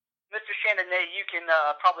 Mr. Chandonnet, you can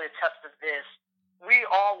probably attest to this. We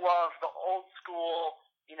all love the old school,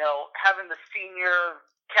 having the senior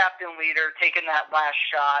captain leader taking that last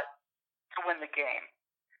shot to win the game.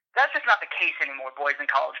 That's just not the case anymore, boys, in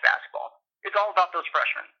college basketball. It's all about those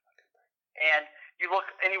freshmen. And you look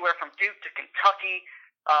anywhere from Duke to Kentucky,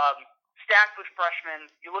 stacked with freshmen.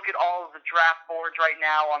 You look at all of the draft boards right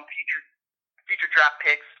now on future draft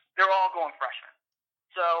picks. They're all going freshmen.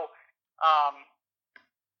 So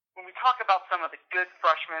when we talk about some of the good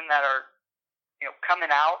freshmen that are coming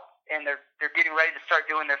out and they're getting ready to start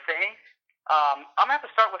doing their thing, I'm gonna have to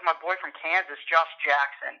start with my boy from Kansas, Josh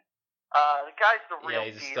Jackson. The guy's the real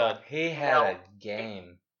he's deal. a stud. He had a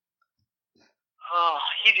game.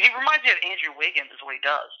 He reminds me of Andrew Wiggins is what he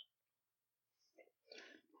does.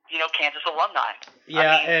 Kansas alumni.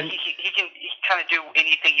 Yeah, and he can kind of do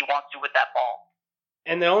anything he wants to with that ball.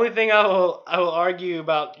 And the only thing I will argue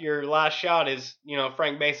about your last shot is,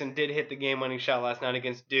 Frank Mason did hit the game-winning shot last night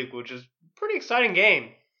against Duke, which is a pretty exciting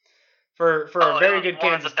game for a very good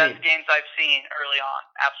Kansas team. One of the best games I've seen early on.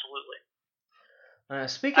 Absolutely.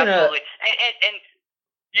 Speaking Absolutely.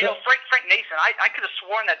 And Frank Mason, I could have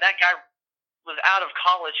sworn that guy was out of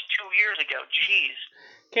college 2 years ago. Jeez.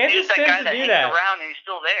 Kansas tends to do that. Around and he's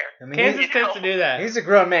still there. Kansas tends to do that. He's a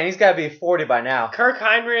grown man. He's got to be 40 by now. Kirk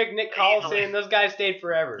Heinrich, Nick Collison, those guys stayed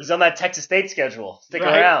forever. He's on that Texas State schedule. Stick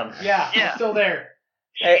around. Yeah, he's still there.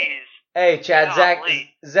 Hey, Chad,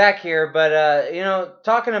 Zach here, but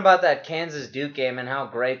talking about that Kansas Duke game and how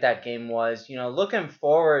great that game was, looking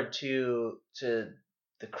forward to the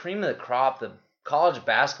cream of the crop, the college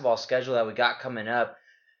basketball schedule that we got coming up.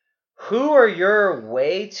 Who are your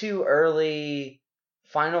way too early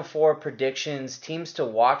Final Four predictions, teams to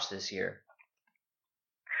watch this year?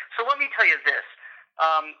 So let me tell you this: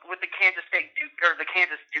 with the Kansas Duke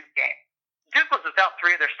game, Duke was without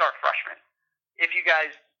three of their star freshmen. If you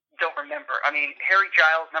guys don't remember, Harry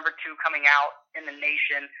Giles, number 2, coming out in the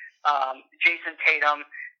nation. Jason Tatum.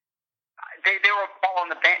 they were all on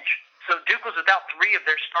the bench. So Duke was without 3 of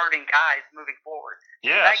their starting guys moving forward.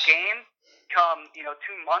 Yes. That game, come 2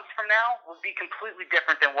 months from now, will be completely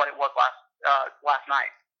different than what it was last night.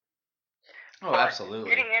 Oh, but absolutely.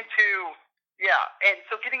 Getting into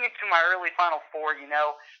my early Final Four,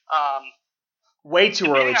 way too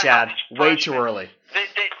early, Chad. Way too early.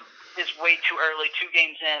 It's way too early. 2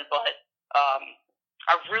 games in, but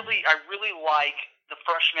I really like the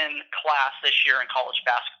freshman class this year in college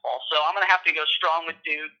basketball. So I'm going to have to go strong with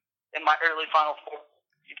Duke in my early Final Four.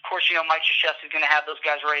 Of course, Mike Krzyzewski's going to have those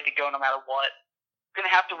guys ready to go no matter what. Going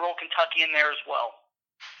to have to roll Kentucky in there as well.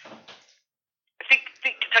 I think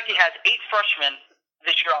Kentucky has 8 freshmen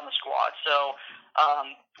this year on the squad. So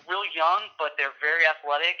real young, but they're very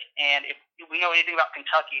athletic. And if we know anything about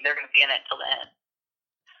Kentucky, they're going to be in it until the end.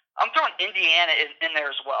 I'm throwing Indiana in there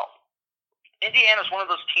as well. Indiana's one of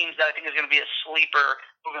those teams that I think is going to be a sleeper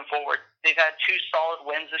moving forward. They've had 2 solid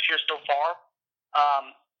wins this year so far.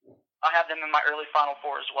 I have them in my early Final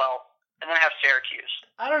Four as well. And then I have Syracuse.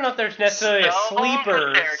 I don't know if there's necessarily a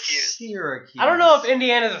sleeper. Syracuse. I don't know if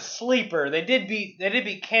Indiana's a sleeper. They did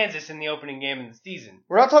beat Kansas in the opening game of the season.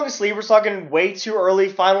 We're not talking sleepers, we're talking way too early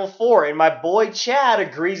Final Four. And my boy Chad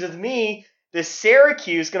agrees with me. The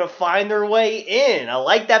Syracuse going to find their way in. I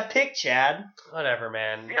like that pick, Chad. Whatever,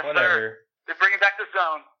 man. Yes, Whatever. Sir. They're bringing back the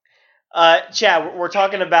zone. Chad, we're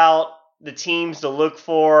talking about the teams to look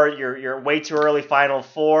for. Your way too early Final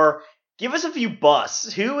Four. Give us a few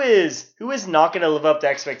busts. Who is not going to live up to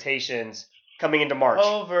expectations coming into March?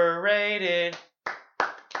 Overrated.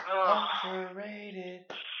 Overrated.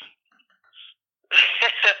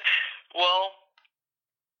 Well,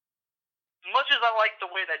 as much as I like the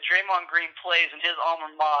way that Draymond Green plays in his alma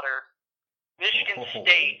mater, Michigan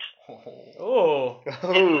State is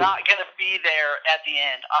not going to be there at the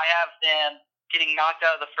end. I have them getting knocked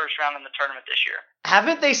out of the first round in the tournament this year.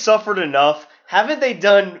 Haven't they suffered enough? Haven't they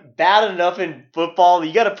done bad enough in football?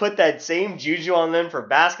 You got to put that same juju on them for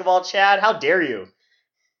basketball, Chad. How dare you?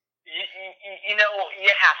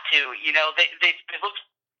 You have to. They look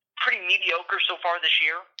pretty mediocre so far this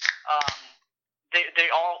year. They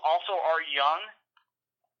all also are young,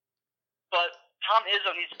 but Tom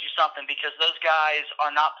Izzo needs to do something because those guys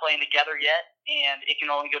are not playing together yet, and it can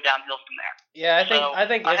only go downhill from there. Yeah, I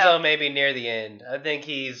think Izzo may be near the end. I think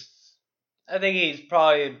he's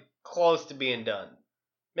probably close to being done.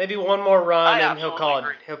 Maybe one more run and he'll call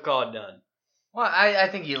it done. Well, I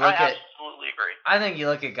think you look at absolutely agree. I think you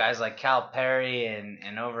look at guys like Cal Perry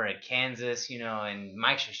and over at Kansas, and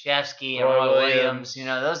Mike Krzyzewski and Roy Williams,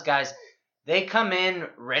 those guys, they come in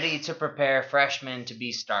ready to prepare freshmen to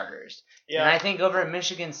be starters. Yeah. And I think over at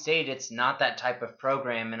Michigan State, it's not that type of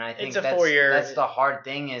program, and I think that's the hard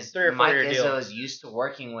thing is Mike Izzo is used to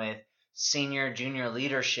working with senior, junior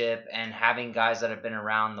leadership and having guys that have been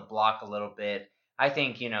around the block a little bit. I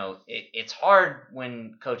think, it's hard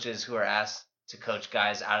when coaches who are asked to coach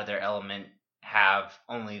guys out of their element have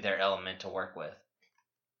only their element to work with.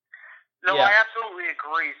 No, yeah. I absolutely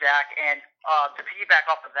agree, Zach. And to piggyback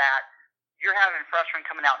off of that, you're having freshmen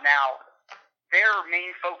coming out now. Their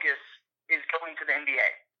main focus is going to the NBA.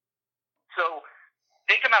 So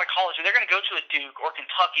they come out of college and they're going to go to a Duke or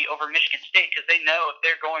Kentucky over Michigan State because they know if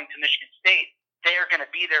they're going to Michigan State, they're going to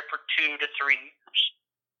be there for 2 to 3 years.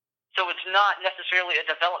 So it's not necessarily a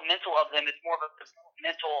developmental of them. It's more of a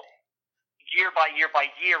developmental year by year by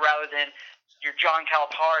year rather than your John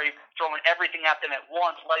Calipari throwing everything at them at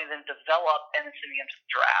once, letting them develop and then sending them to the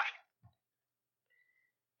draft.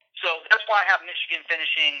 So that's why I have Michigan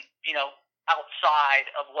finishing, outside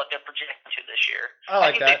of what they're projected to this year.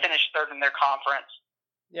 I think they finished 3rd in their conference.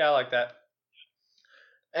 Yeah, I like that.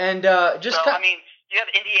 And you have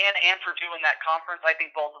Indiana and Purdue in that conference. I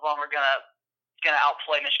think both of them are gonna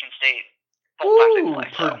outplay Michigan State.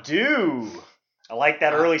 Purdue. I like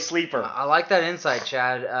that early sleeper. I like that insight,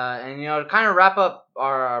 Chad. And to kind of wrap up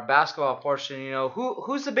our basketball portion,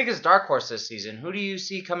 who's the biggest dark horse this season? Who do you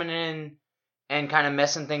see coming in and kind of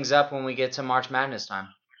messing things up when we get to March Madness time?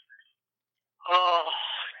 Oh,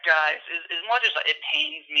 guys, as much as it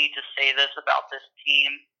pains me to say this about this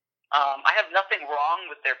team, I have nothing wrong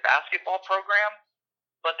with their basketball program,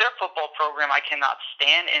 but their football program I cannot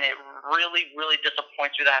stand, and it really, really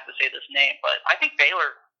disappoints me that I have to say this name. But I think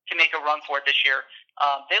Baylor can make a run for it this year.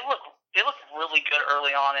 They look really good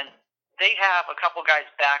early on, and they have a couple guys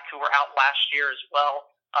back who were out last year as well.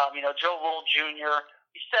 Joe Little Jr.,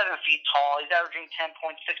 he's 7 feet tall. He's averaging 10.6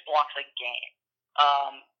 blocks a game.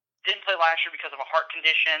 Didn't play last year because of a heart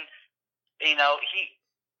condition. He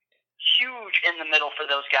huge in the middle for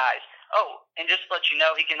those guys. Oh, and just to let you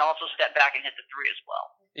know, he can also step back and hit the 3 as well.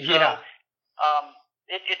 Yeah. So,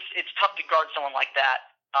 it's tough to guard someone like that.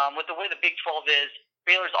 with the way the Big 12 is,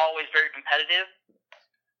 Baylor's always very competitive.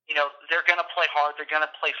 They're going to play hard. They're going to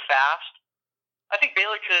play fast. I think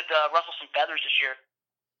Baylor could ruffle some feathers this year.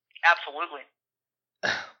 Absolutely.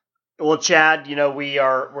 Well, Chad,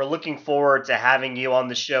 we're looking forward to having you on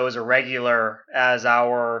the show as a regular, as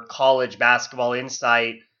our college basketball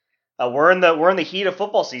insight. We're in the heat of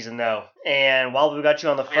football season though, and while we got you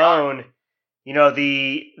on the phone,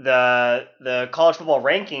 the college football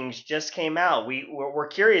rankings just came out. We're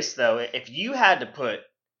curious though, if you had to put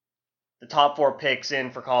the top 4 picks in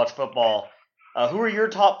for college football, who are your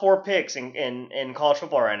top 4 picks in college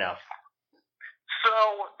football right now? So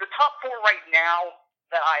the top 4 right now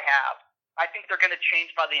that I have, I think they're going to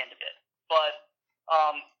change by the end of it. But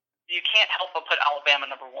you can't help but put Alabama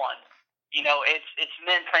number 1. It's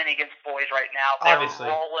men playing against boys right now. They're Obviously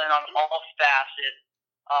rolling on all facets.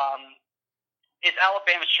 It's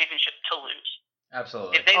Alabama's championship to lose.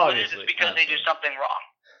 Absolutely. If they lose, it's because they do something wrong.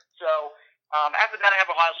 So after that, I have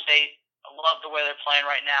Ohio State. I love the way they're playing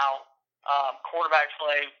right now. Quarterback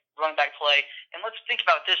play, running back play. And let's think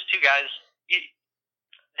about this too, guys.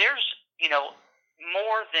 There's,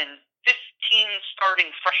 more than 15 starting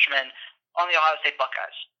freshmen on the Ohio State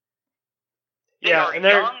Buckeyes.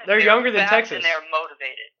 They're younger than Texas. And they're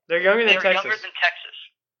motivated. They're younger than Texas. Younger than Texas.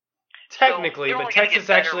 Technically, so but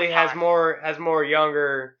Texas actually has more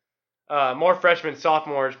younger, more freshmen,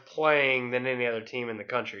 sophomores playing than any other team in the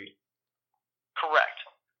country. Correct.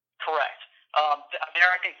 They're,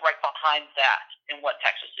 I think, right behind that in what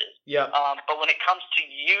Texas is. Yeah. But when it comes to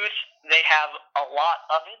youth, they have a lot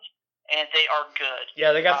of it, and they are good.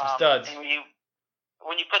 Yeah, they got some studs. And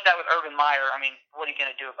when you put that with Urban Meyer, I mean, what are you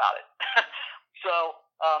going to do about it? So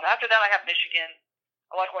after that, I have Michigan.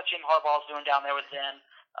 I like what Jim Harbaugh is doing down there with them.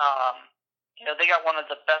 They got one of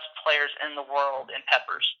the best players in the world in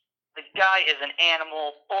Peppers. The guy is an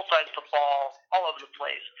animal, both sides of the ball, all over the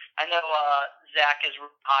place. I know Zach is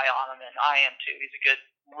high on him, and I am too. He's a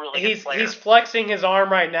really good player. He's flexing his arm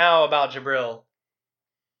right now about Jabril.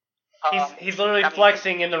 He's literally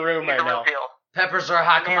flexing in the room right now. Peppers are a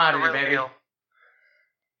hot commodity, baby.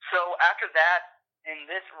 So after that, in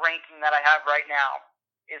this ranking that I have right now,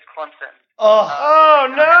 is Clemson. Oh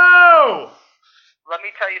no! Let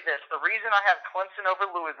me tell you this. The reason I have Clemson over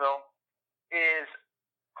Louisville is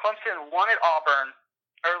Clemson won at Auburn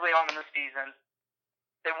early on in the season.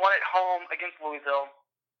 They won at home against Louisville,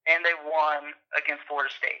 and they won against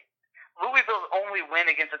Florida State. Louisville's only win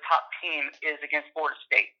against a top team is against Florida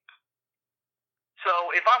State. So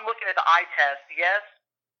if I'm looking at the eye test, yes,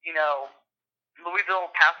 Louisville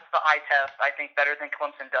passes the eye test, I think, better than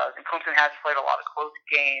Clemson does. And Clemson has played a lot of close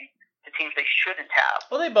games to teams they shouldn't have.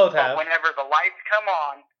 Well, they both have. But whenever the lights come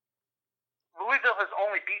on, Louisville has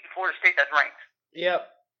only beaten Florida State that's ranked. Yep.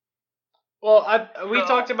 Well, we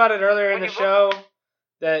talked about it earlier in the show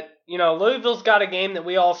that, Louisville's got a game that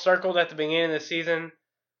we all circled at the beginning of the season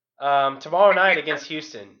tomorrow night against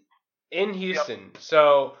Houston. In Houston. Yep.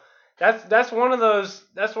 So that's one of those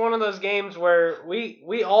games where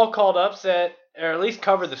we all called upset, or at least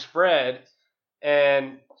covered the spread.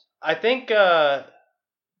 And I think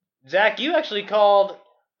Zach, you actually called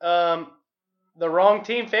the wrong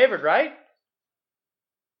team favored, right?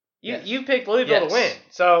 You picked Louisville to win.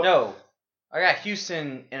 So no, I got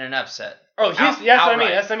Houston in an upset. Oh, Houston. That's what I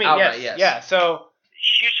mean. Outright, yes. Yeah. So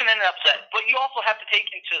Houston in an upset, but you also have to take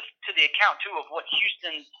into the account too of what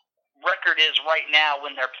Houston's record is right now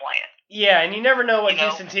when they're playing. Yeah, and you never know what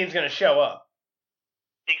Houston team's going to show up.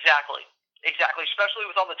 Exactly. Especially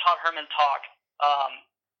with all the Todd Herman talk.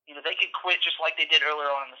 They could quit just like they did earlier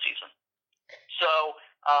on in the season. So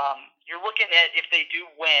you're looking at, if they do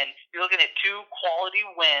win, you're looking at 2 quality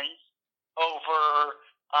wins over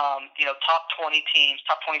top 20 teams,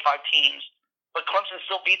 top 25 teams. But Clemson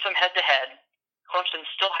still beats them head to head. Clemson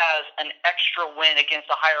still has an extra win against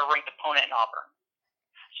a higher ranked opponent in Auburn.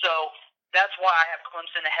 So that's why I have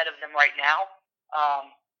Clemson ahead of them right now.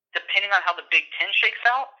 Depending on how the Big Ten shakes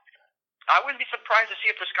out, I wouldn't be surprised to see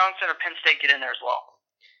if Wisconsin or Penn State get in there as well.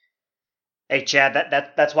 Hey, Chad,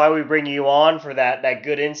 that's why we bring you on, for that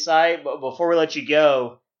good insight. But before we let you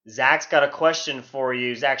go, Zach's got a question for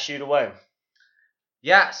you. Zach, shoot away.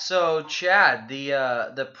 Yeah, so Chad,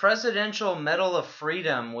 the Presidential Medal of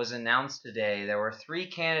Freedom was announced today. There were 3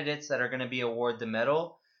 candidates that are going to be awarded the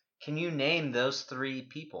medal. Can you name those 3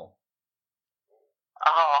 people?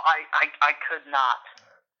 Oh, I could not.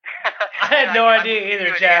 I had no idea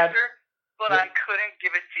either, Chad. Answer, but I couldn't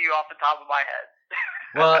give it to you off the top of my head.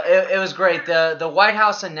 Well, it was great. The White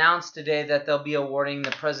House announced today that they'll be awarding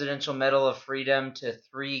the Presidential Medal of Freedom to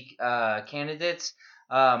 3 candidates.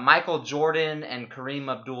 Michael Jordan and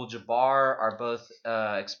Kareem Abdul-Jabbar are both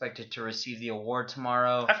expected to receive the award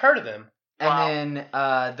tomorrow. I've heard of them. And then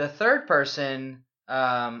the third person,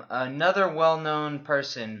 another well-known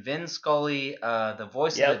person, Vin Scully, the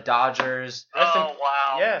voice of the Dodgers. Oh,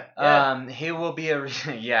 wow. Yeah. He will be not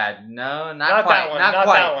quite.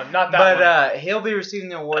 Not that one. He'll be receiving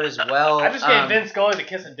the award as well. I just gave Vin Scully the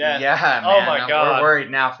kiss of death. Yeah, man. Oh, my God. We're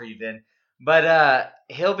worried now for you, Vin. But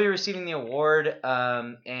he'll be receiving the award,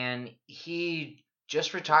 and he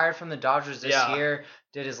just retired from the Dodgers this year.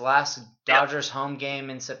 Did his last Dodgers home game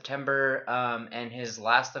in September, and his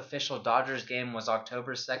last official Dodgers game was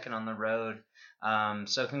October 2nd on the road.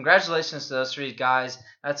 So congratulations to those three guys.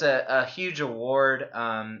 That's a huge award,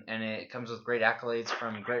 and it comes with great accolades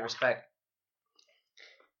from great respect.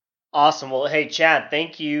 Awesome. Well, hey, Chad,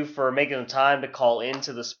 thank you for making the time to call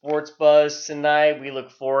into the Sports Buzz tonight. We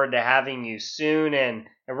look forward to having you soon, and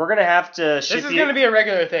we're going to have to ship you... This is going to be a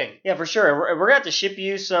regular thing. Yeah, for sure. We're going to have to ship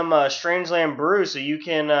you some Strangeland brew so you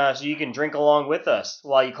can drink along with us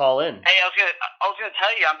while you call in. Hey, I was gonna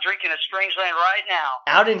tell you, I'm drinking a Strangeland right now.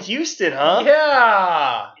 Out in Houston, huh?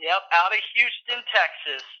 Yeah. Yep, out of Houston,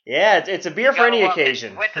 Texas. Yeah, it's a beer for any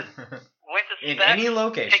occasion. Went to In Specs, any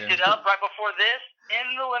location. Picked it up right before this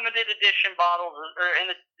in the limited edition bottles, or in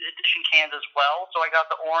the edition cans as well. So I got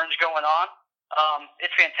the orange going on.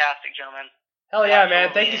 It's fantastic, gentlemen. Hell yeah,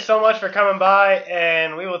 man. Thank you so much for coming by,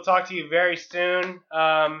 and we will talk to you very soon.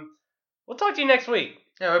 We'll talk to you next week.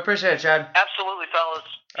 Yeah, we appreciate it, Chad. Absolutely, fellas.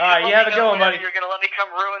 All right, you have a good one, buddy. You're going to let me come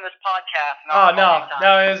ruin this podcast.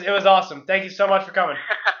 No, it was awesome. Thank you so much for coming.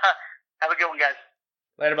 Have a good one, guys.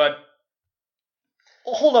 Later, bud.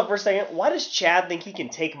 Well, hold up for a second. Why does Chad think he can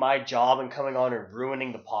take my job and coming on and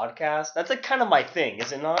ruining the podcast? That's like kind of my thing,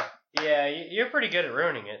 is it not? Yeah, you're pretty good at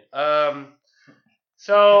ruining it.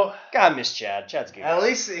 So God, miss Chad. Chad's good. At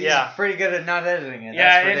least he's pretty good at not editing it.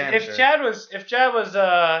 Yeah, That's if Chad was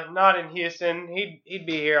not in Houston, he'd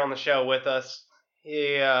be here on the show with us.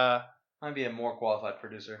 He might be a more qualified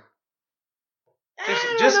producer.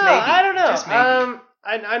 Just maybe. I don't know. Just maybe.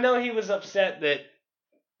 I know he was upset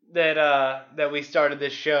that we started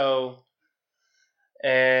this show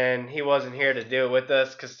and he wasn't here to do it with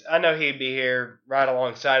us, because I know he'd be here right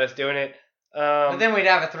alongside us doing it. But then we'd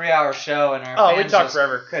have a 3-hour show and our fans we'd talk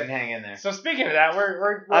forever. Couldn't hang in there. So speaking of that,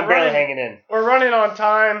 we're I'm barely hanging in. We're running on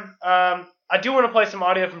time. I do want to play some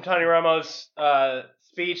audio from Tony Romo's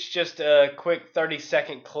speech, just a quick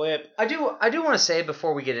 30-second clip. I do want to say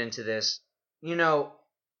before we get into this,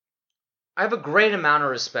 I have a great amount of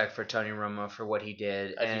respect for Tony Romo for what he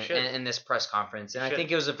did in this press conference. And I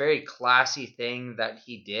think it was a very classy thing that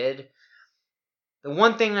he did. The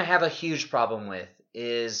one thing I have a huge problem with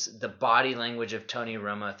is the body language of Tony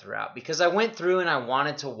Romo throughout. Because I went through and I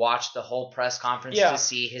wanted to watch the whole press conference to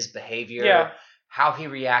see his behavior, how he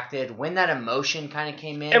reacted, when that emotion kind of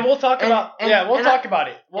came in. And we'll talk about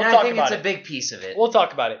it. I think it's a big piece of it. We'll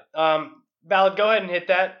talk about it. Ballard, go ahead and hit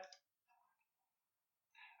that.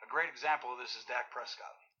 A great example of this is Dak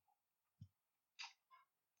Prescott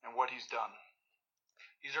and what he's done.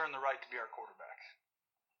 He's earned the right to be our quarterback.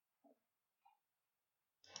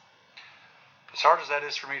 As hard as that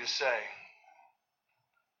is for me to say,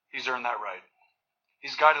 he's earned that right.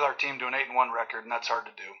 He's guided our team to an 8-1 record, and that's hard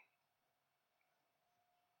to do.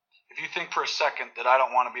 If you think for a second that I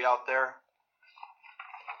don't want to be out there,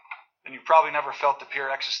 then you've probably never felt the pure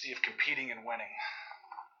ecstasy of competing and winning.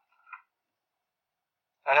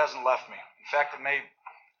 That hasn't left me. In fact, it may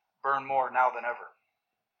burn more now than ever.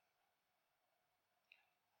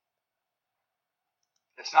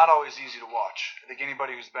 It's not always easy to watch. I think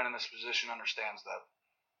anybody who's been in this position understands that.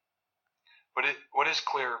 But what is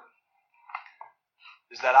clear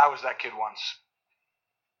is that I was that kid once.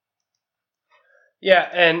 Yeah,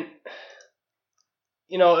 and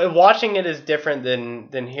watching it is different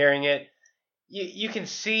than hearing it. You can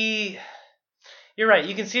see. You're right.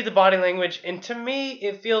 You can see the body language, and to me,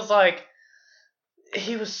 it feels like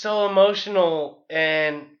he was so emotional,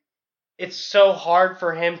 and it's so hard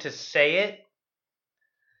for him to say it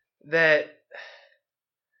that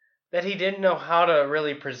he didn't know how to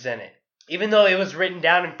really present it. Even though it was written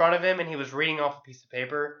down in front of him and he was reading off a piece of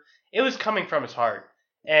paper, it was coming from his heart.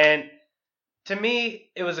 And to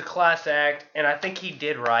me, it was a class act, and I think he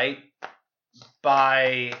did right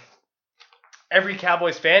by every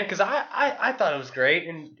Cowboys fan, because I thought it was great,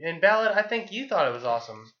 and Ballard, I think you thought it was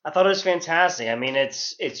awesome. I thought it was fantastic. I mean,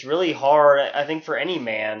 it's really hard, I think, for any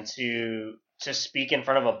man to speak in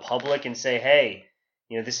front of a public and say, hey,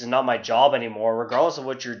 this is not my job anymore, regardless of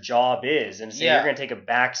what your job is, and say you're going to take a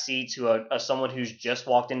back seat to a someone who's just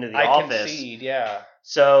walked into the office. I concede, yeah.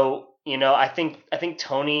 So I think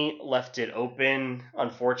Tony left it open,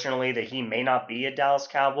 unfortunately, that he may not be a Dallas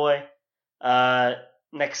Cowboy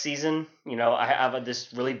next season. I have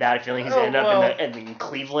this really bad feeling he's going to end up in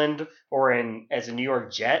Cleveland or as a New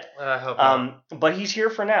York Jet. I hope not. But he's here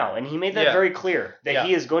for now, and he made that very clear that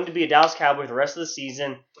he is going to be a Dallas Cowboy the rest of the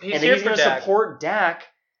season, and that he's going to support Dak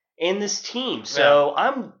in this team. So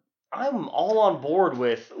I'm all on board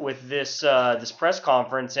with this press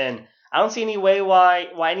conference, and I don't see any way why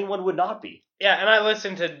anyone would not be. Yeah, and I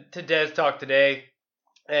listened to Dez talk today,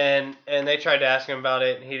 and they tried to ask him about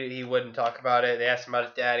it, and he wouldn't talk about it. They asked him about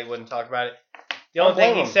his dad, he wouldn't talk about it. The only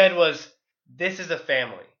thing he said was, "This is a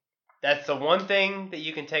family." That's the one thing that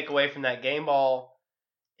you can take away from that game ball.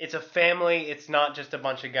 It's a family. It's not just a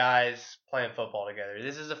bunch of guys playing football together.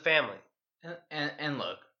 This is a family. And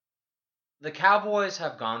look, the Cowboys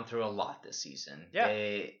have gone through a lot this season. Yeah.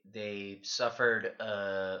 They suffered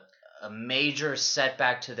a major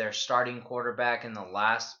setback to their starting quarterback in the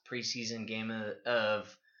last preseason game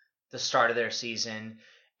of the start of their season,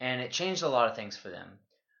 and it changed a lot of things for them.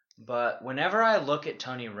 But whenever I look at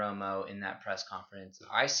Tony Romo in that press conference,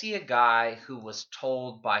 I see a guy who was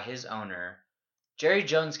told by his owner, Jerry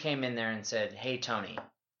Jones came in there and said, "Hey, Tony,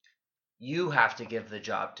 you have to give the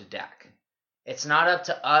job to Dak. It's not up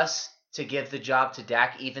to us to give the job to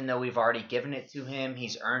Dak, even though we've already given it to him.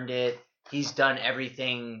 He's earned it. He's done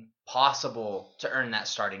everything possible to earn that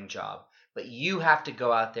starting job. But you have to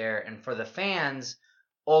go out there and for the fans,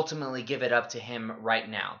 ultimately give it up to him right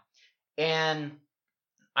now." And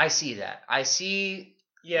I see that. I see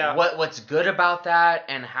what's good about that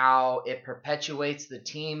and how it perpetuates the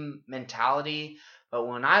team mentality. But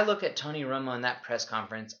when I look at Tony Romo in that press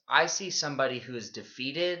conference, I see somebody who is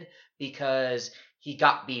defeated because he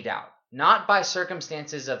got beat out. Not by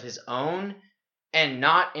circumstances of his own and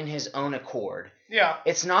not in his own accord. Yeah.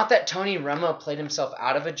 It's not that Tony Romo played himself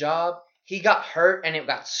out of a job. He got hurt and it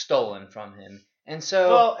got stolen from him. And so...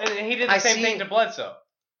 Well, and he did the same thing to Bledsoe.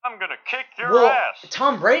 I'm going to kick your ass.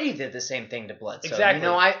 Tom Brady did the same thing to Bledsoe. Exactly.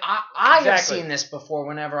 I have seen this before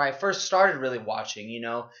whenever I first started really watching.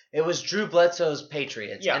 It was Drew Bledsoe's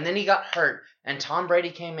Patriots. Yeah. And then he got hurt. And Tom Brady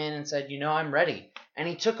came in and said, I'm ready. And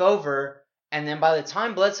he took over. And then by the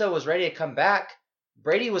time Bledsoe was ready to come back,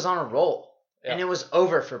 Brady was on a roll. Yeah. And it was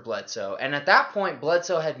over for Bledsoe. And at that point,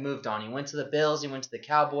 Bledsoe had moved on. He went to the Bills. He went to the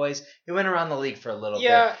Cowboys. He went around the league for a little bit.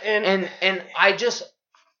 Yeah, and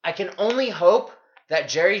I can only hope that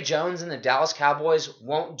Jerry Jones and the Dallas Cowboys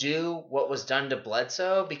won't do what was done to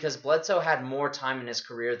Bledsoe, because Bledsoe had more time in his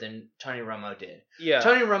career than Tony Romo did. Yeah.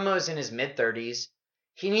 Tony Romo is in his mid-30s.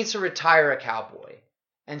 He needs to retire a Cowboy.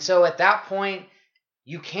 And so at that point,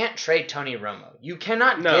 you can't trade Tony Romo. You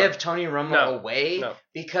cannot give Tony Romo away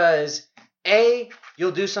because, A,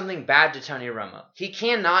 you'll do something bad to Tony Romo. He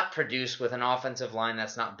cannot produce with an offensive line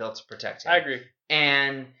that's not built to protect him. I agree.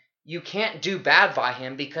 And you can't do bad by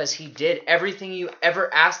him because he did everything you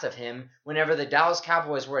ever asked of him whenever the Dallas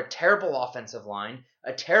Cowboys were a terrible offensive line,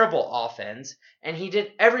 a terrible offense, and he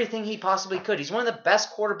did everything he possibly could. He's one of the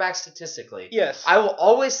best quarterbacks statistically. Yes. I will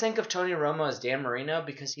always think of Tony Romo as Dan Marino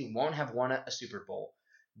because he won't have won a Super Bowl.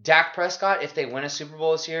 Dak Prescott, if they win a Super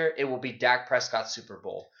Bowl this year, it will be Dak Prescott's Super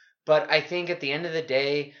Bowl. But I think at the end of the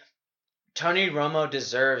day, Tony Romo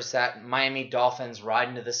deserves that Miami Dolphins ride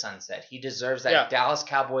into the sunset. He deserves that Dallas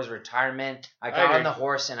Cowboys retirement. I got on the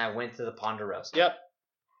horse and I went to the Ponderosa. Yep.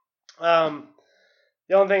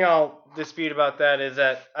 The only thing I'll dispute about that is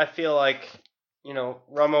that I feel like,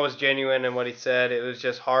 Romo was genuine in what he said. It was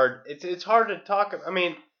just hard. It's hard to talk. I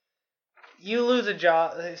mean, you lose a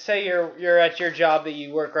job. Say you're at your job that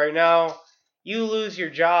you work right now. You lose your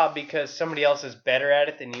job because somebody else is better at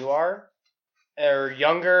it than you are, or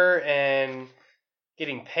younger and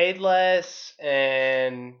getting paid less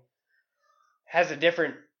and has a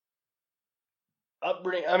different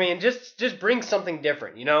upbringing. I mean, just bring something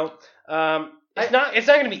different, It's not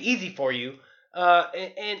going to be easy for you.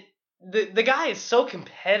 And the guy is so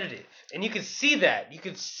competitive, and you can see that. You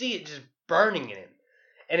can see it just burning in him.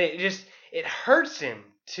 And it hurts him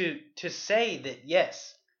to say that,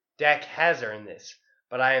 yes, Dak has earned this,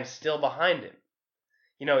 but I am still behind him.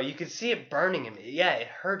 You can see it burning him. Yeah, it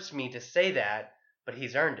hurts me to say that, but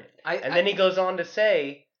he's earned it. Then he goes on to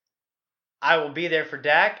say, I will be there for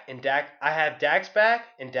Dak, and I have Dak's back,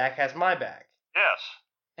 and Dak has my back. Yes.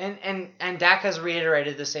 And Dak has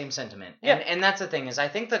reiterated the same sentiment. Yeah. And that's the thing, is I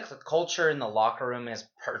think the culture in the locker room is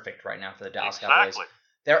perfect right now for the Dallas Cowboys.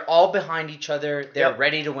 They're all behind each other. They're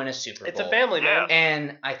ready to win a Super Bowl. It's a family, man.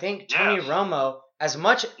 And I think Tony Romo, as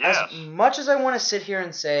much as I want to sit here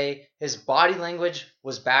and say his body language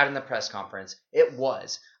was bad in the press conference, it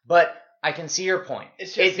was. But I can see your point.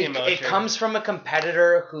 It's just the emotion. It comes from a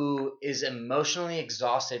competitor who is emotionally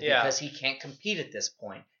exhausted because he can't compete at this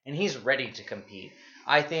point, and he's ready to compete.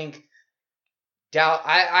 I think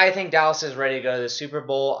Dallas is ready to go to the Super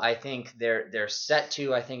Bowl. I think they're set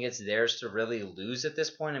to. I think it's theirs to really lose at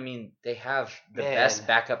this point. I mean, they have the best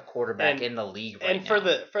backup quarterback in the league right now.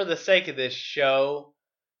 And for the sake of this show,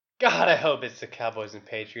 God, I hope it's the Cowboys and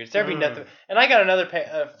Patriots. There'd be nothing. And I got another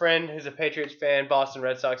friend who's a Patriots fan, Boston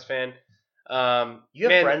Red Sox fan. You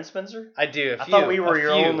have friends, Spencer? I do. I thought we were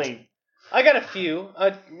your only. I got a few.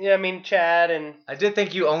 I mean, Chad and. I did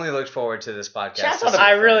think you only looked forward to this podcast.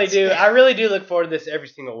 I really do. I really do look forward to this every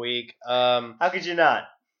single week. How could you not?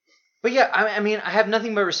 But yeah, I mean, I have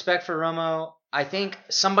nothing but respect for Romo. I think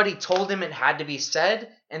somebody told him it had to be said,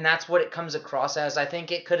 and that's what it comes across as. I think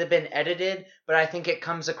it could have been edited, but I think it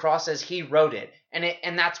comes across as he wrote it,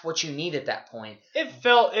 and that's what you need at that point. It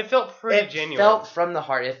felt pretty genuine. It felt from the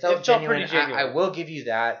heart. It felt genuine. Pretty genuine. I will give you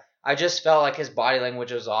that. I just felt like his body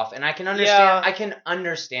language was off, and I can understand. Yeah. I can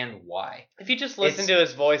understand why. If you just listen to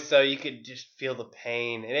his voice, though, you could just feel the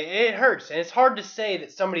pain, and it hurts. And it's hard to say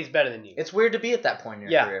that somebody's better than you. It's weird to be at that point in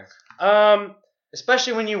your career.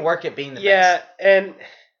 Especially when you work at being the best. Yeah, and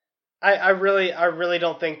I really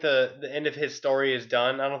don't think the end of his story is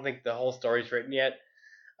done. I don't think the whole story's written yet.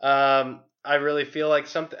 I really feel like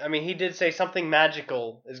something. I mean, he did say something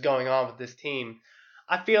magical is going on with this team.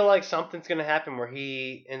 I feel like something's going to happen where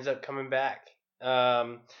he ends up coming back.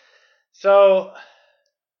 So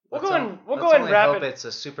we'll go ahead and wrap it. It's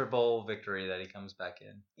a Super Bowl victory that he comes back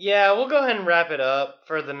in. Yeah, we'll go ahead and wrap it up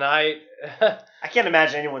for the night. I can't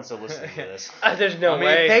imagine anyone still listening to this. There's no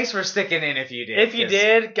way. Thanks for sticking in if you did. If you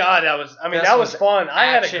did, God, that was fun. I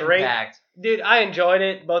had a great dude. I enjoyed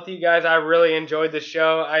it. Both of you guys, I really enjoyed the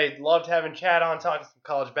show. I loved having Chad on talking some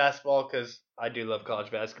college basketball because I do love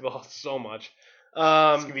college basketball so much.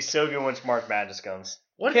 It's gonna be so good once March Madness comes.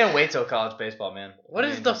 Can't wait till college baseball, man. What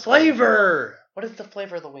is the flavor? What is the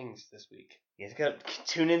flavor of the wings this week? You guys got to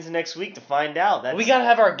tune in next week to find out. We gotta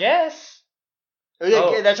have our guess. Oh,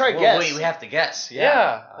 yeah, that's right. Guess. We have to guess.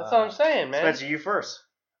 Yeah, that's what I'm saying, man. Spencer, you first.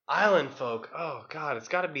 Island folk. Oh God, it's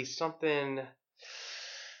got to be something.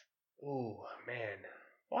 Ooh, man.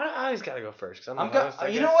 Why I always gotta go first? You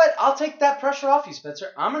know what? I'll take that pressure off you, Spencer.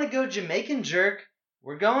 I'm gonna go Jamaican jerk.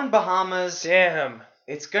 We're going Bahamas. Damn.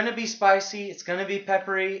 It's going to be spicy. It's going to be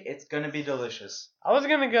peppery. It's going to be delicious. I was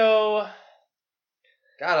going to go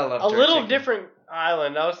Gotta love a little different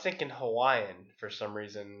island. I was thinking Hawaiian for some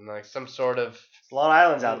reason. Like some sort of... There's a lot of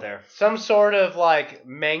islands out there. Some sort of like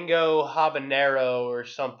mango habanero or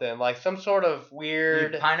something. Like some sort of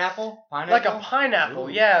weird... Pineapple? Like a pineapple.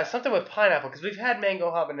 Ooh. Yeah, something with pineapple. Because we've had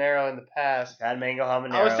mango habanero in the past. We've had mango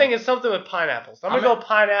habanero. I was thinking something with pineapple. So I'm going to go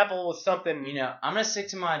pineapple with something... You know, I'm going to stick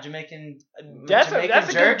to my Jamaican That's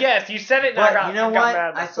a good guess. You said it and I got mad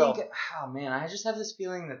at myself. Oh man, I just have this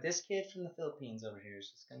feeling that this kid from the Philippines over here is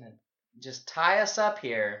just going to just tie us up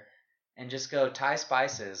here and just go Thai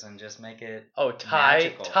spices and just make it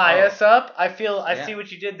tie us up. I see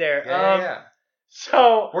what you did there. Yeah.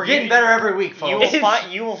 So we're getting better every week, folks.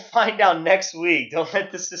 You will find out next week. Don't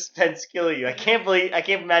let the suspense kill you. I can't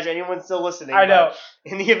imagine anyone's still listening. I know.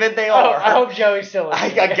 In the event they are, I hope Joey's still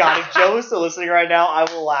listening. I got it. Joe is still listening right now.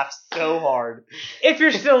 I will laugh so hard. If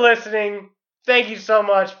you're still listening, thank you so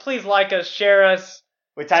much. Please like us, share us.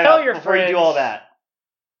 Tell your friends. Before you do all that,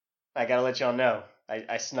 I gotta let y'all know.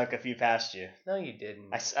 I snuck a few past you. No, you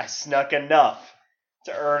didn't. I snuck enough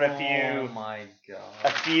to earn a few. Oh my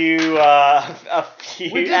god. A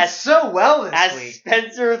few. We did so well this week. As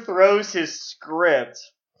Spencer throws his script.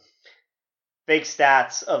 Fake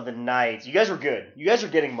stats of the night. You guys were good. You guys are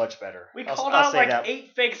getting much better. We called out like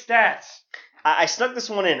 8 fake stats. I snuck this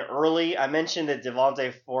one in early. I mentioned that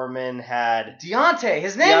Devontae Foreman had... Deontay.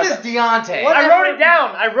 His name is Deontay. I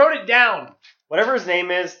wrote it down. Whatever his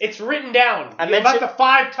name is. It's written down. About the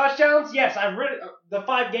 5 touchdowns? Yes, I've written the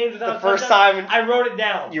 5 games without the first time. I wrote it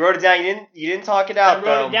down. You wrote it down. You didn't talk it out, I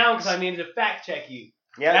wrote it down because I needed to fact check you.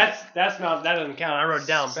 Yeah. That doesn't count. I wrote it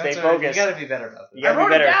down. Stay focused. You gotta be better about this. I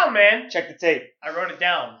wrote it down, man. Check the tape. I wrote it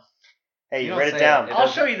down. Hey, you wrote it down. I'll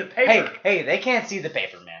show you the paper. Hey, they can't see the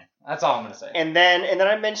paper, man. That's all I'm gonna say. And then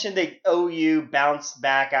I mentioned that OU bounced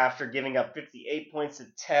back after giving up 58 points to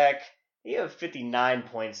Tech. You have 59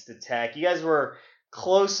 points to Tech. You guys were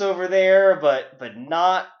close over there, but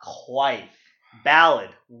not quite.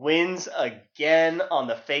 Ballad wins again on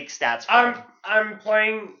the fake stats front. I'm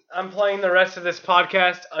playing the rest of this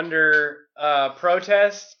podcast under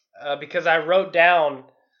protest because I wrote down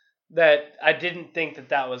that I didn't think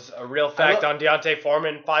that was a real fact on Deontay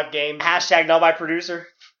Foreman. 5 games. Hashtag not my producer.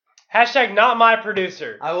 Hashtag not my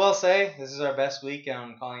producer. I will say, this is our best week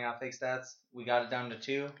on calling out fake stats. We got it down to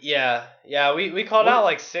 2. Yeah, we called out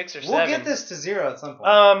like 6 or 7. We'll get this to 0 at some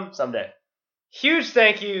point. Someday. Huge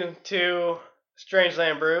thank you to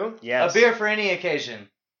Strangeland Brew. Yes. A beer for any occasion.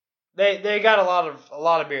 They got a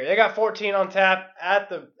lot of beer. They got 14 on tap at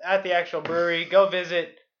the actual brewery. Go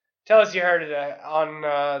visit. Tell us you heard it on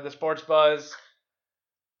the Sports Buzz.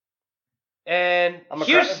 And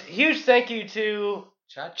huge thank you to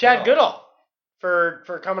Chad Goodall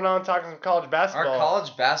for coming on talking some college basketball. Our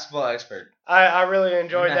college basketball expert. I really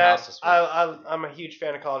enjoyed that. I'm a huge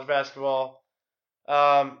fan of college basketball.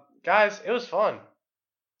 Guys, it was fun.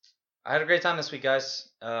 I had a great time this week, guys.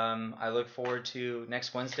 I look forward to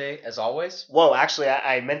next Wednesday, as always. Whoa, actually,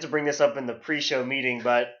 I meant to bring this up in the pre-show meeting,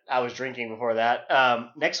 but I was drinking before that.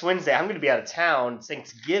 Next Wednesday, I'm going to be out of town.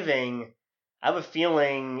 Thanksgiving. I have a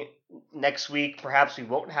feeling next week perhaps we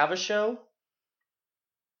won't have a show.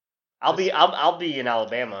 I'll be in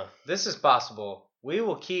Alabama. This is possible. We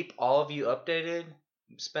will keep all of you updated.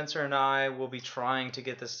 Spencer and I will be trying to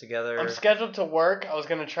get this together. I'm scheduled to work. I was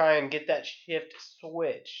going to try and get that shift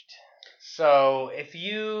switched. So if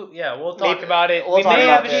we'll talk about it. We may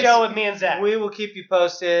have a show with me and Zach. We will keep you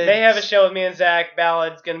posted. May have a show with me and Zach.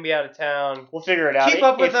 Ballad's going to be out of town. We'll figure it out. Keep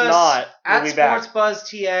up with us. Not, at we'll Sports Buzz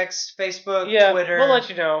TX, Facebook, Twitter. We'll let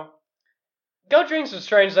you know. Go drink some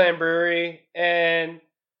Strangeland Brewery. And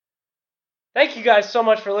thank you guys so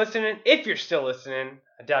much for listening. If you're still listening,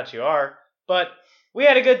 I doubt you are. But we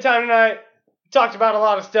had a good time tonight. Talked about a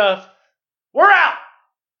lot of stuff. We're out!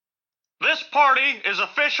 This party is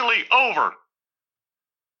officially over.